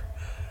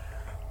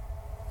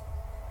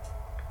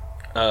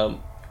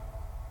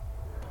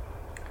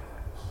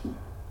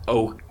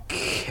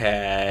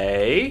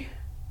 Okay.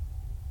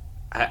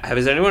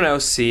 Has anyone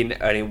else seen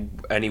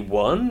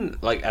anyone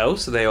like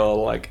else? Are they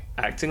all like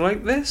acting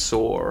like this,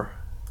 or?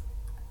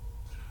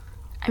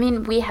 I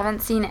mean, we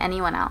haven't seen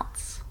anyone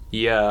else.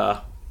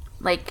 Yeah.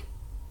 Like,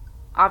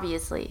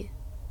 obviously.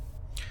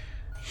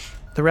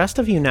 The rest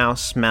of you now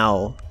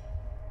smell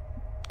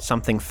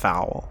something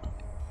foul.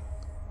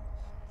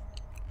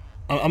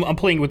 I'm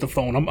playing with the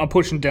phone. I'm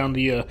pushing down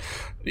the.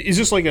 Is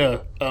this like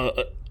a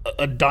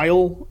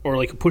dial or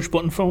like a push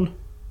button phone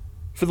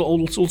for the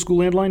old school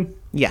landline?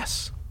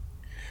 Yes.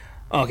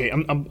 Okay,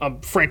 I'm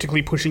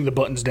frantically pushing the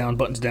buttons down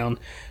to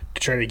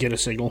try to get a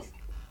signal.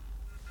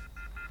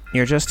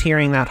 You're just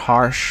hearing that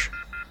harsh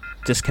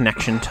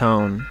disconnection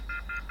tone.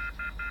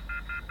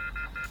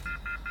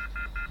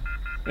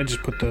 I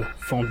just put the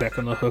phone back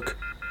on the hook.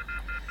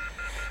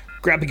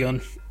 Grab the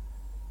gun.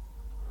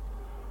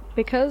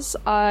 Because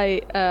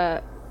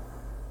I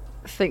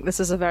think this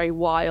is a very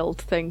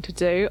wild thing to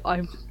do,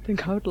 I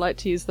think I would like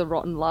to use the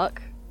rotten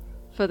luck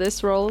for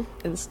this roll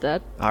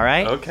instead. All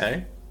right.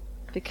 Okay.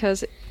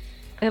 Because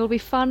it'll be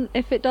fun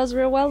if it does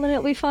real well, and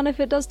it'll be fun if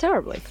it does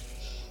terribly.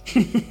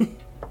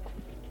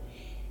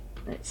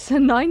 It's a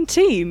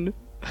 19.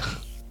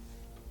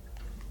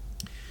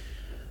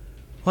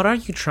 What are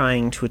you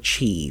trying to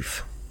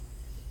achieve?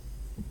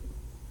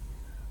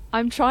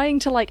 I'm trying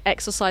to, like,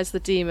 exorcise the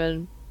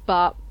demon,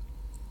 but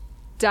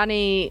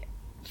Danny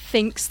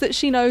thinks that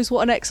she knows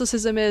what an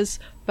exorcism is,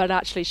 but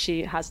actually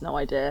she has no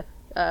idea.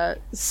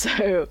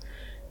 So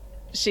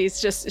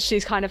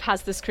she's kind of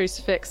has this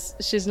crucifix.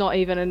 She's not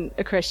even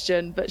a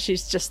Christian, but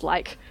she's just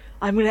like,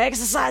 I'm gonna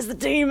exorcise the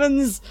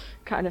demons,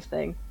 kind of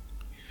thing.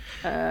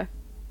 Are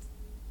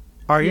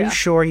Yeah. you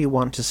sure you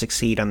want to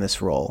succeed on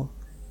this roll?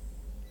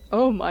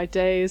 Oh my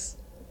days.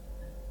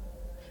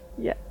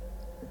 Yeah.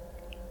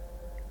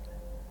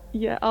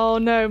 Yeah. Oh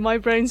no, my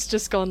brain's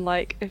just gone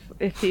like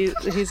if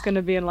he's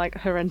gonna be in like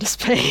horrendous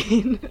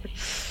pain.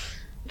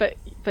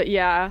 but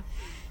yeah.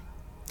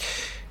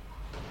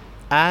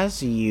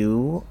 As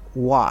you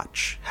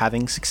watch,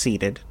 having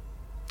succeeded,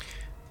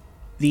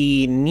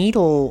 the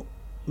needle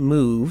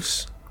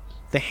moves,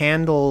 the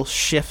handle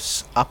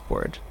shifts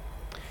upward,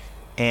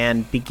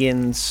 and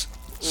begins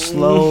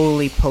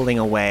slowly pulling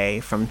away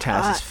from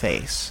Taz's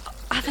face.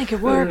 I think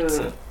it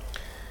worked.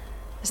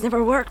 It's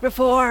never worked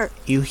before.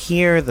 You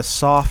hear the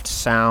soft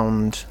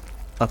sound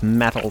of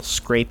metal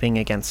scraping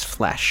against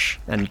flesh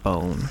and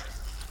bone.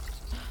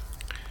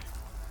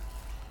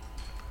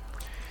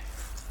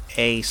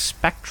 A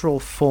spectral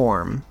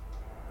form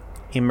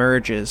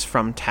emerges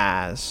from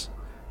Taz,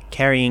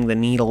 carrying the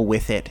needle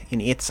with it in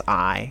its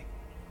eye.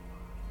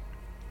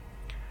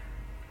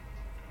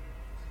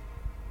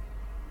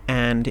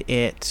 And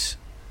it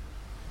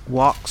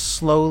walks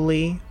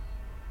slowly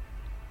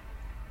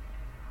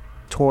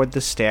toward the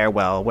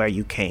stairwell where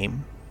you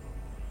came.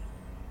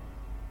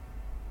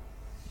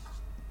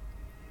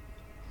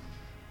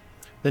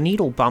 The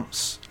needle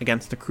bumps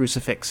against the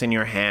crucifix in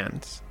your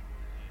hands.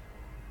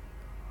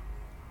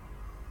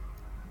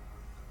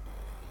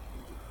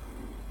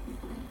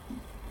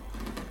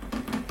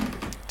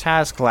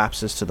 Taz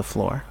collapses to the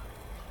floor.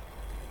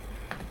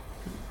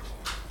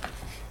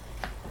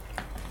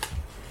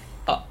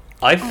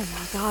 I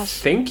Gosh.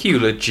 think you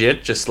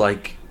legit just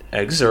like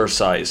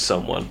exorcise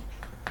someone.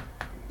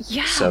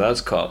 Yeah. So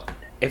that's cool.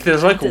 If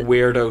there's like a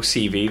weirdo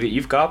CV that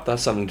you've got,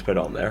 that's something to put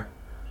on there.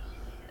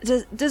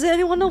 Does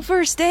anyone know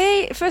first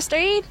aid?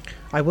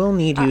 I will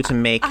need you to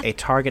make a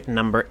target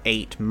number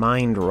 8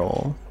 mind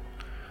roll.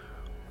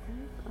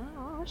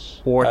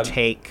 Gosh. Or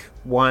take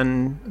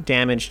 1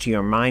 damage to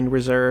your mind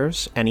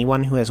reserves,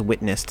 anyone who has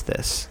witnessed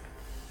this.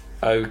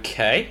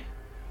 Okay.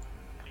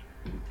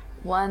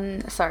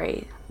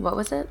 Sorry, what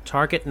was it?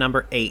 Target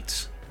number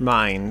 8,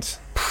 mind.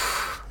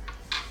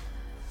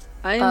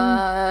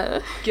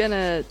 I'm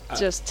gonna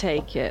just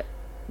take it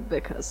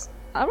because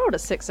I rolled a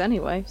 6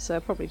 anyway, so I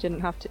probably didn't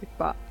have to,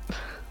 but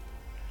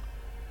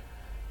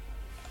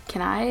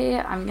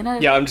I'm gonna...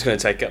 Yeah, I'm just gonna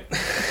take it.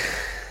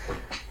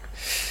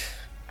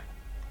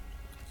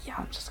 Yeah,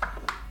 I'm just gonna...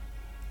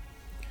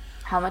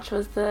 How much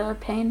was the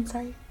pain?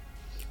 Sorry.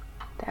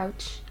 The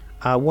ouch.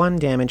 1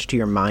 damage to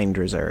your mind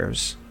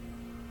reserves.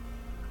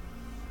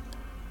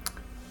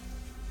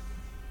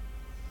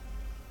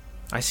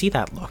 I see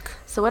that look.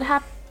 So what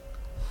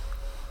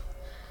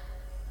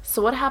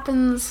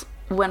happens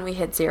when we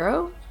hit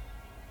 0?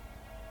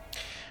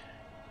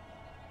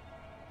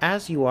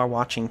 As you are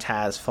watching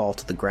Taz fall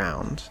to the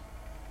ground,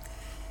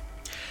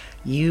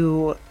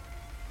 you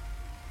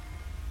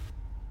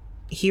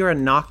hear a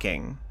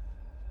knocking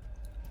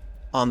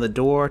on the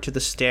door to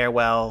the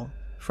stairwell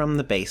from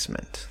the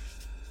basement.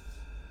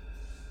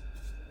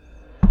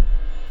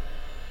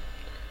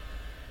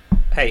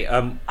 Hey,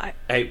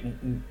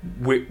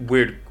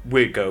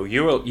 Weirdo,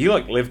 you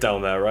like live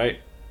down there, right?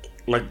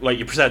 Like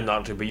you pretend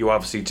not to, but you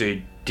obviously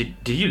do. Did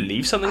you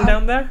leave something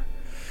down there?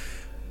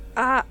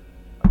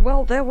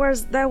 well, there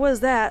was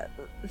that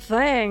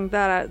thing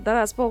that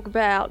I spoke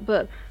about,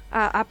 but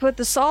I put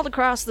the salt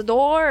across the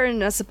door,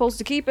 and I'm supposed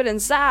to keep it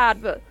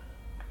inside, but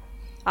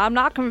I'm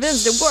not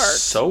convinced it worked.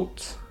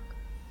 Salt?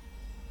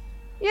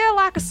 Yeah,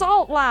 like a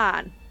salt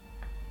line.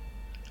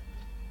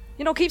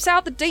 You know, keeps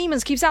out the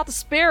demons, keeps out the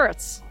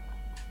spirits.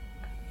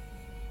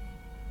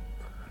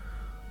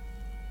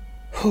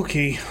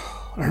 Okay,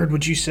 I heard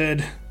what you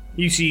said.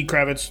 You see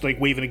Kravitz, like,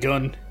 waving a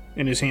gun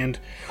in his hand.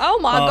 Oh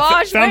my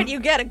gosh, where'd you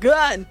get a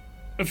gun?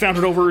 I found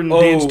it over in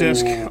Dan's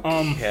desk.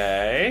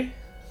 Okay.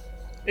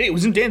 It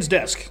was in Dan's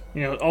desk.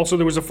 You know, also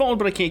there was a phone,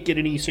 but I can't get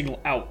any signal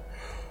out.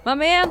 My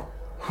man,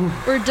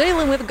 we're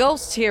dealing with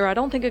ghosts here. I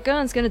don't think a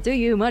gun's gonna do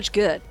you much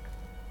good.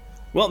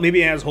 Well,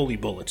 maybe it has holy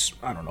bullets.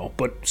 I don't know,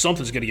 but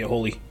something's gonna get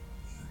holy.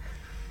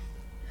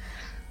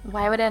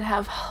 Why would it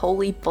have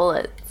holy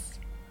bullets?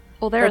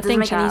 Well, they're That a doesn't thing,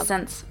 make any child.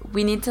 sense.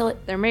 We need to...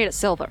 They're made of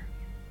silver.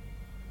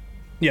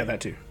 Yeah, that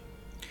too.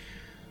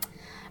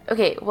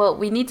 Okay, well,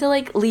 we need to,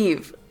 like,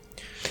 leave.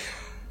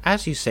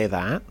 As you say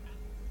that,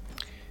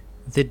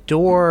 the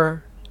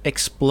door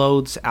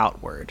explodes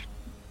outward.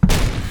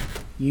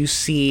 You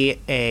see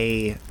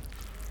a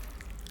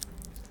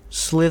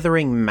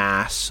slithering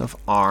mass of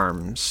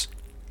arms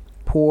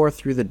pour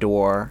through the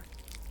door,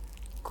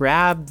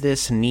 grab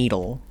this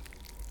needle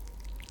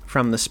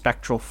from the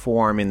spectral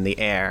form in the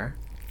air.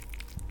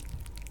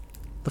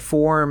 The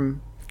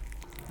form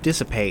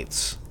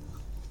dissipates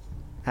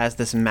as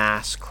this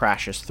mass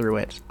crashes through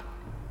it.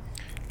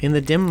 In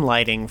the dim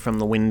lighting from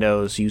the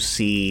windows, you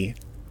see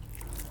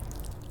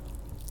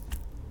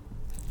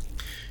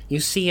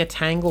a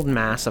tangled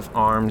mass of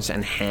arms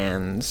and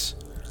hands,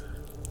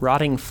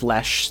 rotting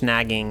flesh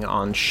snagging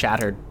on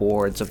shattered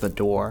boards of the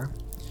door,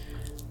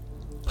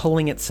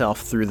 pulling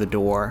itself through the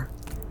door.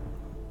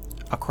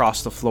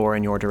 across the floor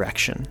in your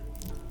direction.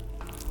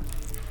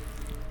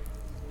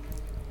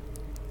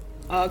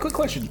 Quick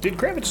question. Did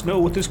Kravitz know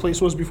what this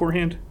place was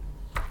beforehand?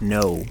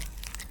 No.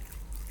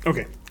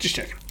 Okay, just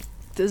checking.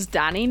 Does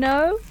Danny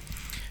know?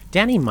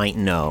 Danny might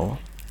know.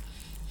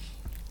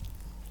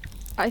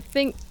 I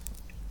think,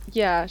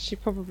 yeah, she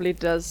probably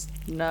does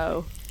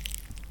know.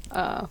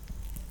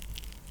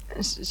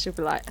 She'll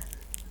be like,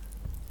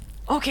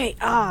 okay,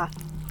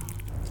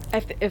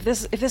 if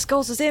this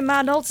goes is in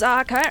my notes,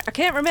 I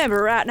can't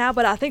remember right now,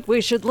 but I think we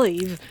should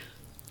leave.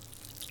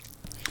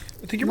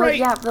 I think you're Well, right.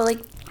 yeah, the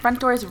like front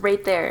door is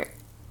right there.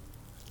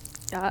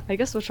 I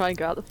guess we'll try and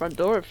go out the front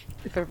door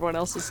if everyone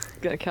else is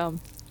gonna come.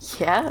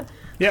 Yeah.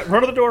 Yeah,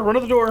 run to the door, run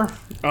to the door.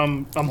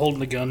 I'm holding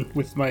the gun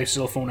with my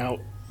cell phone out,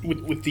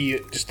 with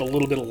the just a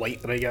little bit of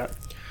light that I got.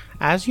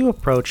 As you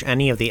approach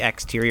any of the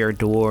exterior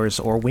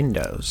doors or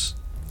windows,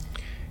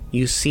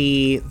 you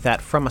see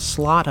that from a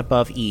slot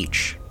above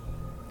each,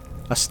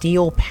 a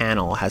steel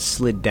panel has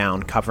slid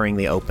down covering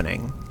the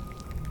opening.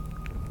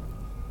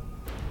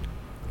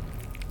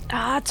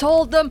 I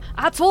told them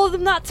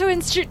not to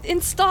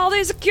install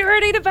these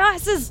security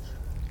devices.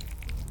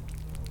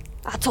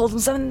 I told them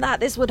something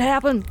like this would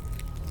happen.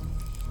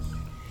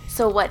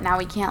 So what, now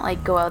we can't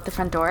like go out the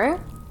front door?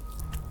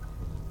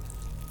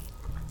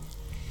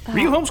 Were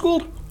you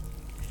homeschooled?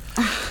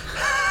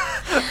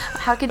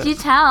 How could you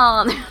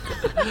tell?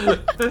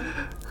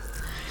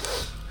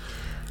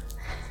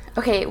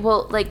 Okay,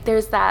 well, like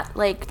there's that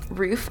like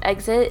roof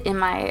exit in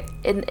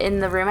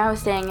the room I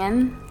was staying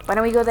in. Why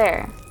don't we go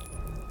there?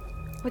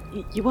 What,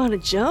 you want to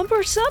jump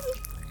or something?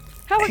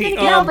 How are we Hey,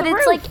 gonna get No, out but the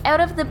it's roof? like out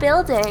of the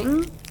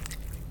building.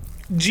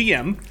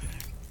 GM,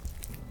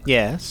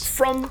 Yes?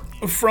 from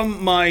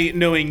my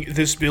knowing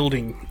this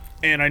building,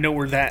 and I know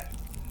where that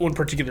one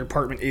particular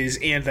apartment is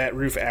and that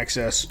roof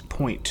access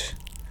point,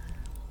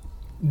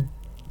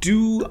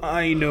 do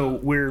I know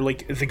where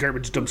like the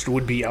garbage dumpster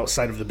would be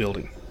outside of the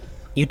building?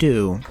 You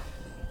do.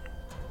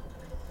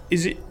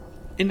 Is it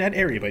in that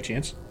area by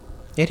chance?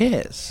 It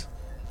is.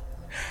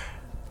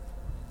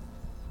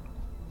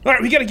 All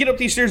right, we gotta get up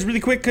these stairs really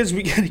quick because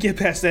we gotta get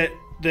past that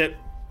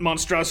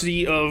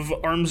monstrosity of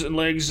arms and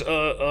legs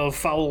of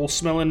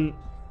foul-smelling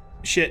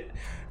shit,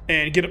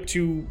 and get up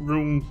to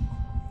room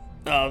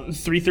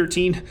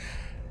 313.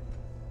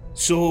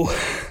 So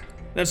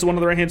that's the one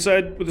on the right-hand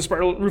side with the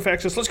spiral roof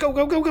access. Let's go,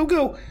 go, go, go,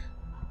 go!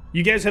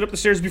 You guys head up the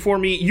stairs before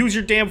me. Use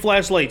your damn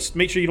flashlights.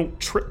 Make sure you don't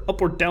trip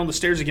up or down the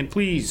stairs again,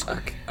 please.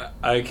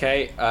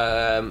 Okay.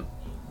 I'm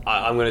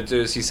going to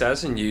do as he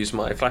says and use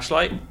my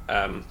flashlight.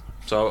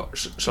 So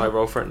shall I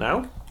roll for it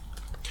now?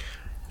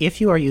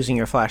 If you are using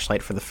your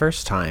flashlight for the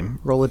first time,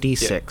 roll a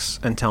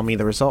d6 and tell me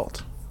the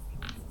result.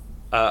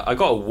 I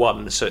got a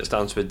 1, so it's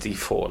down to a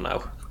D4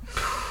 now.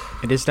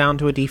 It is down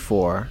to a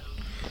d4.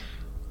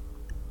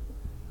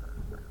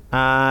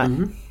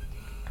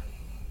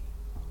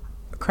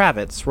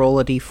 Kravitz, roll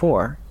a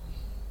d4.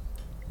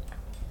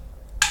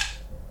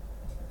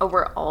 Oh,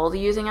 we're all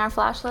using our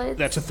flashlights?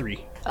 That's a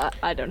 3.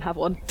 I don't have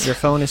one. Your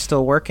phone is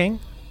still working.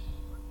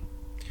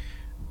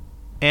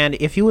 And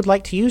if you would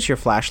like to use your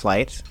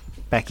flashlight,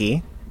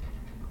 Becky,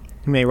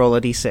 you may roll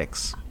a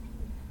d6.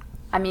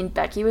 I mean,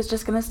 Becky was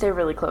just gonna stay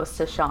really close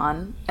to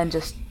Sean and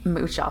just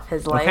mooch off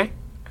his light Okay.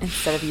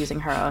 instead of using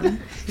her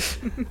own.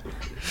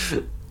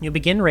 You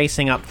begin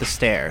racing up the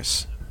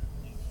stairs.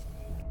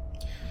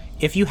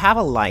 If you have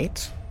a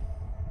light,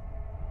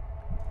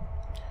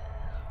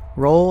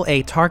 roll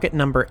a target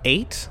number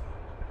 8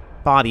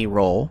 body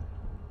roll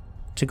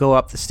to go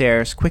up the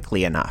stairs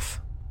quickly enough.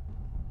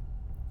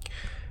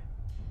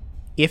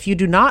 If you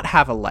do not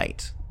have a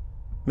light,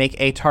 make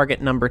a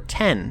target number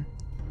 10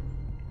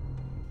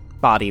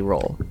 body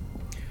roll.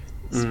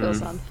 This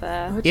feels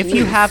unfair. If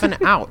you have an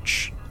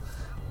ouch,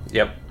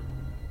 Yep.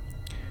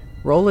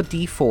 roll a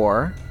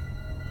d4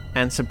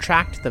 and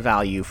subtract the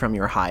value from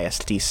your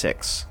highest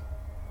d6.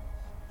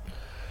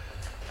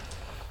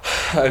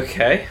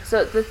 Okay.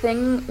 So the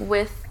thing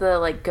with the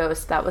like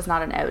ghost, that was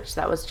not an ouch.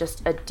 That was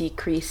just a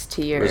decrease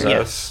to your Reserve.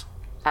 Yes.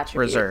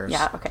 attribute. Reserves.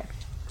 Yeah. Okay.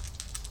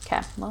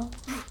 Okay. Well,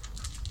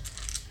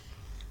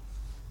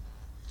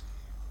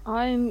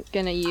 I'm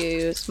gonna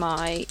use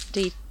my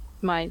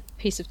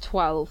piece of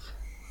 12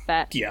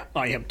 bet. Yeah,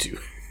 I am too.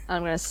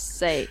 I'm gonna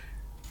say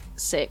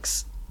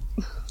 6.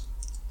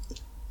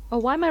 Oh,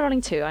 why am I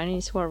rolling 2? I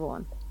need to roll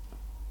 1.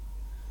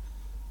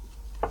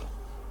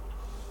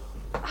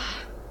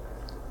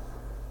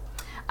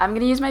 I'm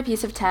gonna use my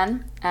piece of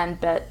 10 and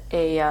bet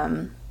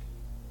a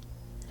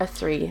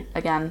 3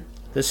 again.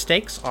 The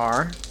stakes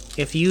are,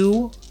 if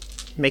you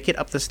make it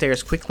up the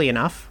stairs quickly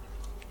enough,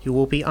 you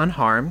will be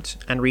unharmed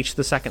and reach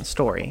the second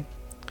story.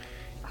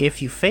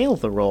 If you fail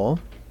the roll,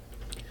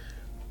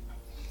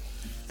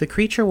 the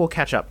creature will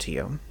catch up to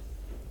you.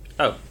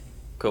 Oh,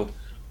 cool.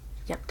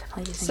 Yep,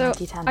 definitely using So my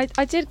D10.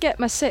 I did get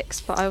my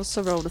 6, but I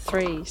also rolled a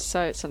 3,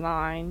 so it's a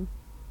 9.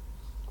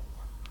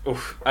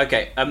 Oof.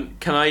 Okay.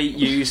 Can I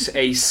use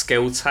a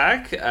skill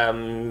tag?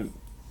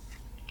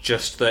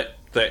 Just that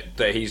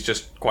he's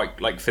just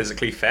quite like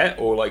physically fit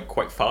or like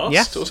quite fast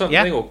Yes, or something,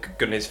 yeah. or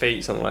good on his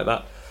feet, something like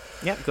that.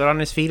 Yep, good on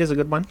his feet is a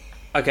good one.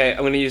 Okay, I'm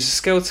going to use a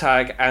skill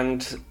tag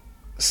and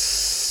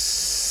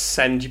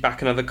send you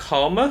back another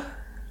karma.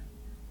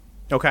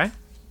 Okay.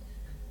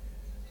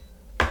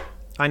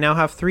 I now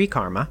have 3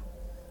 karma.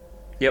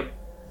 Yep.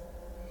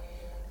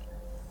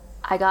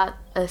 I got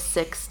a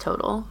 6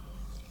 total.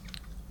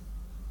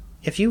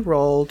 If you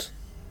rolled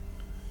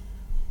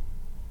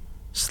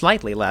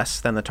slightly less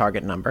than the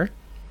target number,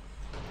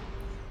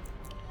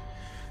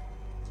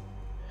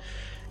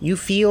 you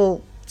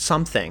feel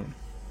something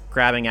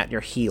grabbing at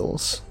your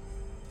heels.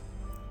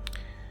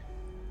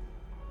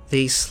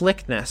 The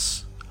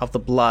slickness of the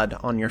blood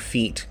on your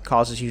feet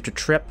causes you to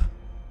trip.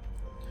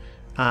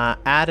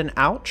 Add an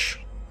ouch.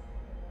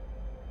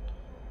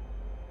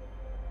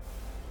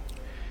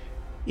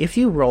 If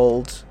you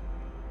rolled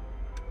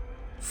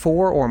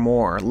 4 or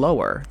more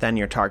lower than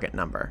your target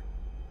number,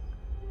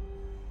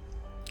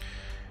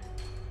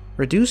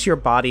 reduce your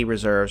body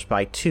reserves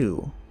by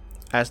 2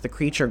 as the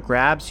creature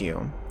grabs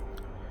you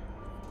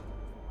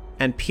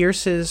and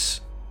pierces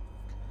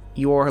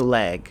your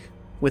leg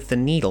with the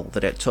needle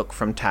that it took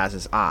from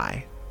Taz's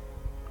eye.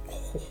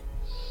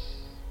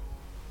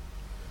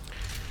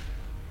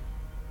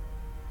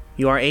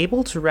 You are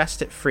able to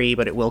wrest it free,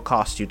 but it will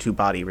cost you 2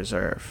 body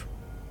reserve.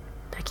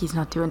 Becky's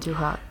not doing too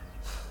hot.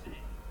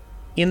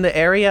 In the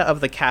area of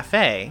the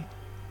cafe,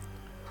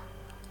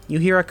 you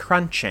hear a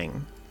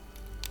crunching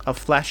of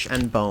flesh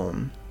and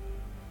bone.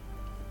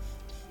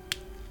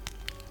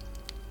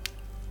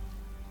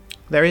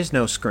 There is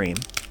no scream.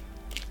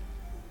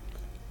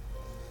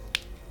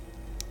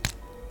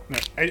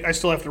 I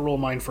still have to roll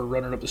mine for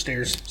running up the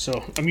stairs,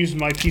 so I'm using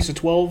my piece of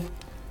 12.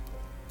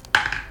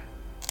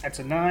 That's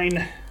a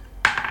 9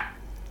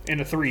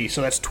 and a 3,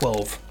 so that's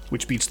 12,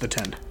 which beats the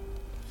 10.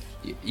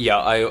 Yeah,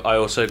 I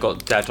also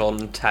got dead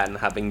on 10,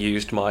 having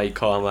used my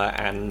karma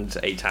and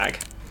a tag.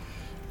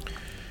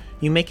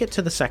 You make it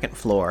to the second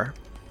floor,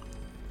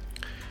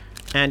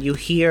 and you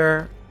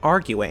hear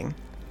arguing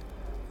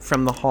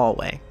from the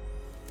hallway.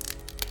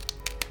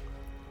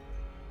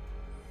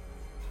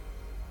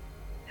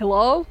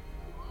 Hello?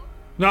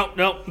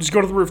 No, just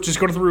go to the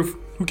roof,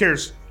 Who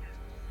cares?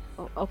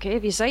 Okay,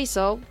 if you say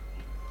so.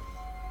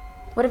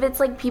 What if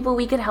it's like people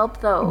we could help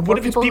though? What Or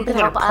if it's who people could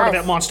that are help part of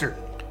us? that monster?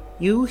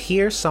 You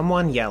hear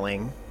someone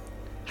yelling,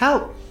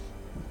 "Help!"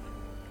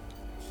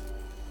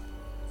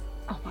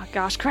 Oh my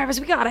gosh,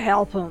 Kravis, we gotta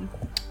help him.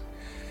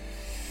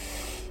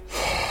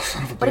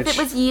 Son of a What if bitch. it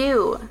was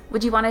you?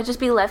 Would you want to just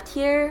be left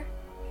here?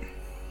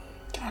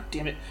 God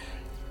damn it.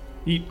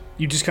 You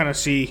just kind of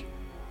see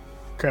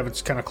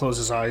Kravitz kind of close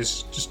his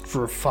eyes just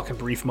for a fucking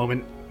brief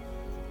moment.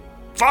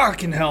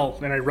 Fucking hell!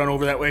 And I run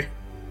over that way.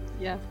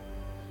 Yeah.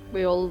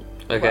 We all...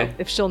 Okay. Well,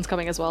 if Sean's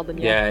coming as well, then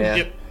yeah. Yeah.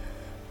 Yep.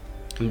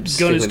 I'm just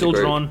Gun sticking is with still the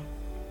group. drawn.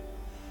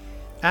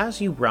 As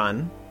you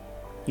run,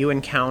 you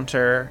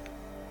encounter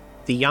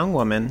the young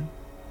woman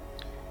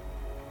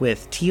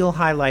with teal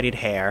highlighted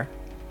hair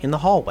in the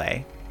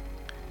hallway,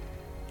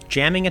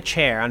 jamming a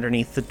chair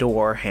underneath the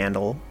door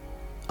handle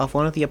of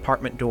one of the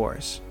apartment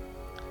doors.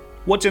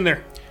 What's in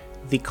there?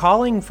 The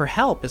calling for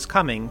help is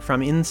coming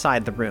from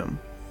inside the room.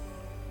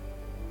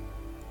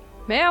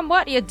 Ma'am,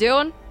 what are you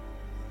doing?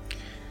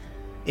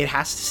 It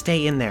has to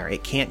stay in there.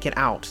 It can't get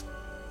out.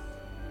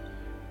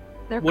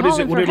 They're What is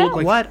it? calling What for did it look help.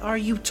 like? What are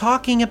you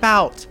talking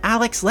about?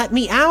 Alex, let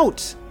me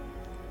out!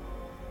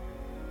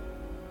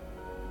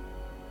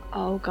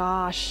 Oh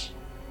gosh.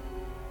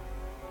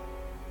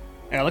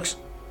 Alex?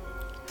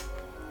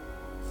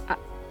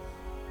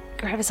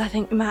 Kravis, I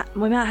think we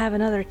might have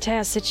another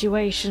Taz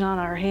situation on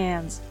our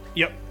hands.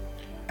 Yep.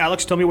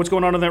 Alex, tell me what's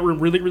going on in that room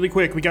really, really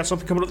quick. We got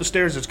something coming up the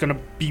stairs that's going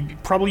to be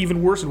probably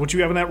even worse than what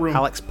you have in that room.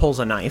 Alex pulls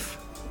a knife.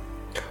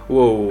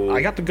 Whoa.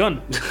 I got the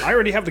gun. I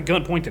already have the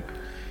gun pointed.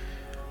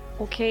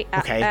 Okay,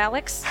 Okay.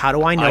 Alex? How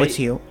do I know I- it's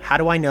you? How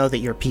do I know that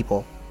you're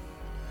people?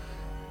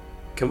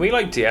 Can we,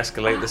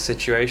 de-escalate the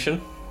situation?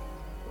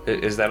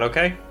 Is that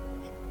okay?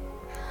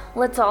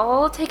 Let's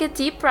all take a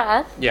deep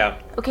breath. Yeah.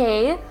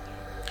 Okay.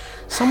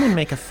 Someone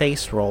make a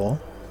face roll.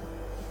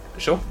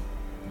 Sure.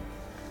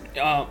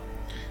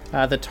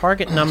 The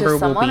target number Just will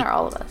someone be or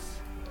all of us?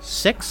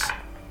 6.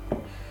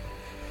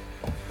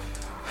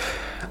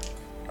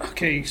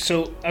 Okay,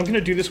 so I'm going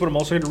to do this, but I'm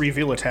also going to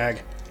reveal a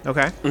tag.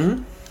 Okay.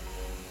 Mm-hmm.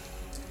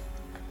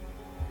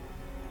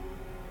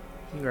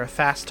 You're a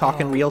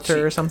fast-talking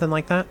realtor or something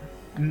like that?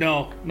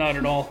 No, not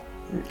at all.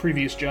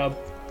 Previous job.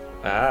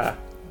 Ah.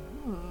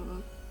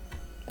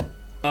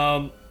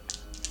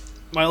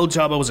 My old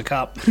job, I was a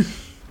cop.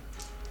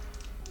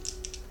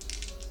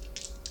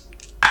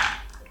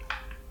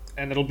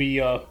 And it'll be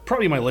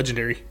probably my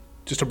legendary,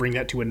 just to bring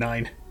that to a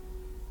 9.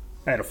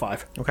 I had a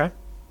 5. Okay.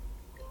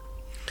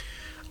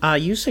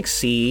 You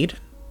succeed.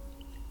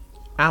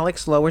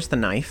 Alex lowers the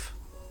knife.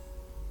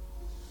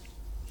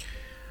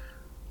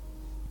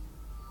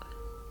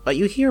 But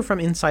you hear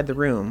from inside the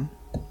room,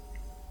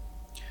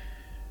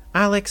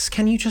 "Alex,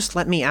 can you just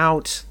let me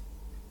out?"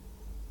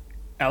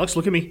 Alex,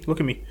 look at me. Look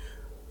at me.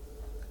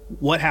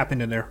 What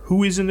happened in there?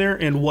 Who is in there?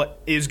 And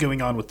what is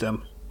going on with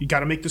them? You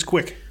gotta make this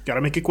quick. Gotta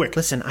make it quick.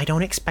 Listen, I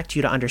don't expect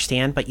you to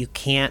understand, but you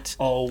can't.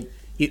 Oh,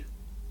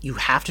 You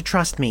have to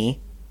trust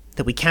me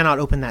that we cannot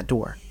open that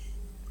door.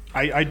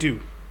 I do.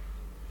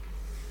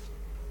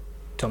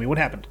 Tell me what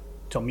happened.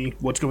 Tell me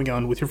what's going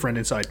on with your friend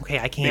inside. Okay,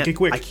 I Make can't. it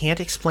quick. I can't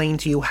explain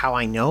to you how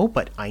I know,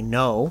 but I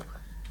know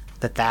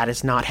that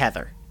is not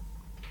Heather.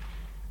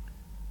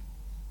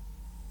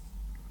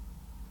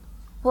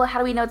 Well, how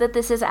do we know that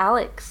this is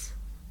Alex?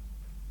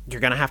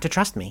 You're gonna have to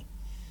trust me.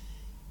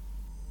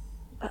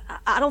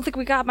 I don't think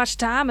we got much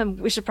time, and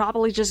we should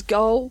probably just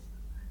go.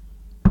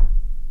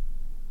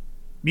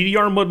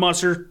 Meteor and Mud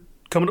Monster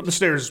coming up the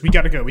stairs. We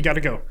gotta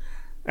go.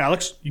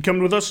 Alex, you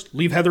coming with us?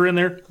 Leave Heather in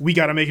there. We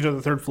gotta make it to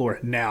the 3rd floor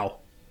now.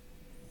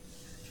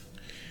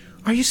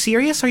 Are you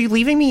serious? Are you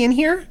leaving me in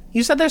here?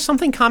 You said there's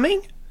something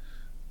coming?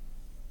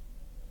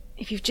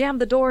 If you've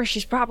jammed the door,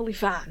 she's probably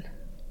fine.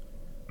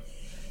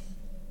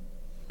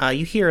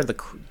 You hear the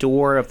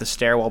door of the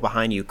stairwell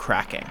behind you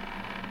cracking.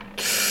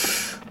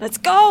 Let's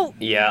go!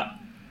 Yeah.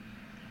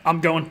 I'm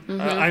going.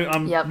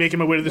 I'm Yep. making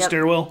my way to the Yep.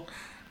 stairwell.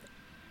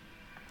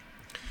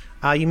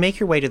 You make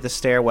your way to the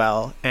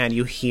stairwell, and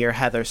you hear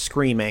Heather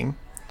screaming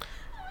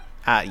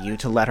at you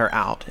to let her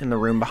out in the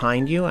room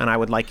behind you, and I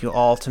would like you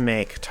all to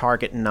make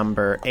target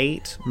number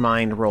 8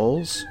 mind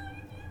rolls.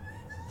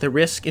 The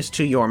risk is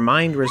to your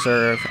mind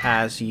reserve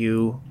as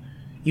you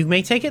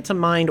may take it to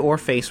mind or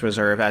face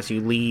reserve as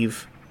you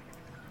leave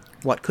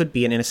what could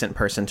be an innocent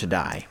person to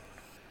die.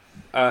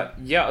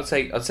 Yeah, I'll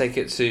take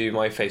it to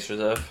my face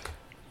reserve.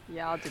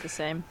 Yeah, I'll do the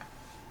same.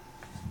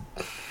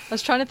 I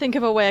was trying to think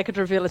of a way I could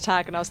reveal a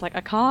tag, and I was like, I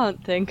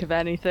can't think of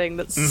anything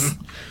that's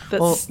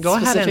Well, go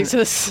ahead specific and to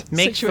this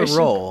make situation. the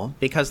roll,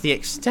 because the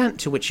extent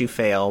to which you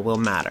fail will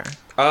matter.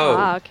 Oh,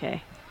 Ah,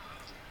 okay.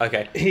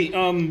 okay. Hey,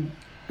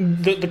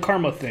 the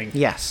karma thing.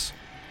 Yes.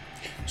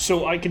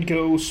 So I could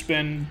go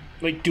spend,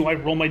 like, do I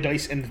roll my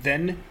dice and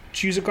then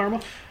choose a karma?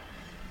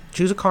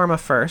 Choose a karma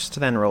first,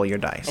 then roll your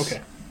dice.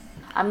 Okay.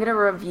 I'm gonna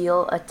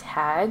reveal a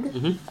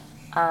tag.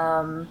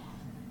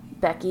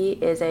 Becky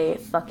is a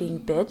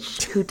fucking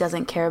bitch who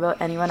doesn't care about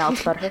anyone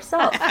else but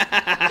herself.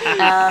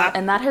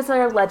 And that is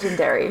her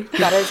legendary.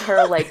 That is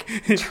her, like,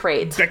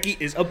 trait. Becky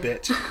is a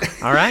bitch.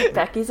 All right.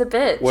 Becky's a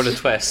bitch. What a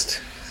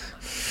twist.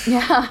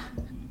 Yeah.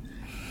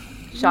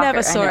 Shocker,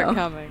 Never saw I know. it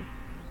coming.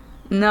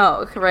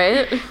 No,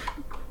 right?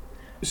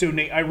 So,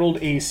 Nate, I rolled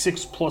a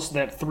 6 plus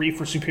that 3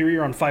 for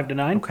superior on 5 to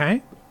 9.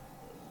 Okay.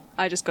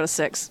 I just got a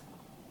 6.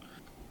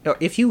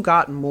 If you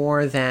got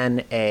more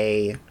than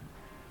a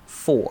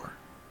 4,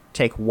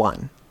 take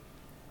 1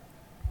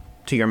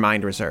 to your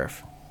mind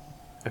reserve.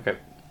 Okay.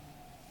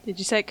 Did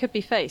you say it could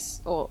be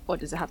face, or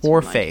does it have to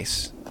Or be mind?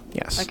 face.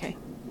 Yes. Okay,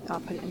 I'll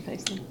put it in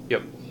face then.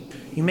 Yep.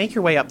 You make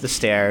your way up the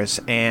stairs,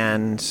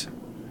 and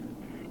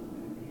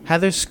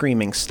Heather's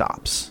screaming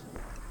stops.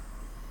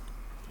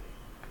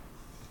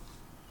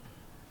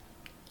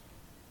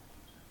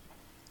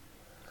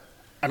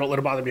 I don't let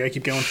it bother me. I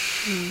keep going.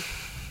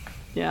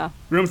 Yeah.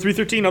 Room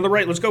 313 on the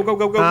right. Let's go, go,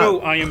 go, go, go.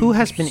 I am. Who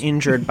has been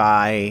injured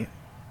by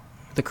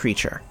the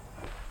creature?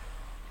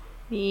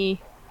 Danny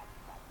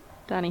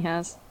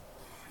has.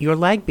 Your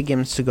leg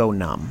begins to go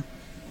numb.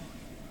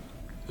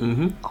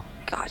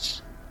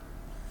 Gosh.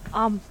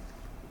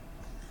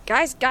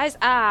 Guys,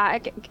 I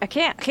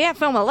can't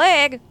feel my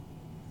leg.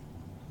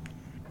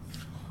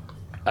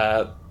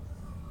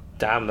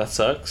 Damn, that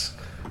sucks.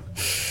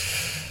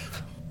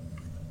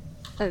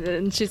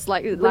 And she's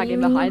like What do lagging you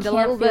mean behind you a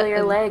little can't feel bit. your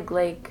and- leg?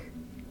 Like,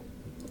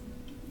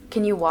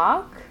 can you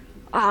walk?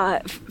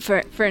 For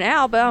an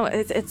elbow,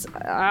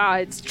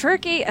 it's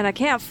tricky, and I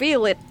can't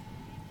feel it.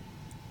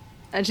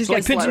 And she's It's like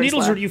getting pins slower and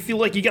needles, slower. or do you feel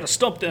like you got a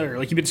stump there?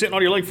 Like you've been sitting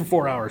on your leg for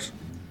 4 hours?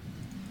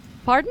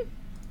 Pardon?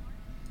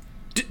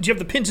 Do you have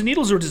the pins and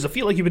needles, or does it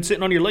feel like you've been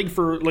sitting on your leg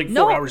for like 4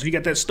 No. hours and you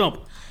got that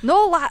stump?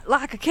 No,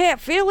 like I can't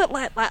feel it,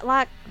 like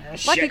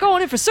shit. you're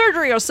going in for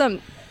surgery or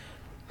something.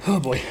 Oh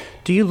boy.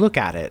 Do you look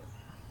at it?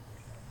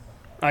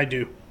 I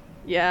do.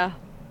 Yeah.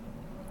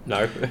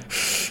 No.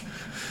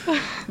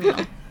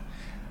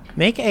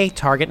 Make a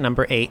target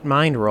number 8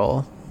 mind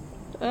roll.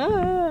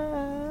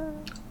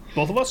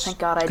 Both of us? Thank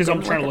God I Because I'm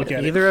didn't trying to look look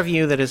at it. Either of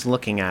you that is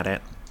looking at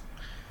it.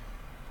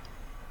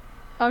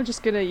 I'm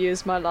just gonna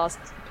use my last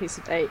piece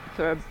of 8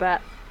 for a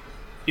bet.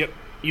 Yep.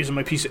 Using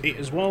my piece of 8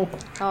 as well.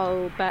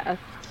 I'll bet a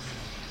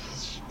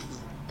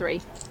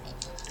 3.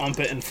 I'm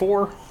betting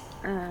 4.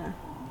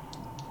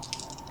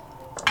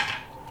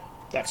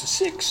 That's a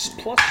 6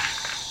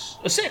 plus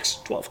a 6.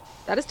 12.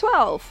 That is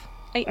 12.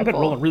 8 I've and been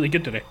 4. rolling really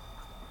good today.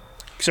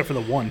 Except for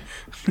the 1.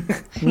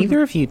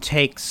 Neither of you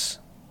takes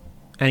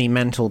any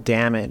mental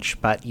damage,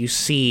 but you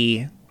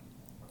steel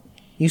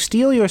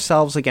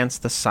yourselves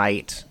against the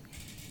sight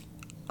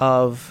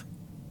of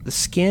the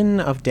skin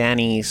of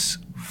Danny's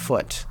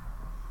foot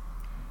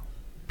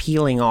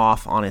peeling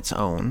off on its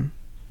own.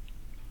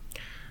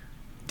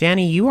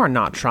 Danny, you are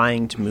not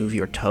trying to move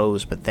your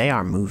toes, but they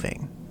are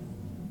moving.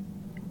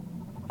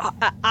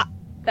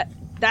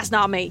 That's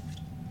not me.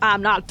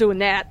 I'm not doing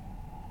that.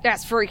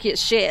 That's freaky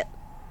as shit.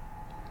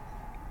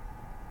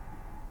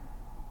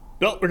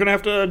 Well, we're gonna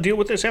have to deal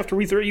with this after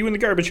we throw you in the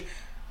garbage.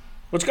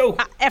 Let's go.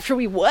 After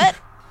we what?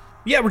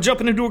 Yeah, we're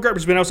jumping into a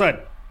garbage bin outside.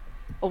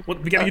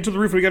 We gotta get to the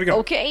roof. We gotta go.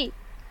 Okay.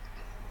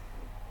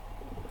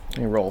 Let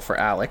me roll for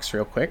Alex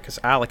real quick, because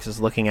Alex is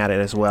looking at it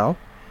as well.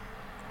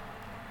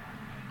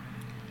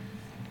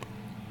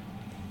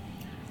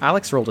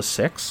 Alex rolled a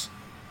 6.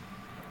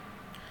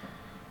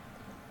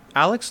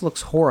 Alex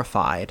looks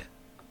horrified,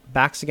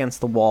 backs against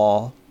the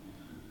wall,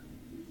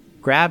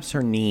 grabs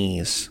her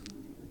knees,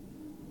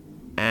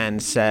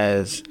 and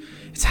says,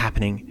 "It's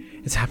happening.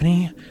 It's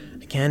happening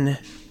again.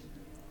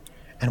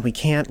 And we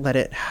can't let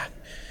it..."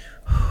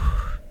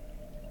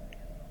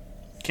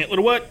 Can't let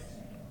it what?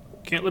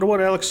 Can't let it what,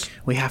 Alex?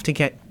 We have to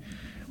get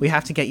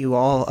you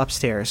all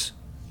upstairs.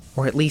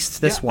 Or at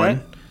least this Yeah,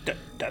 one.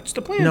 That's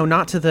the plan. No,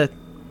 not to the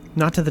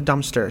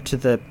dumpster, to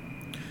the...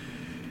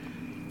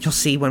 You'll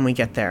see when we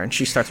get there. And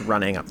she starts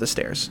running up the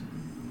stairs.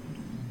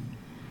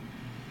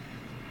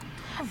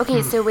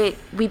 Okay, so wait,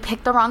 we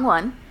picked the wrong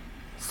one,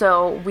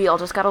 so we all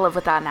just gotta live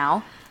with that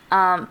now.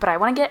 But I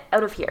want to get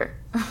out of here.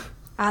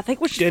 I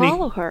think we should Danny.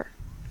 follow her.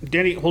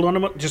 Danny, hold on a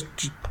moment. Just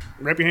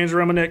wrap your hands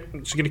around my neck.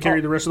 She's gonna carry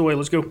you the rest of the way.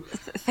 Let's go.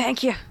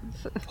 Thank you.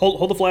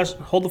 Hold the flash.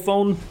 Hold the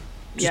phone.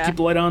 Just Yeah. keep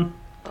the light on.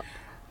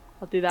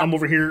 I'll do that. I'm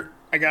over here.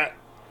 I got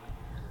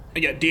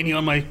Danny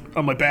on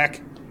my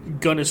back.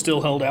 Gun is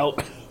still held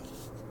out.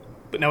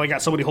 But now I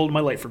got somebody holding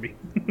my light for me.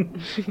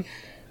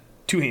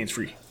 2 hands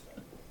free.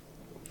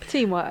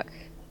 Teamwork.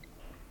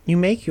 You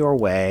make your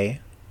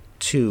way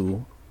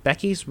to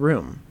Becky's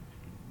room,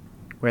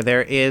 where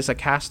there is a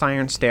cast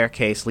iron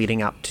staircase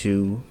leading up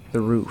to the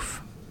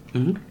roof.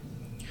 Mm-hmm.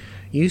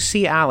 You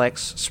see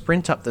Alex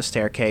sprint up the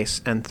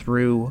staircase and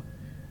through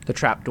the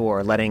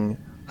trapdoor, letting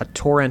a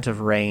torrent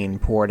of rain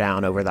pour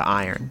down over the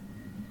iron.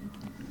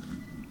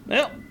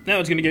 Well, now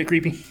it's gonna get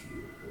creepy.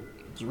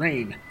 It's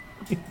rain.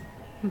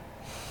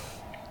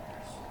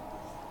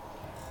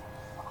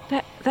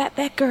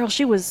 That girl,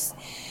 she was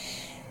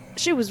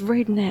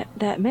reading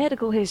that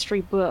medical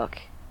history book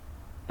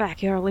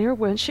back earlier,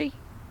 wasn't she?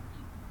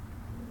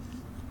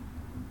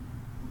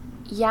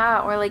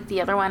 Yeah, or like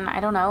the other one, I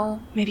don't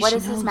know. Maybe What she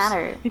does this knows.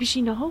 matter? Maybe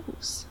she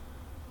knows.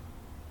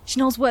 She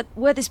knows what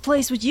this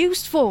place was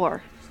used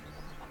for.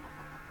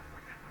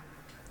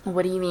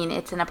 What do you mean?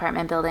 It's an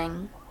apartment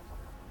building.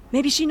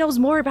 Maybe she knows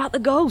more about the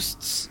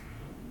ghosts.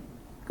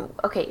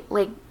 Okay,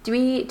 like, do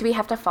we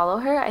have to follow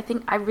her?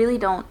 I really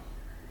don't.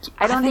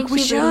 I don't think think we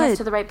she's leading us should.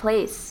 to the right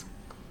place.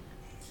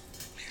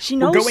 She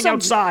knows We're going some-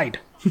 outside.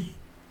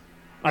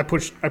 I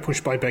push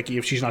by Becky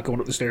if she's not going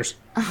up the stairs.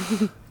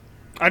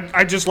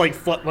 I just like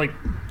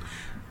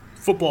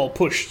football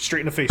push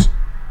straight in the face.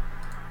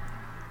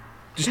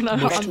 Just And I'm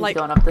Becky's like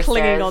going up the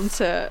clinging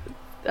stairs.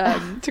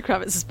 onto to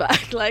Kravitz's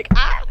back, like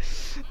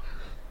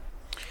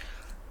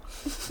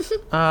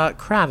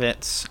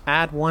Kravitz,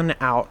 add 1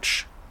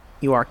 ouch.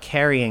 You are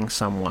carrying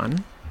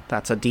someone.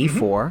 That's a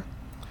D4.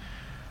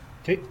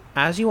 Okay.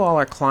 As you all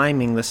are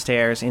climbing the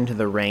stairs into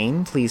the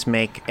rain, please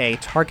make a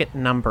target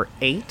number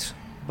 8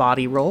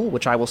 body roll,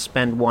 which I will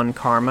spend 1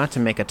 karma to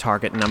make a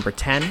target number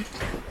 10.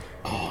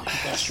 Oh, you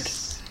bastard.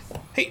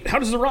 Hey, how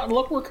does the rotten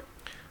luck work?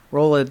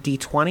 Roll a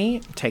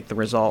D20, take the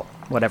result,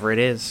 whatever it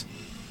is.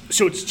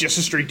 So it's just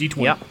a straight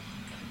D20. Yep.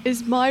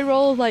 is my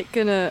roll like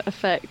gonna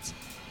affect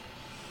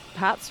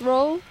Pat's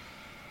roll?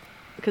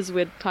 Because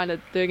we're kind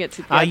of doing it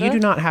together. You do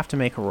not have to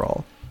make a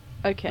roll.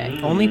 Okay.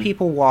 Only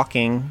people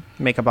walking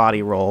make a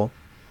body roll.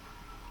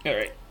 All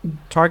right.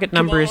 Target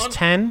number is on.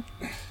 10.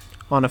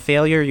 On a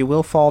failure, you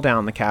will fall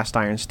down the cast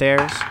iron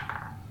stairs.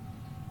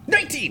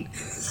 19.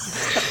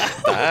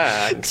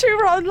 2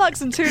 rotten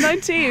lucks and 2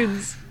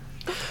 19s.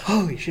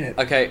 Holy shit.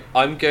 Okay,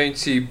 I'm going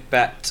to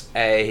bet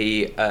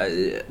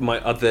my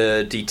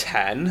other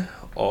D10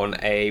 on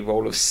a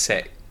roll of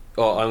 6.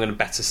 Or I'm going to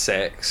bet a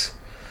 6,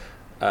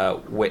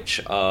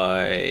 which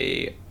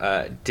I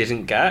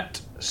didn't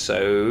get.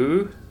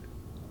 So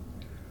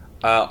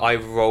I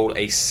roll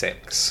a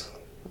 6.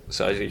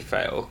 So I do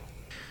fail.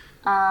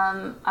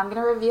 I'm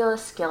gonna reveal a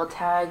skill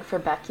tag for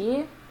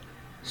Becky.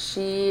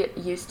 She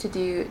used to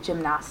do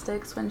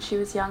gymnastics when she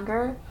was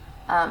younger,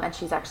 and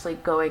she's actually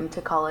going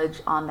to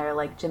college on their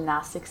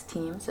gymnastics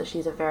team. So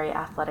she's a very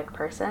athletic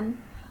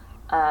person.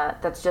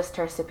 That's just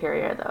her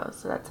superior though,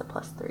 so that's a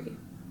 +3.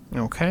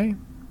 Okay.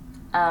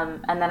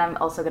 And then I'm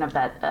also gonna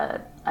bet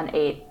an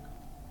 8,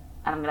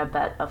 and I'm gonna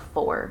bet a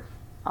 4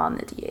 on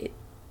the D8.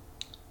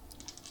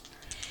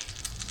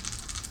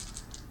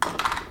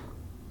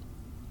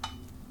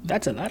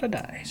 That's a lot of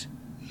dice.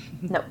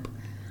 Nope.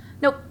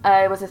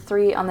 It was a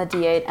 3 on the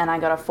D8, and I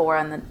got a 4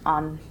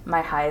 on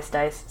my highest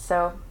dice.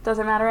 So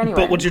doesn't matter anyway.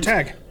 But what's your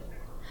tag?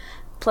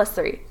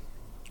 +3.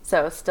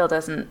 So still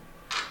doesn't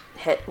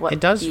hit what It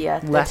does the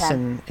 10.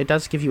 lessen. It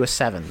does give you a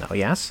 7, though,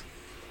 yes?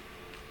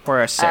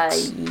 Or a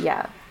 6?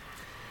 Yeah.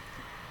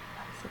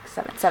 6,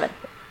 7. 7.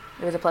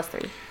 It was a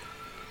 +3.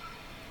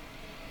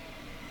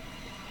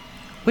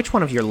 Which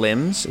one of your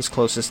limbs is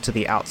closest to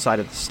the outside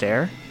of the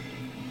stair?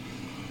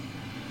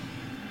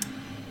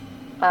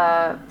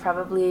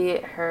 Probably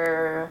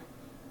her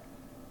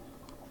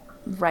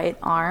right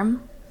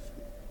arm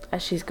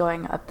as she's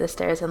going up the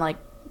stairs and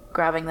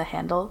grabbing the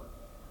handle.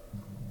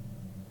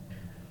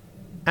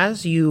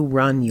 As you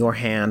run your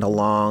hand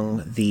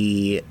along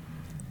the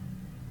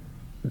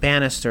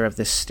banister of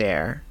this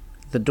stair,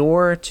 the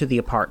door to the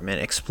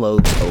apartment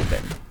explodes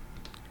open.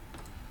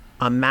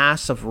 A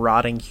mass of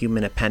rotting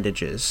human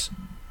appendages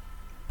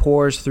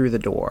pours through the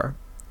door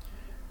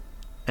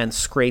and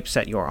scrapes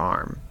at your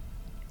arm.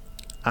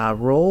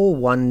 Roll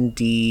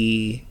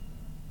 1d6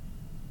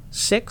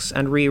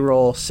 and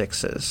re-roll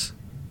 6s.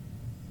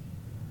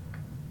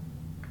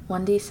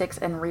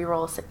 1d6 and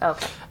reroll 6.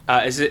 Okay.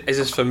 Is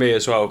this for me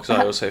as well? Because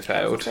I also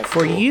failed.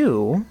 For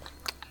you,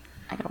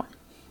 I got one.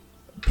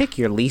 pick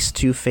your least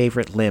 2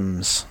 favorite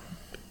limbs.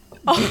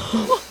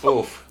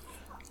 Oof.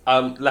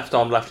 Left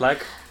arm, left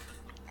leg.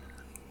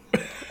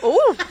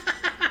 Ooh.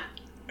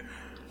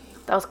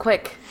 That was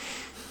quick.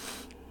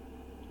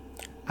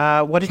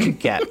 What did you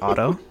get,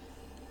 Otto?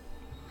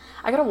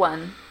 I got a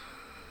 1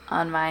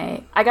 on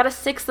my... I got a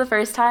 6 the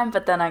first time,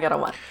 but then I got a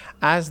 1.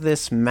 As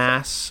this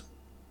mass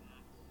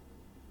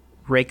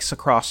rakes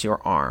across your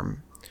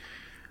arm,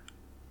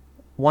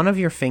 one of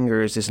your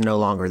fingers is no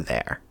longer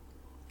there.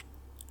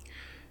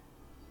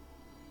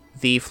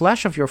 The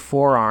flesh of your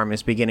forearm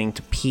is beginning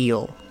to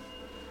peel,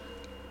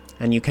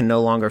 and you can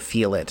no longer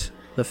feel it.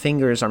 The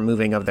fingers are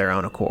moving of their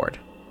own accord.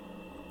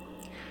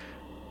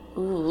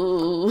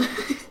 Ooh.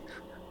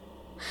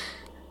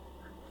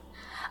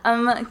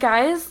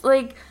 Guys,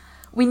 like,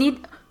 we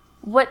need...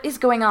 What is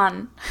going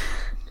on?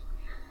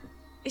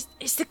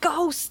 It's the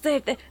ghosts.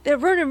 They're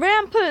running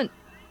rampant.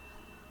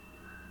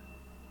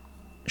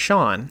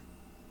 Sean,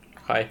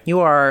 Hi. you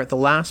are the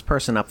last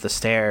person up the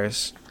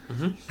stairs,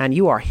 and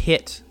you are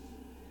hit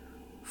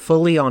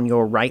fully on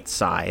your right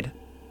side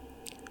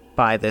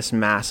by this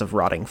mass of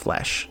rotting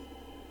flesh.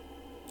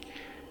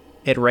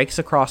 It rakes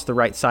across the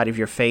right side of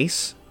your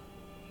face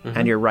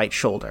and your right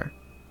shoulder.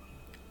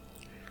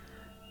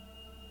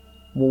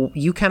 Well,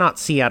 you cannot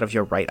see out of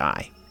your right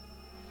eye.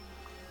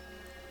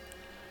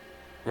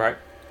 Right.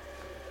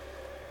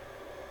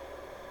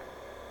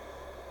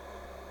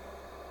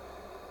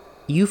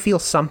 You feel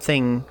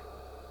something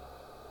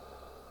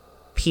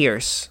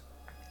pierce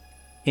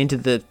into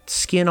the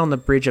skin on the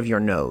bridge of your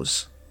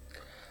nose.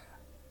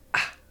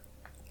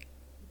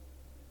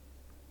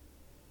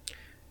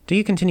 Do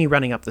you continue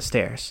running up the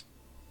stairs?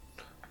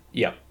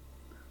 Yep.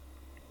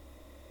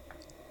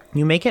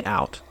 You make it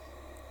out.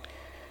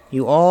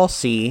 You all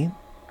see,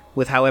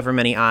 with however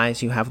many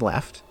eyes you have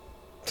left,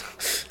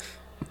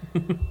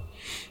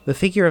 the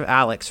figure of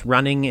Alex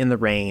running in the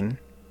rain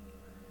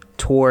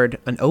toward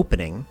an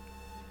opening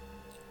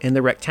in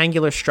the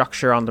rectangular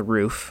structure on the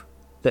roof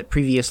that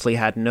previously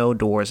had no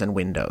doors and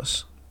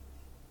windows.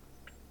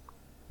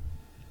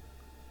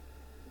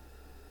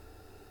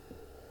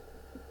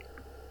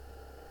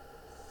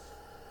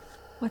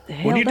 What the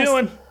hell? What are you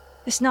doing?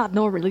 It's not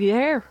normally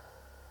there.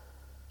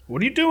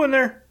 What are you doing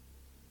there?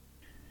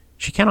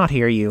 She cannot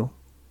hear you,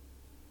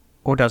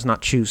 or does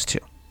not choose to.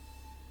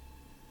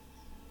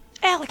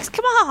 Alex,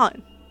 come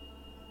on!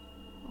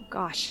 Oh,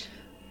 gosh.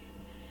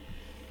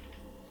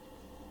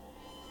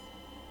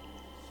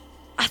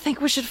 I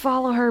think we should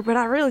follow her, but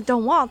I really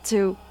don't want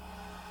to.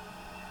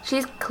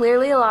 She's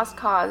clearly a lost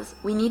cause.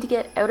 We need to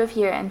get out of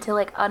here and to,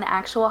 like, an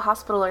actual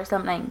hospital or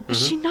something.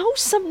 She knows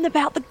something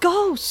about the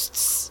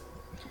ghosts.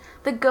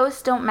 The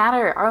ghosts don't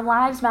matter. Our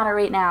lives matter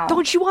right now.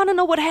 Don't you want to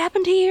know what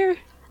happened here?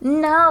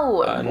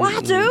 No! Well,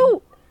 I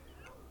do.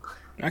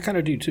 I kind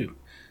of do too.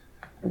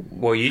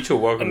 Well, you two are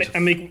welcome to... I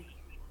make.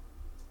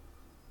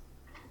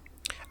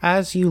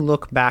 As you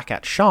look back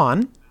at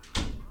Sean,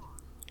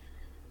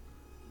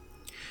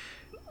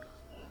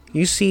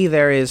 you see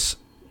there is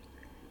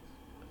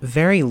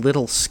very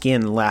little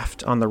skin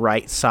left on the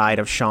right side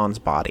of Sean's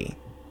body.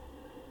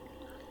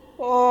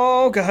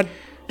 Oh God,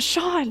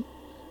 Sean,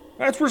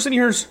 that's worse than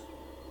yours.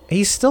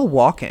 He's still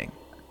walking,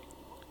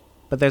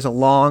 but there's a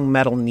long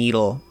metal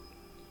needle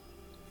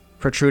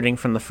protruding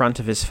from the front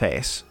of his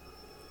face.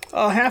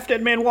 Half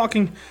dead man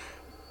walking.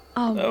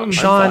 oh,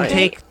 Sean, fine.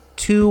 take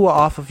 2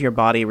 off of your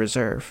body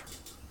reserve.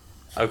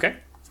 Okay.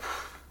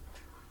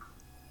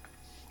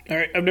 All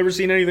right, I've never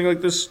seen anything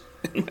like this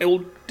in my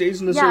old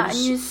days in the Yeah, service.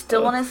 and you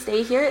still want to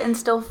stay here and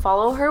still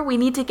follow her? We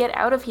need to get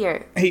out of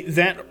here. Hey,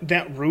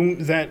 that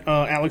room that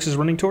Alex is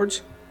running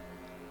towards.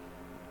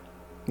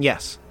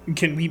 Yes.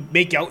 Can we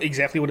make out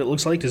exactly what it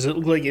looks like? Does it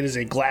look like it is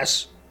a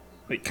glass,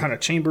 like, kind of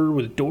chamber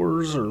with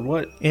doors, or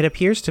what? It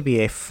appears to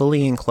be a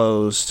fully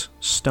enclosed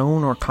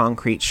stone or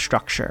concrete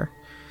structure.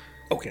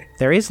 Okay.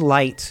 There is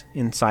light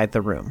inside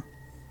the room.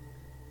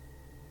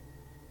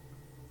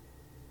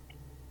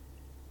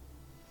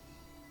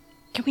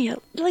 can we at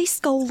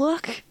least go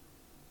look?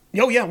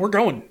 Oh yeah, we're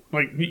going.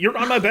 Like, you're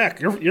on my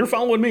back. You're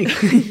following me.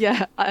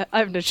 Yeah, I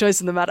have no choice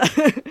in the matter.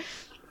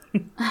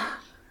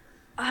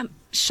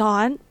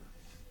 Sean,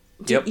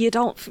 Yep. you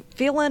don't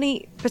feel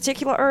any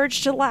particular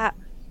urge to, like,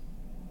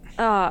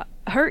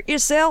 hurt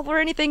yourself or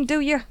anything, do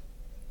you?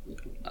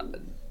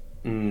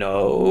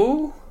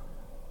 No.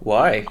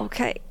 Why?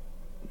 Okay,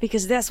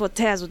 because that's what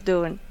Taz was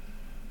doing.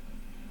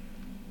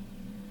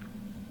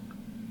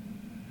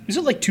 Is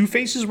it like Two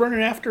Faces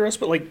running after us,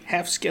 but like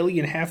half skelly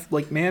and half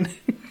like man?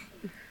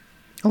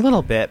 A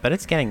little bit, but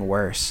it's getting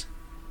worse.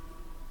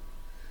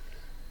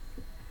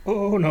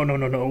 Oh, no.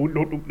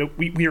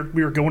 We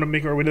are going to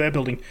make our way to that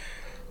building.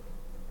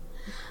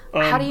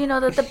 How do you know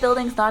that the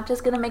building's not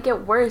just gonna make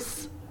it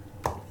worse?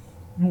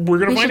 We're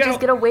going to We find should just out.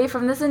 get away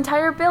from this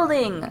entire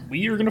building.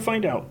 We are going to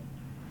find out.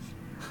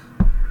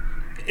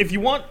 If you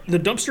want, the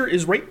dumpster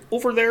is right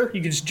over there.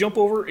 You can just jump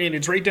over, and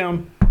it's right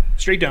down,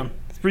 straight down,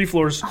 3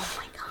 floors. Oh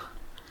my god.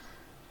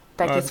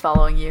 Becky's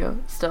following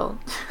you still.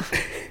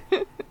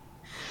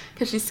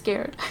 Because she's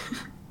scared.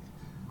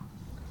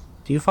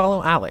 Do you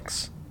follow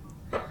Alex?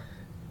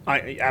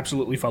 I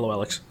absolutely follow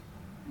Alex.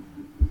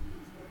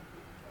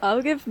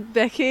 I'll give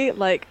Becky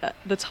like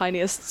the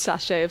tiniest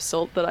sachet of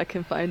salt that I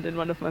can find in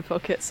one of my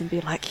pockets and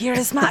be like, "Here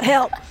is my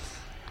help."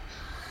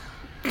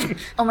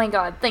 Oh my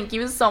god, thank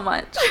you so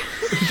much.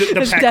 The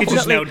It's package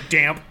is now definitely-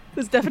 damp.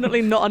 There's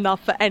definitely not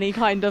enough for any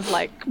kind of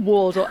like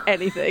ward or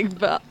anything,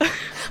 but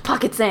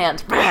Pocket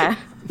sand. Brah.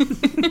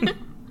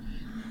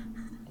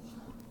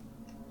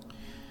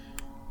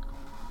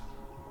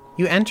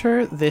 You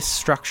enter this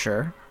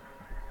structure.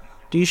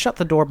 Do you shut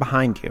the door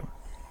behind you?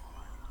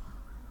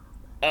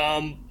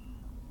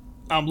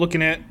 I'm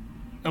looking at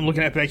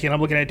Becky and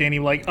I'm looking at Danny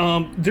like,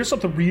 there's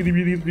something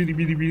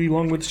really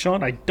wrong with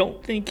Sean. I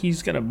don't think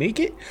he's gonna make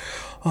it.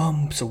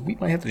 So we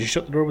might have to just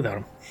shut the door without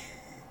him.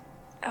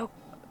 oh,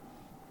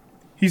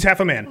 He's half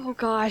a man. oh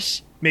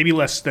gosh, Maybe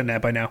less than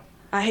that by now.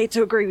 I hate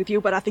to agree with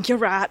you, but I think you're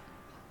right.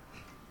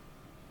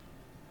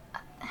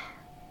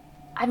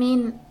 I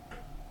mean,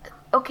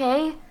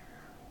 okay.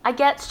 I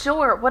get,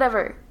 sure,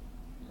 whatever.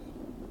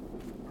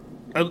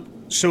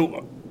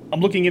 So I'm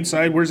looking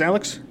inside. Where's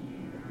Alex?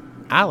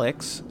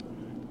 Alex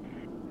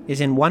is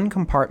in one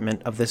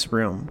compartment of this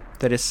room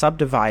that is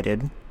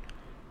subdivided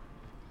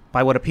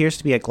by what appears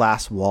to be a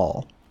glass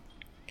wall.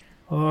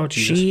 Oh,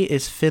 Jesus. She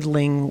is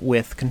fiddling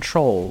with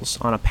controls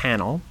on a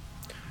panel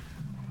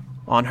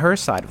on her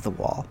side of the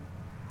wall.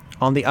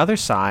 On the other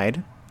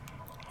side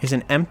is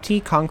an empty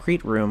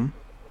concrete room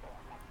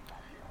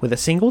with a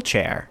single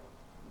chair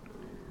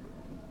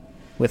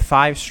with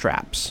 5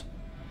 straps.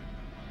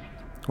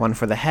 One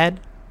for the head,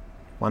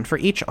 one for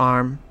each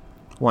arm,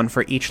 one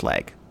for each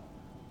leg.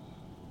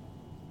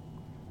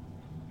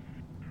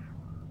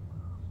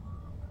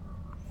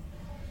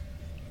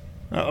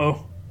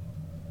 Uh-oh.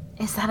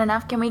 Is that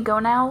enough? Can we go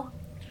now?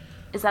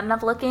 Is that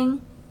enough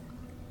looking?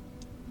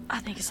 I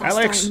think it's all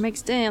Alex? starting to make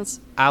sense.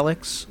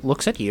 Alex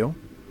looks at you,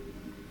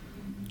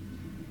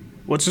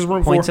 What's his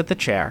room points for? at the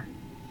chair,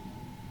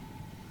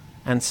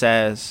 and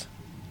says,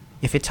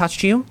 "If it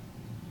touched you,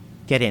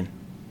 get in."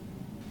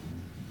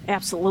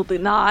 Absolutely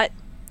not.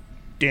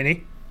 Danny?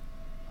 Do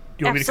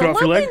you want me to cut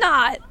off your Absolutely leg?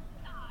 not.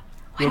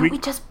 Why don't we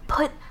just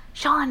put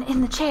Sean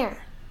in the chair?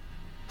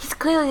 He's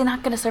clearly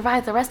not going to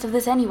survive the rest of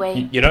this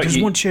anyway. You know, There's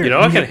one chair. You know,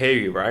 I can hear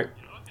you, right?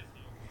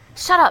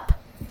 Shut up.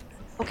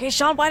 Okay,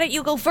 Sean, why don't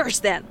you go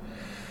first then?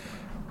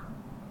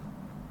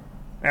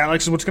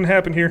 Alex, what's going to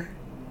happen here?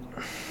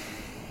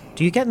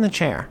 Do you get in the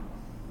chair?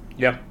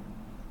 Yeah.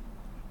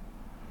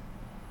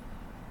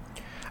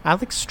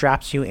 Alex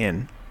straps you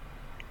in,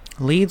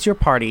 leads your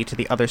party to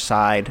the other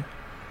side,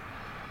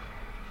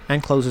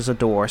 and closes a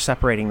door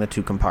separating the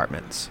 2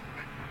 compartments.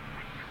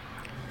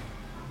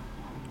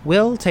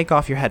 Will, take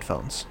off your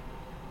headphones.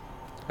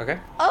 Okay.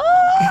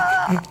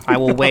 I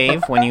will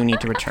wave when you need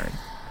to return.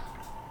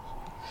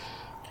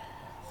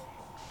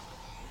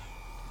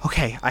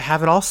 Okay, I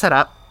have it all set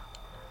up,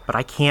 but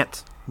I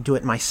can't do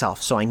it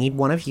myself, so I need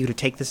one of you to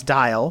take this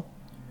dial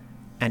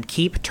and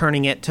keep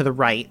turning it to the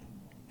right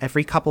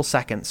every couple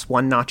seconds,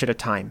 1 notch at a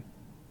time.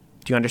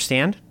 Do you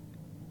understand?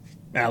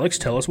 Alex,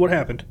 tell us what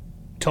happened.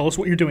 Tell us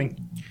what you're doing.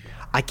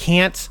 I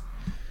can't.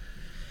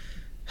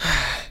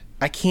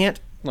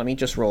 Let me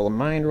just roll a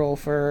mind roll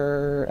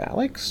for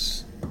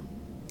Alex.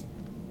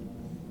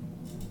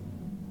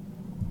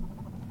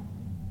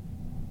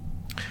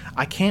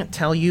 I can't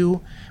tell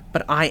you,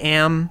 but I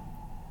am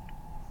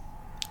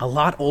a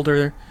lot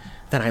older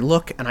than I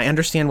look, and I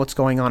understand what's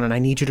going on, and I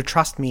need you to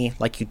trust me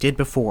like you did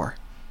before.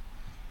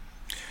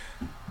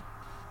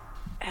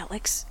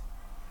 Alex,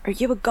 are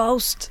you a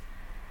ghost?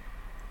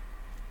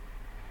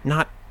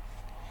 Not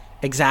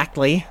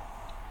exactly.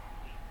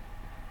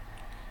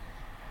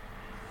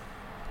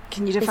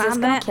 Can you Is this define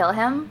going that? to kill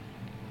him?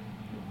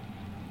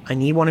 I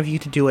need one of you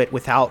to do it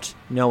without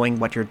knowing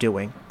what you're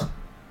doing.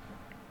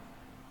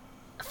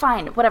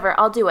 Fine, whatever,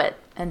 I'll do it.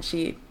 And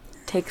she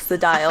takes the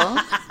dial.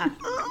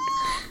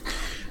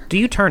 Do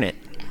you turn it?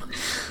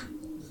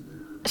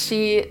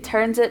 She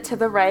turns it to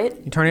the right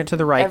You turn it to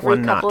the right every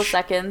 1 couple notch.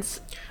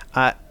 seconds,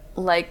 Uh,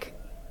 like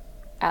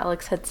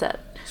Alex had said.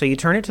 so you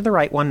turn it to the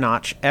right 1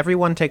 notch.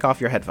 Everyone take off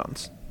your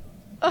headphones.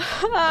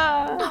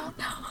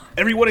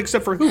 Everyone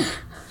except for who?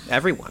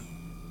 Everyone.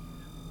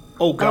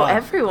 Oh, Oh, God.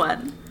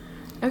 everyone.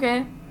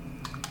 Okay.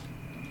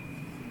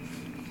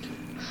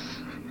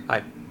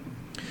 Hi.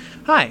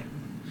 Hi.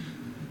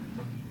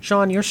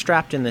 Sean, you're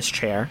strapped in this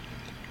chair.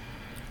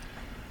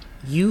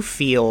 You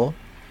feel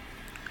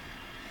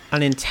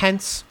an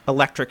intense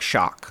electric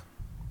shock.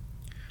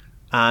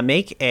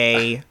 Make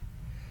a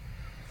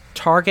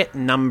target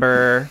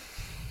number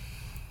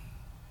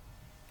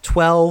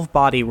 12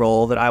 body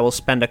roll that I will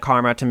spend a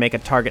karma to make a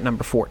target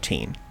number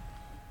 14.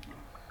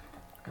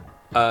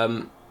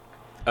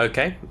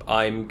 Okay,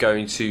 I'm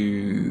going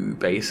to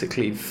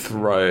basically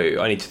throw...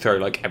 I need to throw,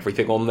 like,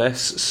 everything on this,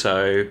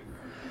 so...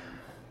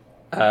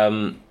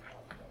 I'm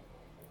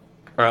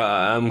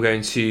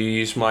going to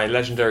use my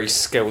legendary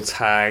skill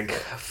tag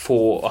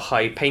for a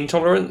high pain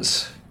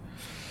tolerance.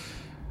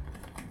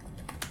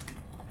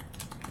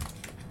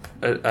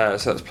 So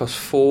that's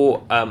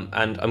 +4,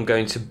 and I'm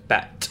going to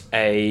bet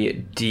a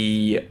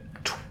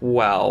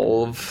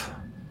D12.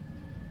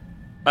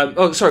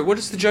 Oh, sorry, what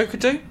does the Joker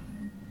do?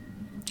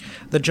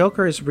 The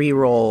Joker is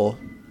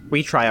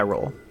retry a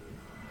roll.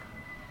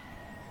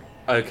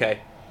 Okay.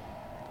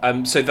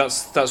 So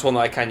that's one that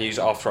I can use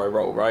after I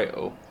roll, right?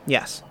 Or...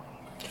 Yes.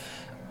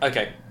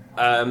 Okay.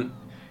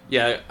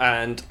 Yeah,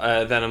 and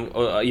then I'm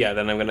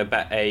going to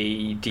bet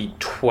a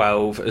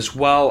D12 as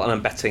well, and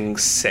I'm betting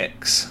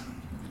 6.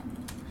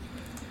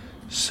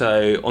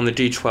 So on the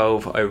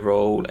D12 I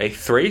roll a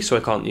 3, so I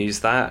can't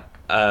use that.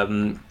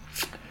 Then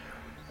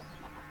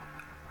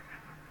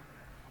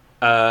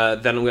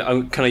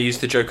can I use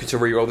the Joker to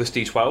reroll this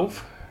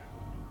D12?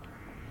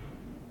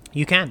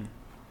 You can.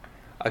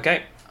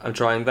 Okay, I'm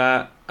trying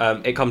that.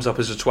 It comes up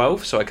as a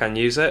 12, so I can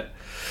use it.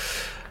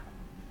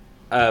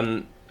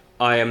 I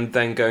am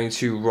then going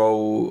to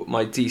roll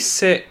my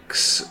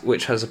D6,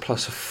 which has a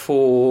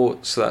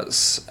 +4, so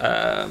that's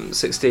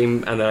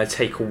 16, and then I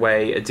take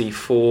away a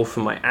D4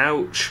 from my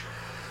ouch.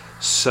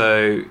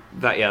 So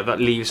that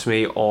leaves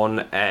me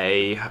on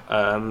a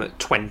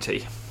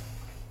 20.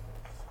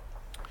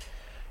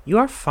 You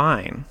are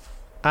fine.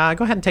 Go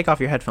ahead and take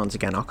off your headphones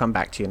again. I'll come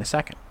back to you in a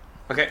second.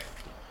 Okay.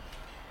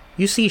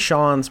 You see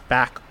Sean's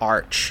back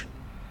arch,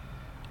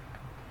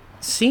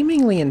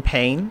 seemingly in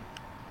pain,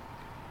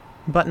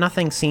 but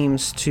nothing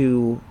seems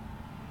to...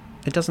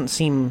 It doesn't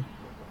seem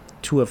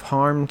to have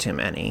harmed him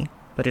any,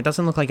 but it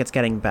doesn't look like it's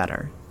getting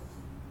better.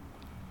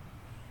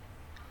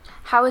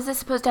 How is this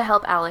supposed to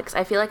help Alex?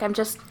 I feel like I'm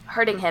just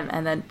hurting him,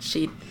 and then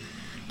she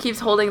keeps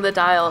holding the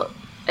dial.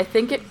 I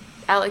think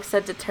Alex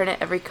said to turn it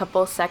every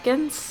couple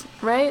seconds,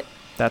 right?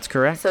 That's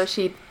correct. So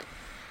she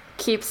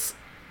keeps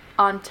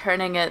on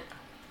turning it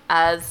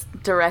as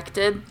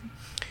directed.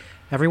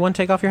 Everyone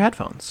take off your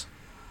headphones.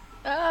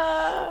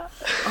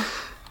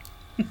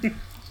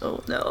 Oh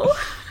no.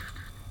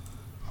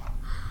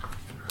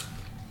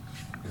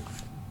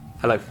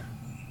 Hello.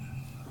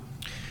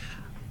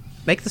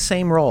 Make the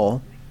same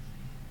roll.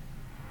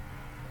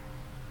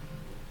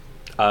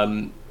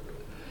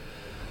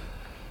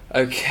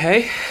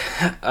 Okay.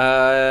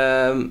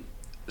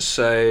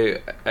 So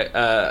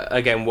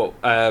again,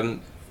 what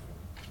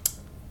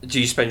do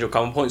you spend your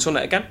karma points on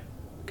it again?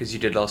 Because you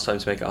did last time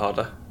to make it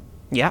harder.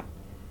 Yeah.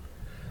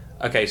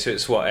 Okay, so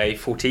it's what, a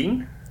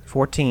 14?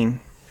 14.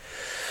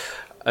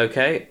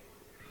 Okay.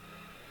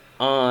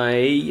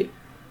 I'm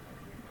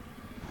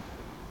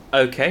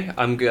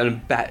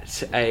gonna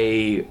bet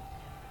a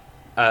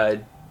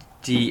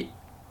D.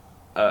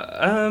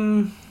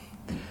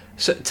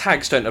 So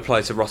tags don't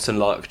apply to rotten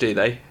luck, do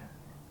they?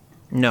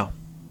 No.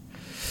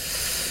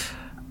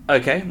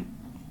 Okay.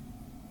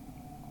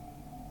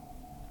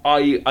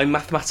 I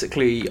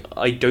mathematically,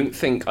 I don't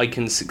think I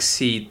can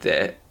succeed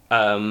there.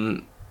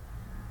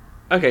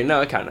 Okay,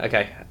 no, I can.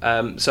 Okay.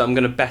 So I'm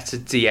going to bet a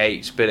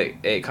D8, but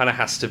it kind of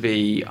has to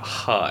be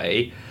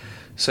high.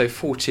 So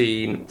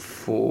 14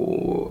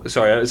 for...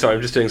 Sorry,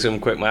 I'm just doing some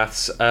quick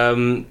maths.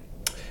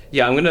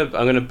 Yeah, I'm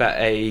gonna bet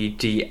a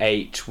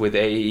D8 with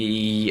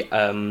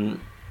a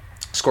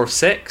score of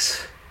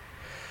 6.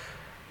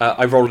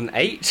 I rolled an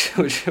 8,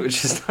 which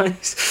is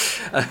nice.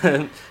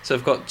 So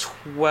I've got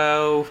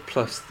 12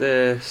 plus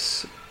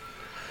this.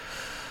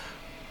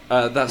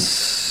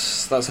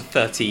 That's a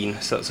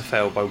 13, so that's a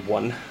fail by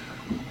 1.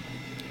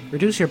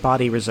 Reduce your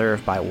body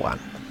reserve by 1.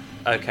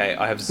 Okay,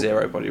 I have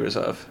 0 body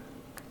reserve.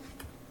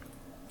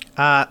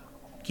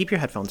 Keep your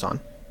headphones on.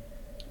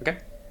 Okay.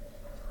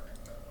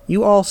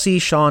 You all see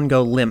Sean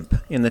go limp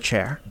in the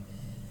chair.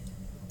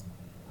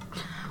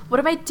 What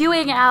am I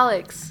doing,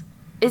 Alex?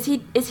 Is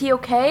he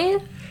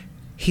okay?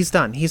 He's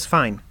done. He's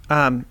fine.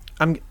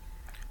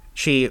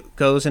 She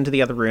goes into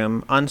the other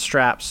room,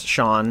 unstraps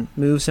Sean,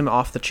 moves him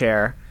off the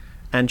chair,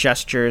 and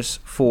gestures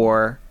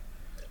for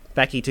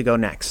Becky to go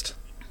next.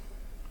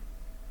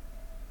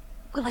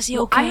 Well, is he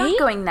okay? I'm not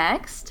going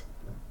next.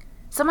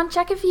 Someone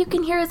check if you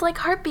can hear his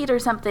heartbeat or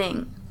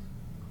something.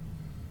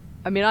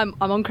 I mean, I'm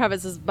on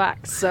Kravitz's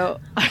back, so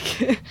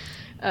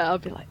I'll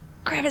be like,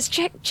 Kravitz,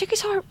 check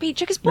his heartbeat,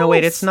 check his pulse. No,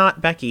 wait, it's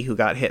not Becky who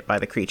got hit by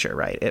the creature,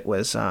 right? It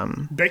was,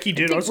 Becky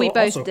did also. We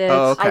both did.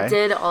 Oh, okay. I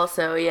did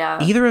also,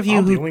 yeah. Either of you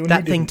I'm the who only one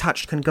that who thing didn't.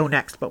 touched can go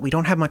next, but we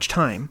don't have much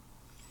time.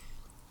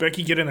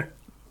 Becky, get in there.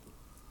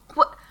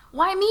 What?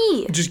 Why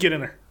me? Just get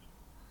in there.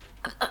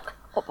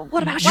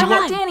 What about Why Sean?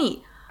 not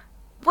Danny?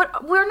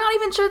 What? We're not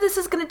even sure this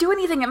is going to do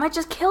anything. It might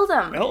just kill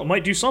them. Well, it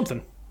might do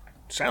something.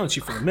 Silence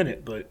you for a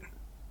minute, but...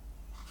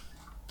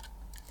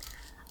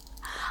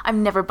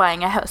 I'm never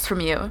buying a house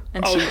from you.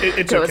 And Oh, she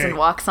it's goes okay. and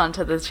walks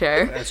onto the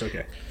chair. That's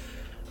okay.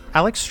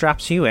 Alex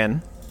straps you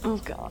in. Oh,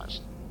 gosh.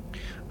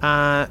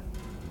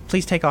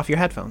 please take off your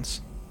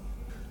headphones.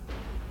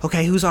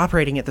 Okay, who's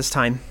operating it this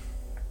time?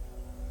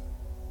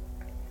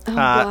 Oh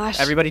gosh.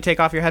 Everybody take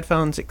off your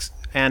headphones,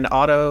 and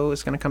Otto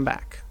is going to come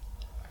back.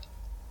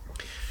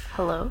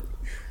 Hello?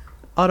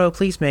 Otto,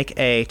 please make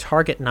a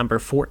target number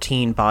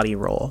 14 body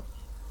roll.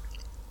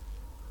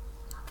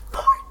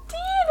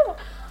 14!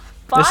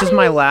 This is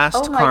my Body? last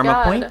Oh my karma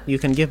God. point. You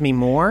can give me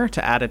more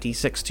to add a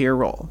d6 to your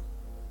roll.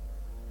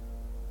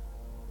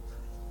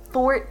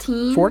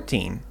 14?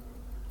 14.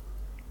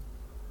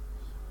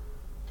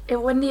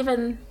 It wouldn't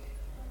even...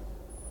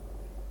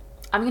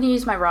 I'm gonna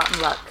use my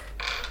rotten luck.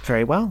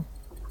 Very well.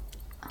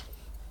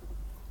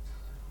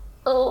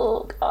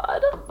 Oh,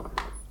 God.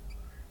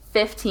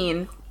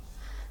 15.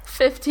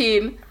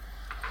 15.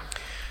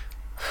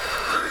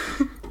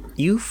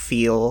 You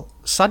feel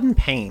sudden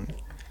pain,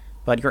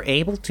 but you're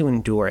able to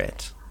endure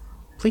it.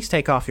 Please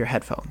take off your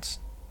headphones.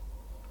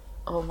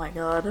 Oh my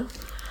God.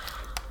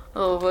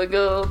 Oh my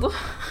God.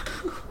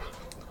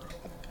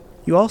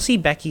 You all see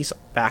Becky's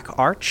back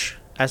arch,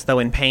 as though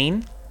in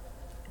pain.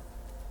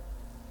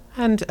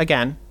 And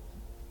again,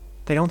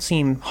 they don't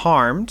seem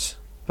harmed,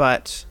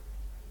 but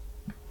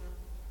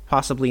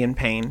possibly in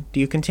pain. Do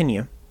you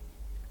continue?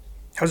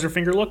 How's her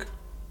finger look?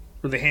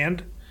 Or the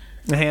hand?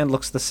 The hand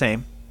looks the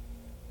same.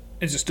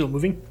 Is it still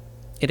moving?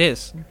 It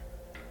is.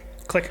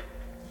 Click.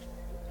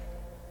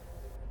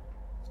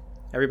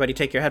 Everybody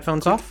take your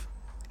headphones off.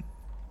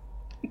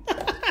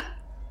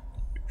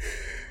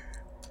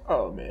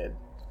 Oh, man.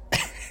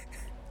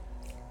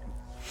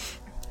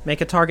 Make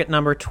a target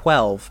number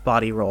 12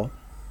 body roll.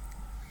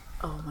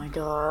 Oh my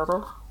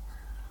God.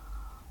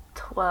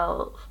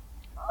 12.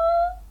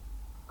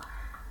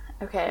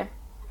 Okay.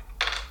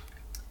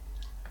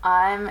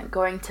 I'm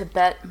going to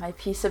bet my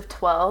piece of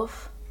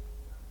 12.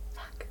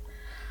 Fuck.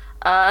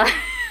 I'm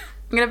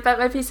gonna bet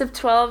my piece of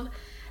 12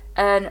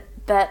 and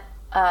bet,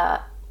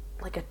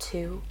 like a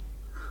 2.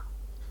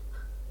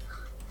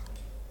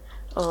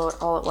 Oh,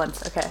 all at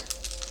once. Okay.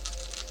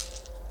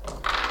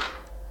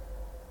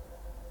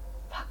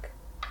 Fuck.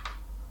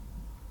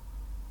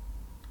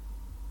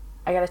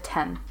 I got a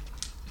 10.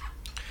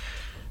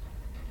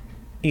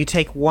 You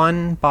take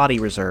 1 body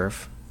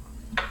reserve.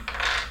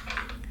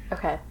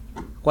 Okay.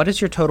 What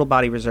is your total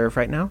body reserve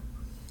right now?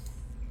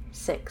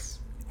 6.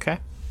 Okay.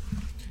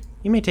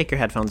 You may take your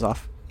headphones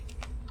off.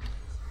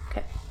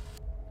 Okay.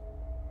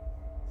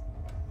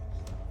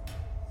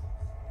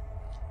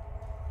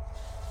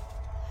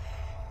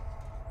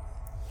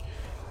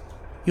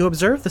 You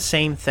observe the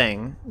same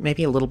thing,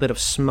 maybe a little bit of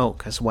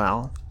smoke as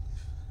well.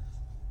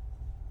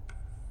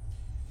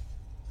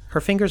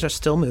 Her fingers are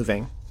still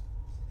moving.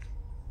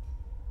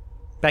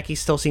 Becky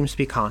still seems to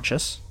be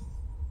conscious.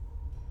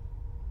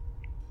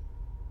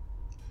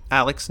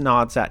 Alex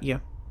nods at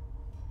you.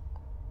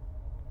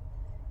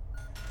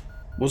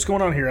 What's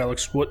going on here,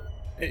 Alex? What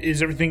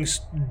is everything's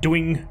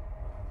doing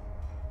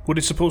what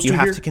it's supposed You to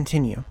have here? to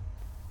continue.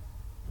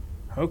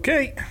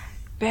 Okay.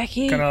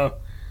 Becky. I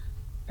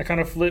kind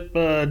of flip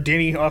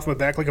Danny off my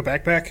back like a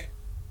backpack.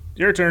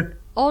 Your turn.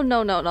 Oh,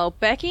 no.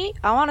 Becky?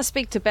 I want to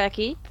speak to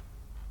Becky.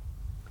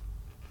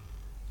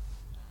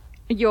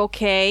 You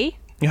okay?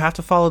 You have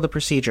to follow the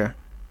procedure.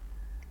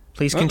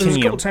 Please There was a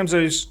continue. couple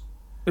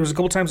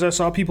times I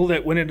saw people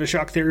that went into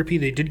shock therapy.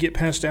 They did get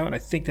passed out, and I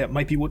think that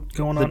might be what's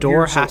going on. The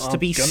door here, so has to I'm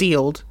be gonna-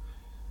 sealed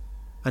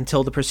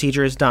until the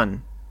procedure is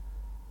done.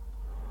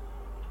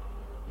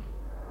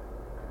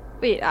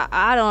 Wait,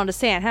 I don't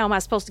understand. How am I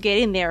supposed to get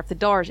in there if the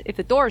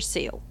door's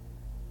sealed?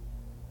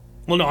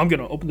 Well, no, I'm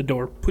gonna open the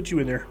door, put you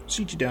in there,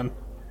 seat you down.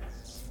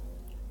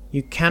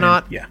 You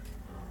cannot Yeah.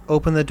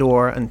 open the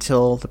door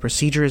until the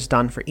procedure is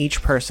done for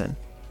each person.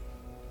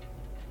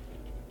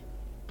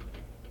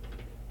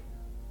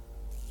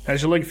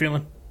 How's your leg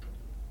feeling?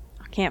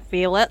 I can't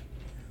feel it.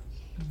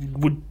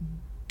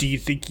 Do you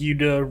think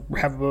you'd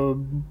have a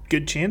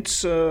good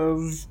chance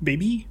of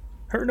maybe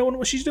her knowing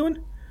what she's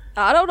doing?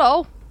 I don't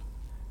know.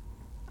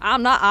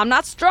 I'm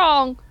not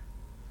strong.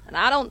 And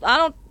I don't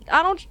want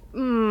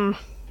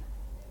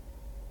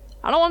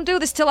to do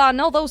this till I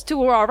know those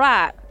two are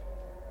alright.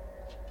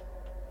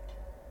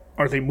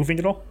 Are they moving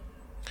at all?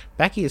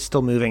 Becky is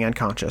still moving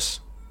unconscious.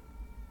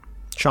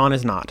 Sean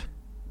is not.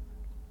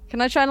 Can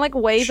I try and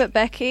wave at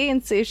Becky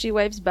and see if she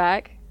waves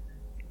back?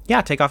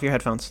 Yeah, take off your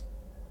headphones.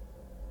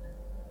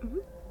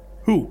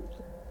 Who?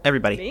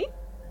 Everybody. Me?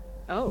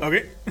 Oh.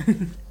 Okay.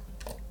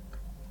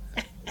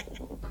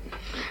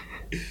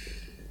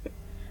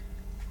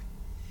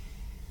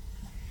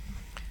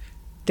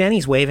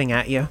 Danny's waving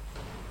at you.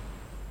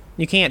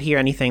 You can't hear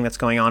anything that's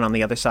going on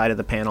the other side of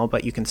the panel,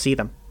 but you can see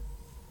them.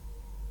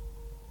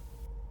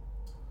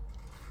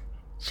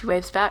 She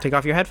waves back. Take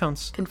off your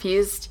headphones.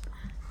 Confused.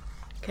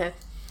 Okay.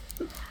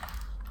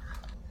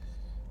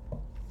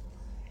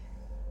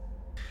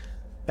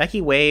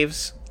 Becky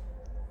waves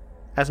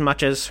as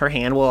much as her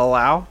hand will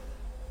allow.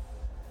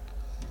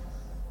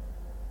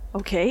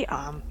 Okay,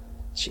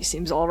 she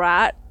seems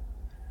alright.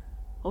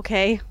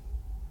 Okay.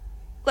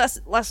 Let's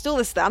do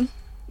this then.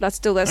 Let's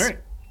do this. All right.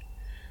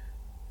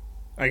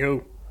 I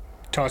go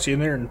toss you in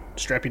there and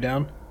strap you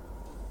down.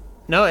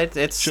 No,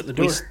 it's Shut the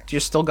door. you're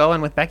still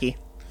going with Becky.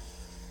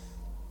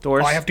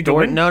 Doors. Oh, I have to go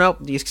in? No.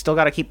 You still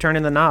got to keep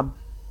turning the knob.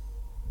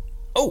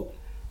 Oh,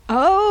 I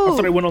Oh,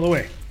 thought I went all the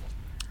way.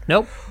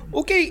 Nope.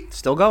 Okay,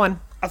 Still going.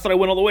 I thought I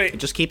went all the way. It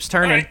just keeps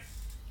turning.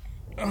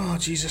 Alright. Oh,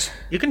 Jesus.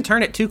 You can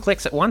turn it 2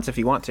 clicks at once if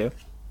you want to,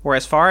 or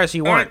as far as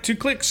you All want. right, 2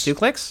 clicks. 2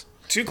 clicks.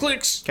 2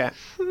 clicks. Okay.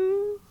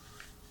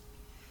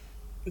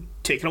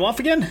 Taking them off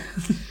again?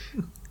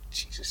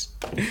 Jesus.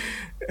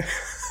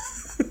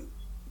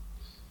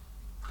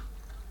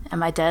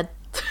 Am I dead?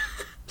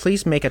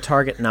 Please make a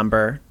target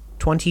number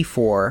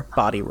 24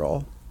 body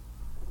roll.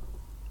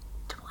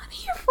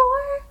 24?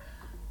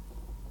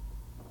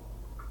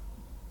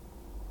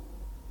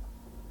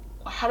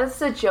 How does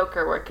the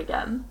Joker work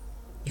again?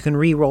 You can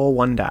re-roll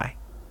 1 die.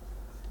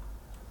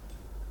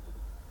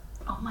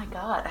 Oh my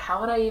god,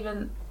 how would I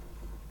even...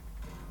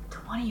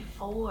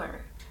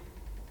 24?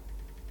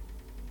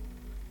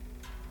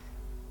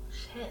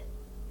 Shit.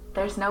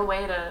 There's no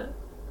way to...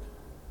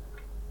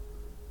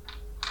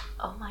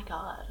 Oh my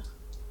god.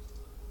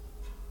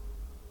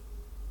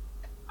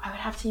 I would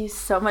have to use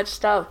so much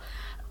stuff.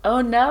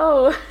 Oh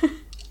no!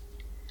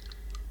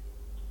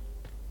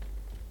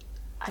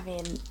 I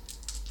mean...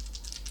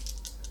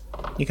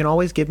 You can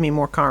always give me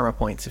more karma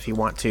points if you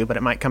want to, but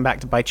it might come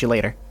back to bite you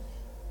later.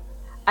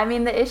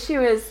 the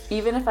issue is,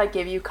 even if I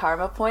give you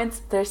karma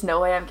points, there's no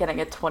way I'm getting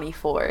a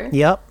 24.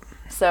 Yep.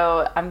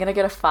 So I'm gonna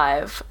get a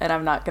 5, and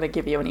I'm not gonna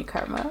give you any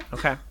karma.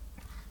 Okay.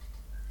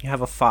 You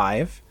have a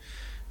 5.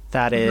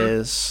 That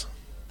is...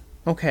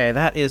 Okay,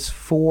 that is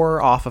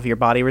 4 off of your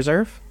body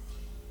reserve.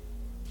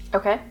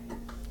 Okay.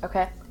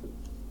 Okay.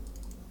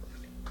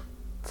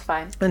 It's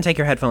fine. And take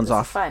your headphones This is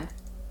off. fine.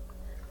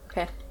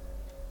 Okay.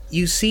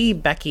 You see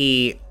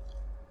Becky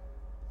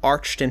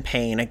arched in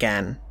pain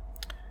again,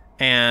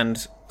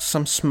 and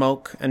some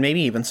smoke and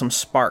maybe even some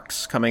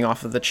sparks coming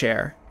off of the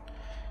chair.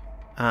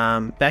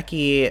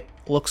 Becky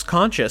looks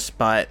conscious,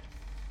 but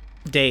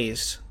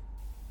dazed.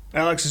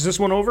 Alex, is this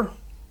one over?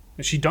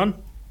 Is she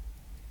done?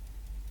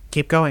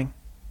 Keep going.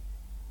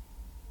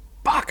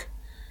 Fuck!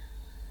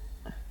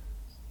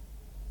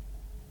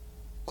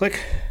 Click.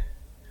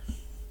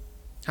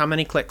 How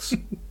many clicks?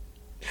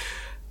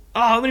 Oh,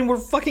 how many more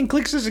fucking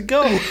clicks does it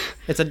go?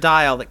 It's a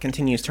dial that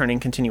continues turning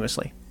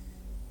continuously.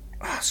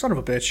 Son of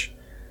a bitch.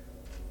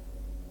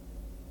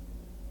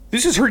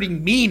 This is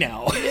hurting me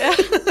now.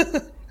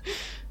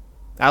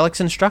 Alex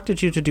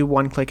instructed you to do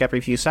 1 click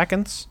every few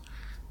seconds.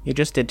 You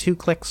just did 2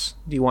 clicks.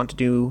 Do you want to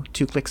do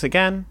 2 clicks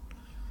again?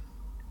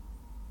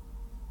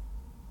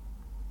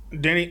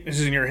 Danny, this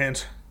is in your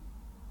hands.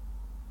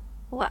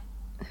 what?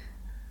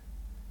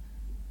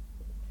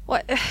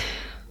 What?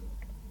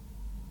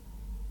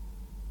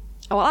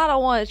 Well, I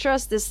don't want to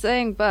trust this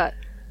thing, but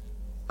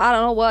I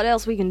don't know what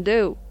else we can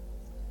do.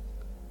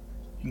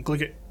 You can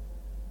click it.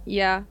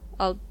 Yeah,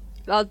 I'll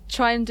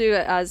try and do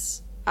it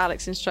as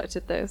Alex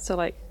instructed, though. So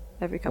like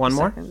every couple 1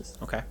 more? seconds.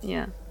 Okay.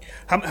 Yeah.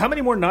 How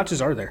many more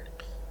notches are there?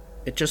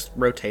 It just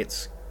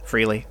rotates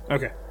freely.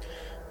 Okay.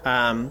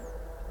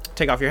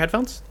 Take off your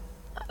headphones.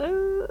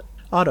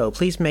 Otto,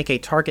 please make a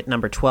target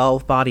number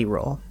 12 body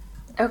roll.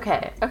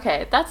 Okay.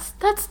 Okay. That's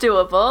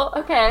doable.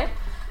 Okay.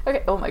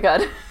 Okay. Oh my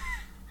god.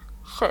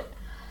 Shit.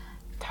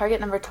 Target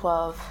number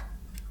 12.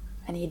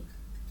 I need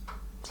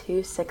 2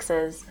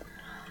 6s.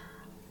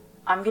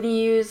 I'm gonna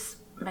use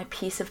my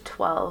piece of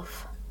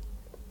 12.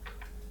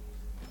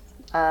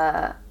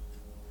 I'm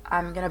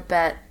gonna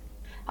bet.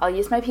 I'll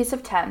use my piece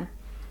of 10.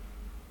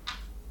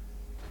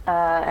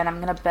 And I'm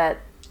gonna bet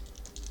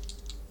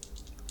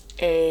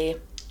a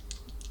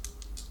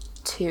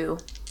 2.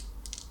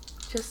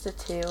 Just a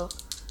 2.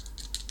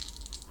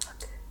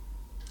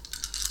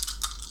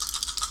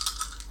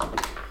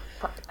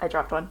 Fuck, I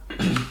dropped one.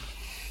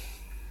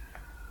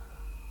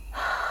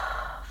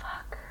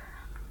 Fuck.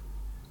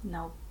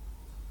 No.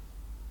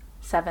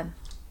 7.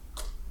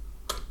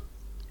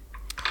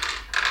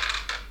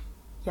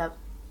 Yep.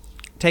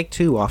 Take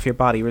 2 off your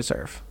body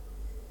reserve.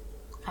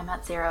 I'm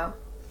at 0.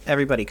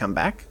 Everybody come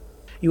back.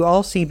 You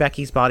all see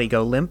Becky's body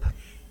go limp.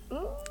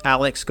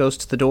 Alex goes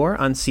to the door,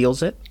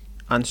 unseals it,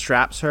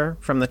 unstraps her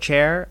from the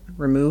chair,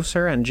 removes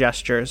her, and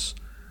gestures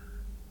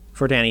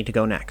for Danny to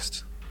go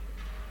next.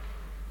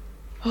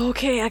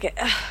 Okay,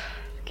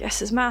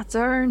 guess it's my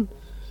turn.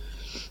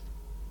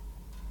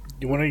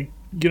 You want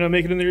to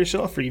make it in there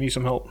yourself, or you need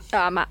some help?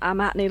 I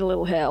might need a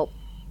little help.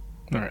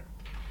 All right.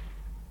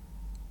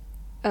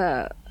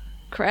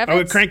 Kravitz? I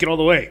would crank it all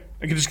the way.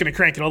 I'm just gonna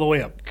crank it all the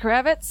way up.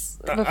 Kravitz?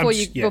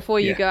 yeah, Before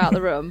you yeah. go out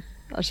the room,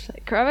 I'll just say,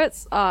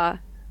 Kravitz,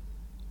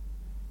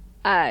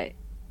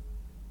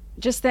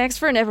 just thanks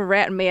for never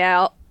ratting me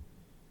out.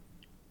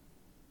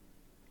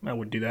 I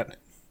wouldn't do that.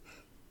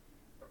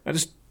 I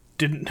just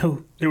didn't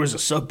know there was a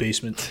sub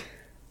basement.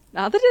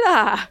 Neither did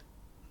I.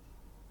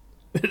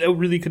 That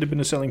really could have been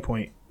a selling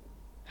point.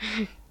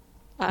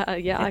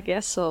 Yeah, I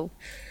guess so.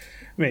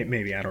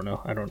 Maybe I don't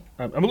know.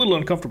 I'm a little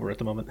uncomfortable at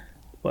the moment,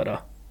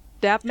 but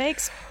That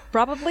makes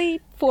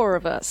probably 4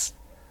 of us.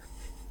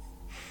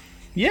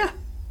 yeah,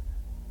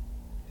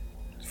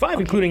 5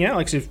 including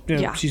Alex if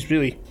Yeah. she's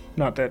really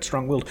not that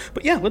strong-willed.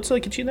 But yeah, let's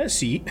get you in that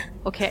seat.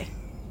 Okay.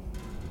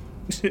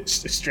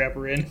 Strap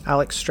her in.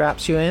 Alex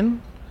straps you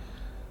in,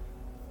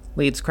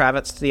 leads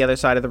Kravitz to the other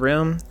side of the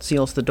room,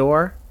 seals the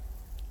door.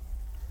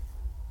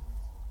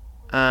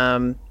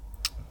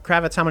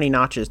 Kravitz, how many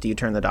notches do you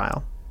turn the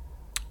dial?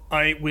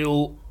 I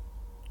will,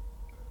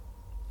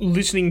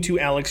 listening to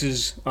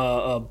Alex's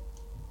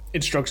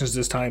instructions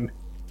this time,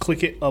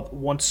 click it up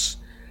once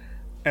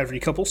every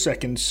couple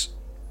seconds,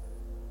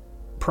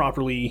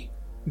 properly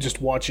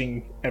just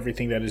watching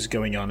everything that is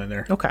going on in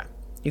there. Okay.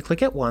 You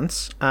click it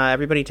once.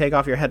 Everybody take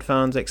off your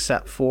headphones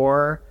except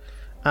for...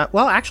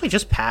 well, actually,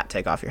 just Pat,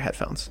 take off your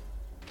headphones.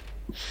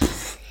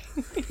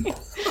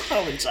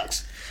 Oh, it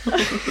sucks.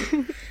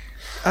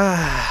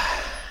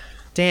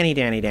 Danny.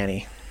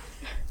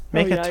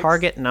 Make a yikes.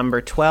 target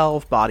number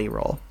 12 body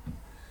roll.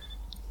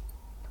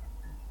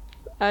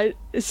 I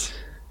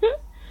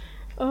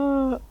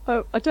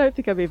don't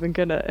think I'm even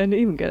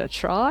gonna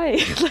try.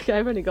 Like,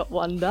 I've only got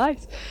one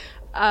dice.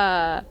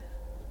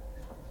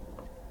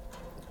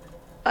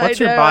 What's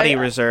your body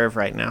reserve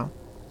right now?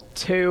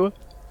 2.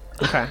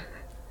 Okay.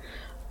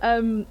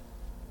 Yeah,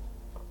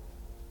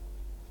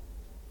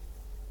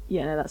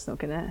 no, that's not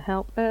gonna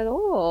help at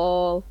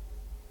all.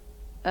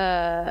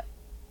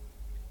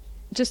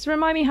 Just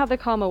remind me how the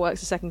karma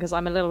works a second, because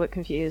I'm a little bit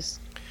confused.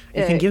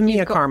 You can give me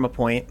you've a got- karma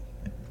point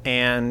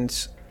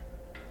and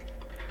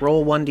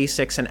roll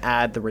 1d6 and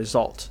add the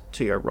result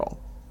to your roll.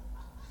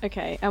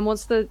 Okay, and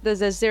what's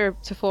there's 0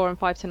 to 4 and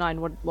 5 to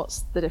 9.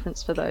 What's the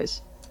difference for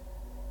those?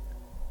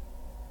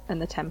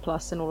 And the 10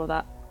 plus and all of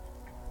that.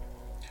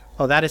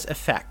 Oh, that is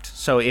effect.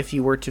 So if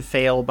you were to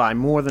fail by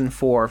more than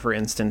 4, for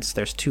instance,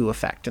 there's 2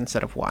 effect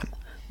instead of 1.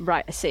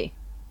 Right, I see.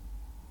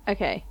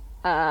 Okay.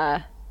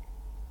 In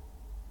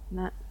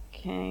that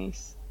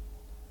case,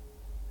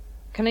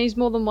 can I use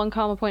more than one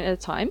karma point at a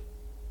time?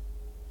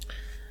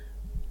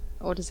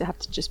 Or does it have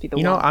to just be the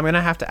You one? know, I'm going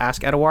to have to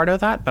ask Eduardo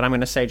that, but I'm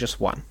going to say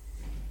just 1.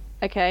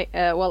 Okay,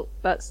 well,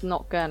 that's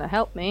not gonna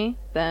help me,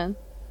 then.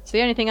 So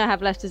the only thing I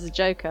have left is a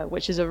Joker,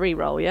 which is a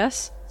reroll,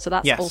 yes? So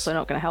that's Yes. also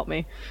not gonna help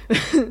me.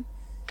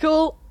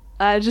 Cool.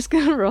 I'm just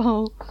gonna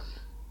roll.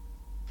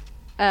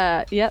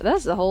 Yeah,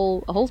 that's a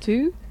whole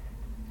 2.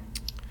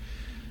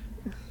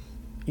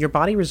 Your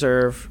body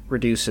reserve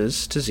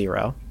reduces to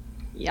 0.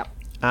 Yep.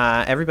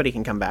 Everybody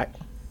can come back.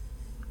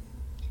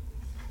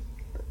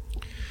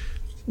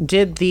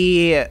 Did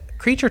the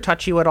creature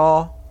touch you at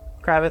all,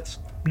 Kravitz?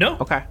 No,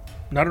 Okay.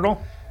 not at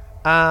all.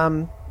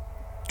 I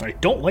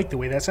don't like the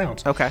way that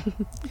sounds. Okay.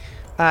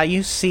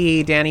 You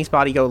see Danny's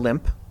body go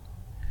limp.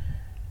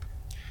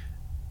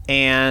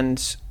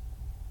 And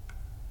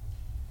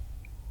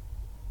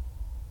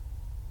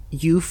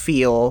you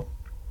feel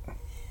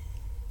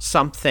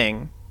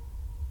something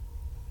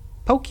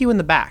poke you in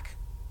the back.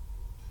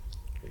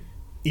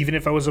 Even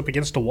if I was up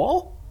against a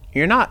wall?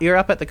 You're not. You're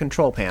up at the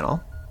control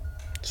panel.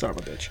 Son of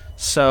a bitch.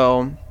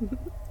 So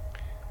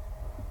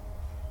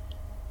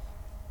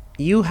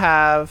you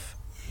have...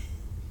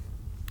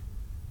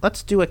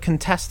 Let's do a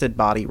contested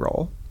body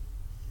roll.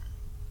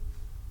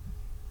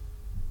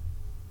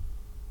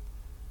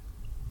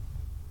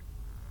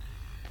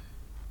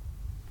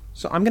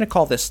 So I'm going to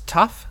call this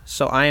tough.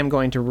 So I am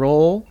going to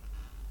roll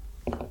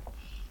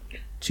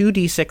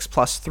 2d6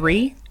 plus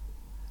 3.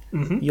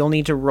 You'll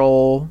need to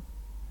roll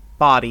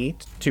body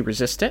to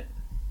resist it.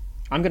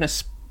 I'm going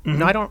to...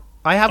 No, I don't...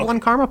 I have 1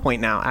 karma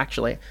point now,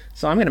 actually.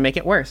 So I'm going to make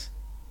it worse.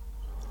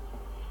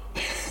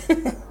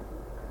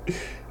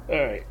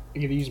 Alright,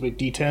 I'm gonna use my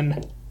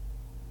d10.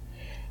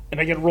 And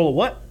I get to roll a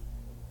what?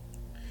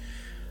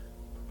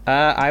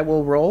 I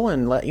will roll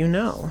and let you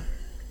know.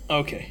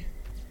 Okay.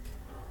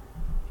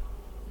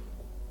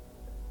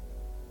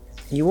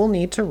 You will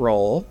need to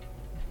roll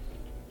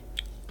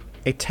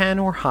a 10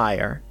 or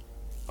higher.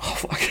 Oh,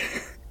 fuck.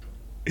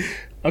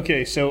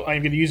 Okay, so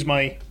I'm gonna use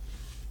my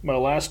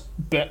last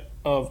bet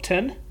of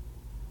 10.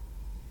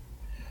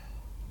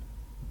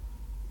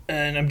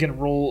 And I'm gonna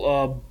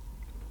roll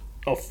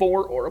a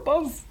 4 or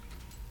above.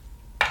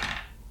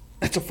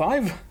 That's a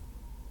 5.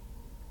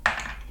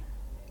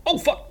 Oh,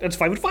 fuck, that's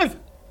 5 and 5.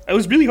 I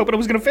was really hoping I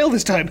was gonna fail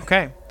this time.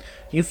 Okay.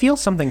 You feel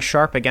something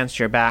sharp against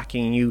your back,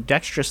 and you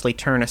dexterously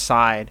turn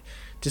aside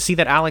to see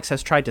that Alex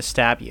has tried to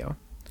stab you.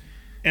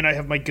 And I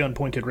have my gun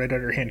pointed right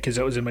at her hand, because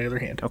that was in my other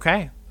hand.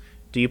 Okay.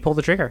 Do you pull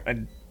the trigger?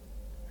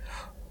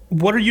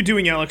 What are you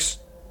doing, Alex?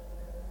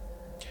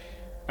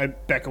 I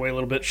back away a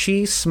little bit.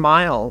 She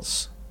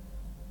smiles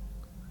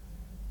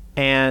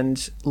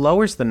and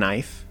lowers the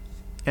knife,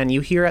 and you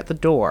hear at the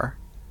door...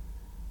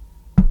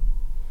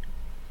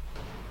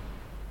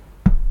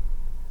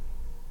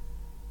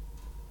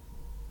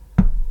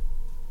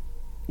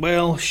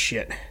 Well,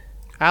 shit.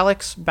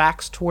 Alex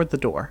backs toward the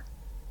door.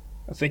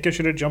 I think I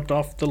should have jumped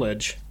off the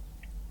ledge.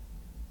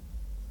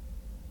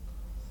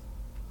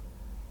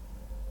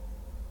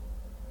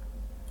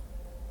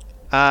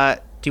 Do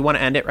you want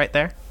to end it right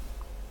there?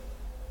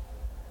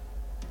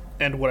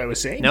 And what I was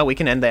saying? No, we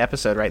can end the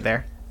episode right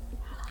there.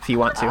 If you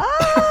want to.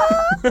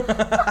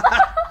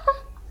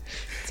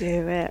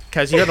 Do it.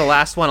 Because you're the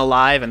last one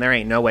alive, and there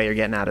ain't no way you're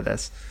getting out of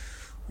this.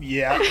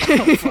 Yeah.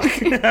 Oh,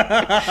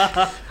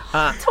 fuck.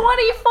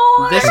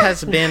 24. This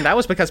has been... That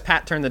was because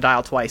Pat turned the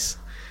dial twice.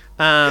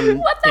 In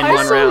What the one hell?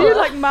 I saw round. you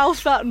like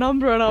mouth that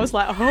number, and I was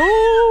like,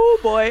 oh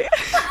boy.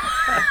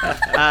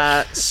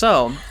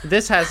 So,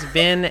 this has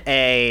been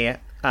a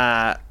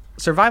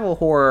survival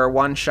horror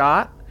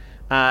one-shot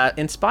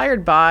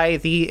inspired by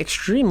the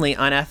extremely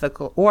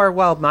unethical, or,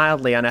 well,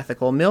 mildly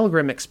unethical,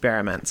 Milgram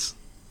experiments,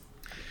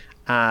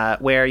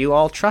 where you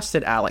all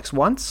trusted Alex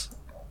once,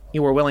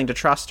 you were willing to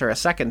trust her a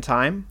second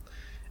time,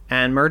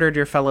 and murdered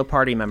your fellow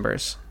party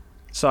members.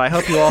 So I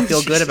hope you all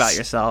feel good about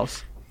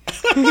yourselves.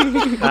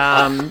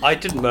 I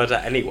didn't murder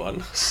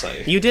anyone, so...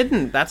 You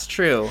didn't. That's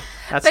true.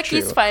 That's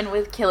Becky's true. fine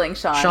with killing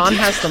Sean. Sean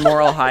has the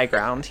moral high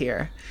ground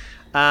here.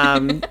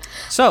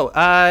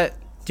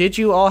 Did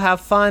you all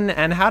have fun,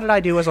 and how did I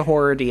do as a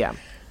horror DM?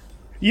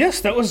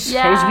 Yes, that was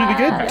really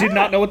good. Did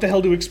not know what the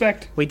hell to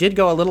expect. We did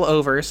go a little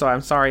over, so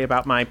I'm sorry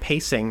about my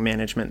pacing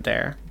management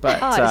there. But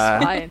Oh, it's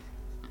fine.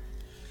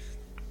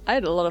 I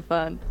had a lot of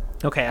fun.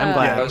 okay, I'm Yeah,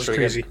 glad. that was really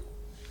crazy.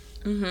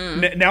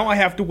 Now I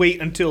have to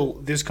wait until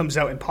this comes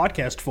out in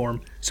podcast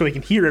form so I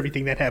can hear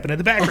everything that happened in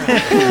the background.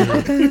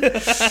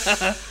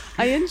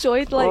 I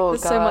enjoyed like Oh,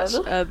 so much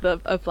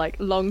God. of like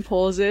long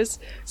pauses,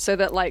 so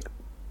that like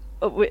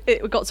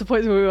it got to a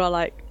point where we were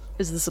like,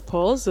 "Is this a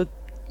pause? Or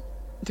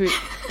do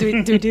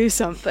we do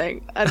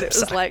something?" And it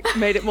was like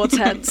made it more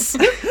tense.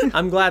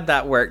 I'm glad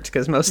that worked,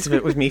 because most of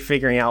it was me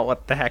figuring out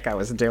what the heck I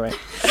was doing.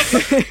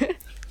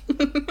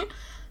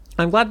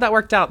 I'm glad that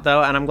worked out,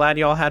 though, and I'm glad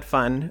you all had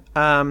fun.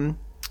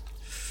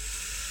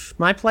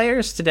 My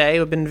players today,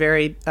 who have been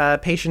very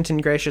patient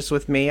and gracious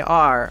with me,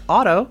 are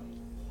Otto.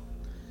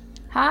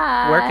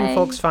 Hi. Where can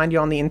folks find you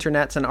on the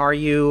internet, and are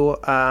you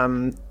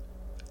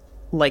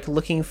like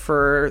looking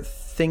for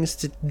things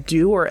to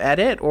do or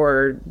edit,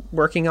 or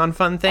working on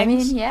fun I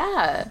things? mean,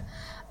 yeah.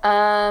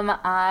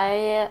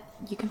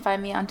 You can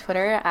find me on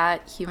Twitter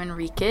at Human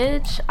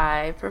Wreckage.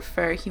 I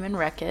prefer Human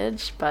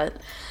Wreckage, but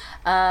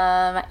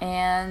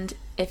and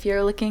if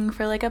you're looking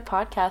for like a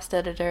podcast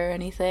editor or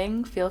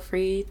anything, feel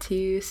free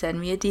to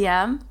send me a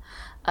DM.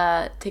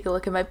 Take a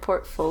look at my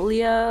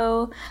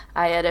portfolio.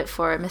 I edit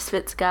for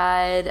Misfits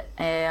Guide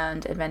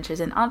and Adventures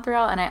in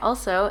Onthral, and I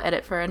also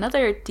edit for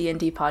another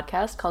D&D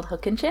podcast called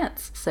Hook and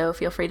Chance. So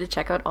feel free to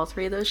check out all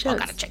three of those shows. I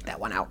gotta check that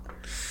one out.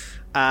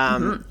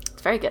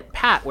 It's very good.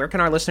 Pat, where can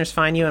our listeners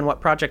find you, and what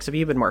projects have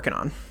you been working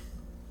on?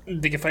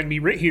 They can find me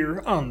right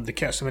here on the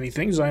Cast of Many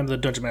Things. I am the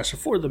Dungeon Master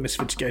for the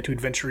Misfits Guide to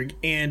Adventuring,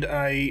 and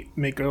I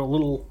make a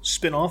little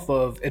spin-off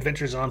of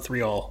Adventures on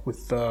 3All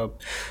with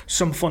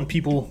some fun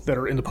people that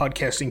are in the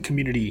podcasting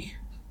community.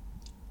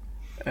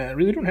 I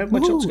really don't have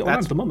much else going on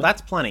at the moment.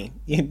 That's plenty.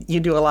 You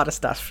do a lot of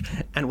stuff,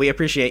 and we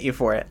appreciate you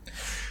for it.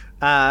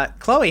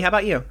 Chloe, how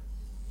about you?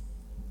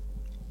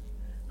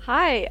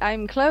 Hi,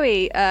 I'm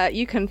Chloe.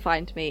 You can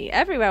find me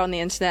everywhere on the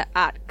internet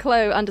at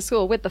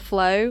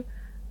Chloe_with_the_flow.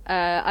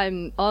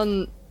 I'm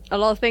on a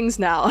lot of things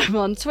now. I'm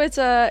on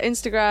Twitter,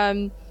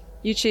 Instagram,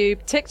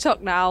 YouTube, TikTok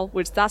now,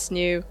 which that's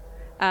new.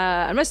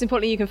 And most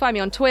importantly, you can find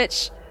me on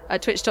Twitch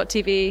at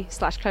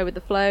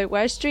twitch.tv/ChloeWithTheFlow,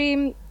 where I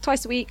stream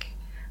twice a week.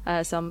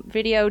 Some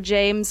video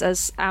James,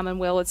 as Am and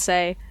Will would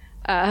say.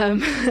 You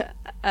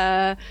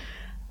can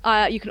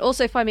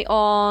also find me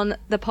on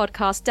the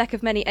podcast Deck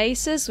of Many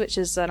Aces, which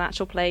is an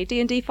actual play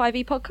D&D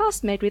 5e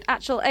podcast made with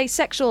actual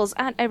asexuals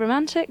and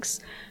aromantics.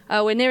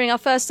 We're nearing our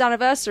first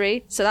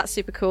anniversary, so that's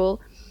super cool.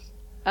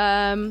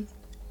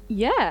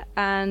 Yeah,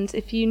 and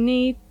if you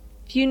need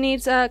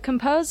a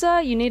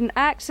composer, you need an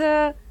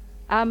actor,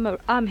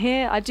 I'm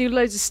here. I do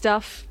loads of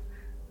stuff.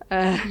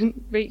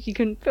 You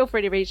can feel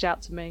free to reach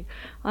out to me.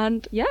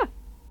 And yeah.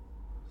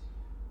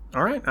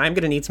 All right, I'm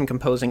going to need some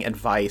composing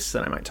advice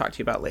that I might talk to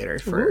you about later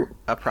for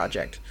a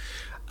project.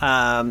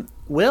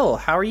 Will,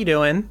 how are you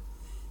doing?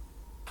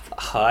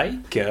 Hi,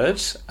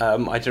 good. I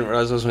didn't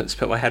realise I was meant to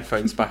put my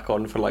headphones back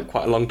on for like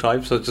quite a long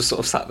time, so I just sort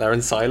of sat there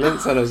in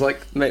silence, and I was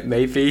like,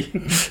 maybe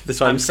the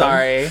time's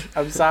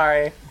I'm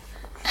sorry.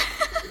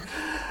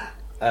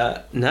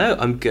 No,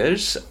 I'm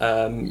good.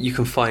 You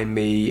can find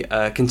me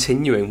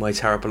continuing my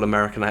terrible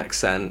American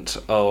accent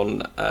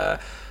on A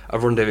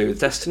Rendezvous with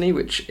Destiny,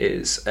 which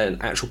is an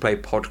actual play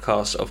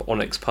podcast of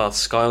Onyx Path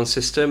Scion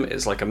System.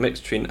 It's like a mix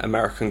between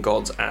American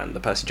Gods and the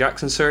Percy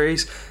Jackson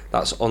series.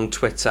 That's on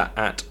Twitter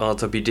at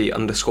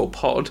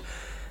RWD_pod.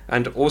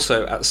 And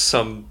also at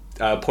some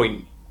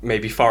point,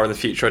 maybe far in the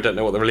future, I don't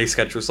know what the release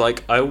schedule's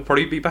like, I will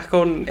probably be back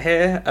on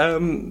here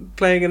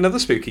playing another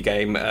spooky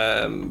game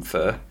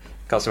for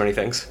Cast of Many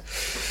Things.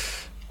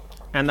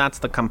 And that's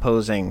the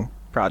composing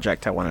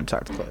project I wanted to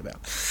talk to Chloe about.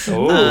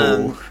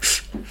 Oh.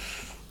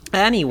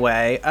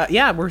 Anyway,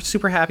 yeah, we're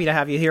super happy to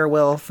have you here,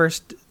 Will.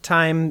 First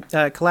time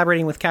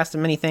collaborating with Cast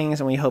of Many Things,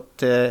 and we hope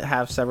to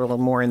have several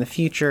more in the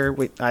future.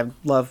 I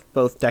love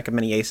both Deck of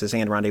Many Aces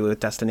and Rendezvous with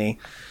Destiny.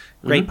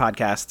 Great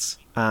podcasts.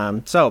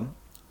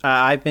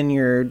 I've been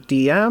your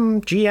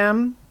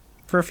GM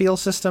for Field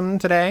System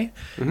today.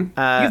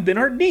 You've been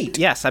our Nate.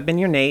 Yes, I've been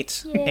your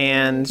Nate,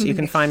 and you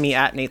can find me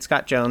at Nate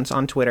Scott Jones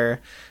on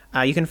Twitter.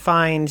 You can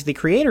find the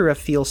creator of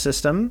Field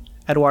System,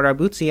 Eduardo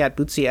Buzzi, at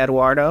Buzzi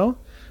Eduardo.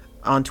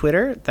 on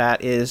Twitter.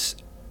 That is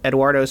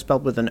Eduardo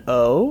spelled with an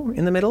O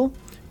in the middle,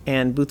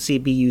 and Buzzi,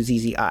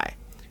 Buzzi.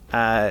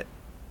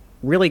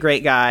 Really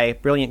great guy,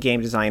 brilliant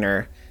game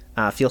designer.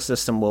 Feel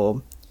System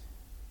will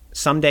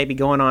someday be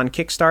going on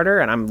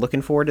Kickstarter, and I'm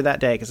looking forward to that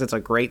day because it's a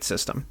great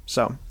system.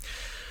 So,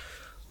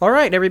 all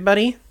right,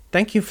 everybody,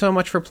 thank you so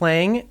much for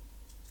playing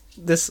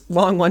this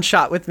long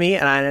one-shot with me,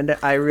 and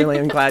I really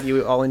am glad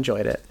you all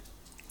enjoyed it.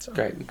 So.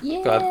 Great.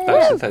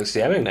 Yeah. Thanks for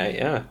DMing, Nate.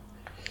 Yeah.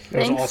 That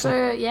was Thanks awesome.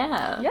 for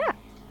yeah.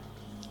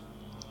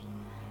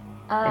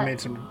 I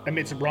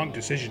made some wrong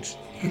decisions.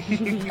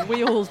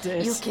 We all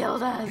did. You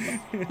killed us.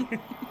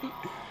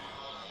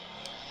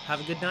 Have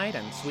a good night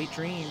and sweet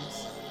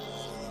dreams.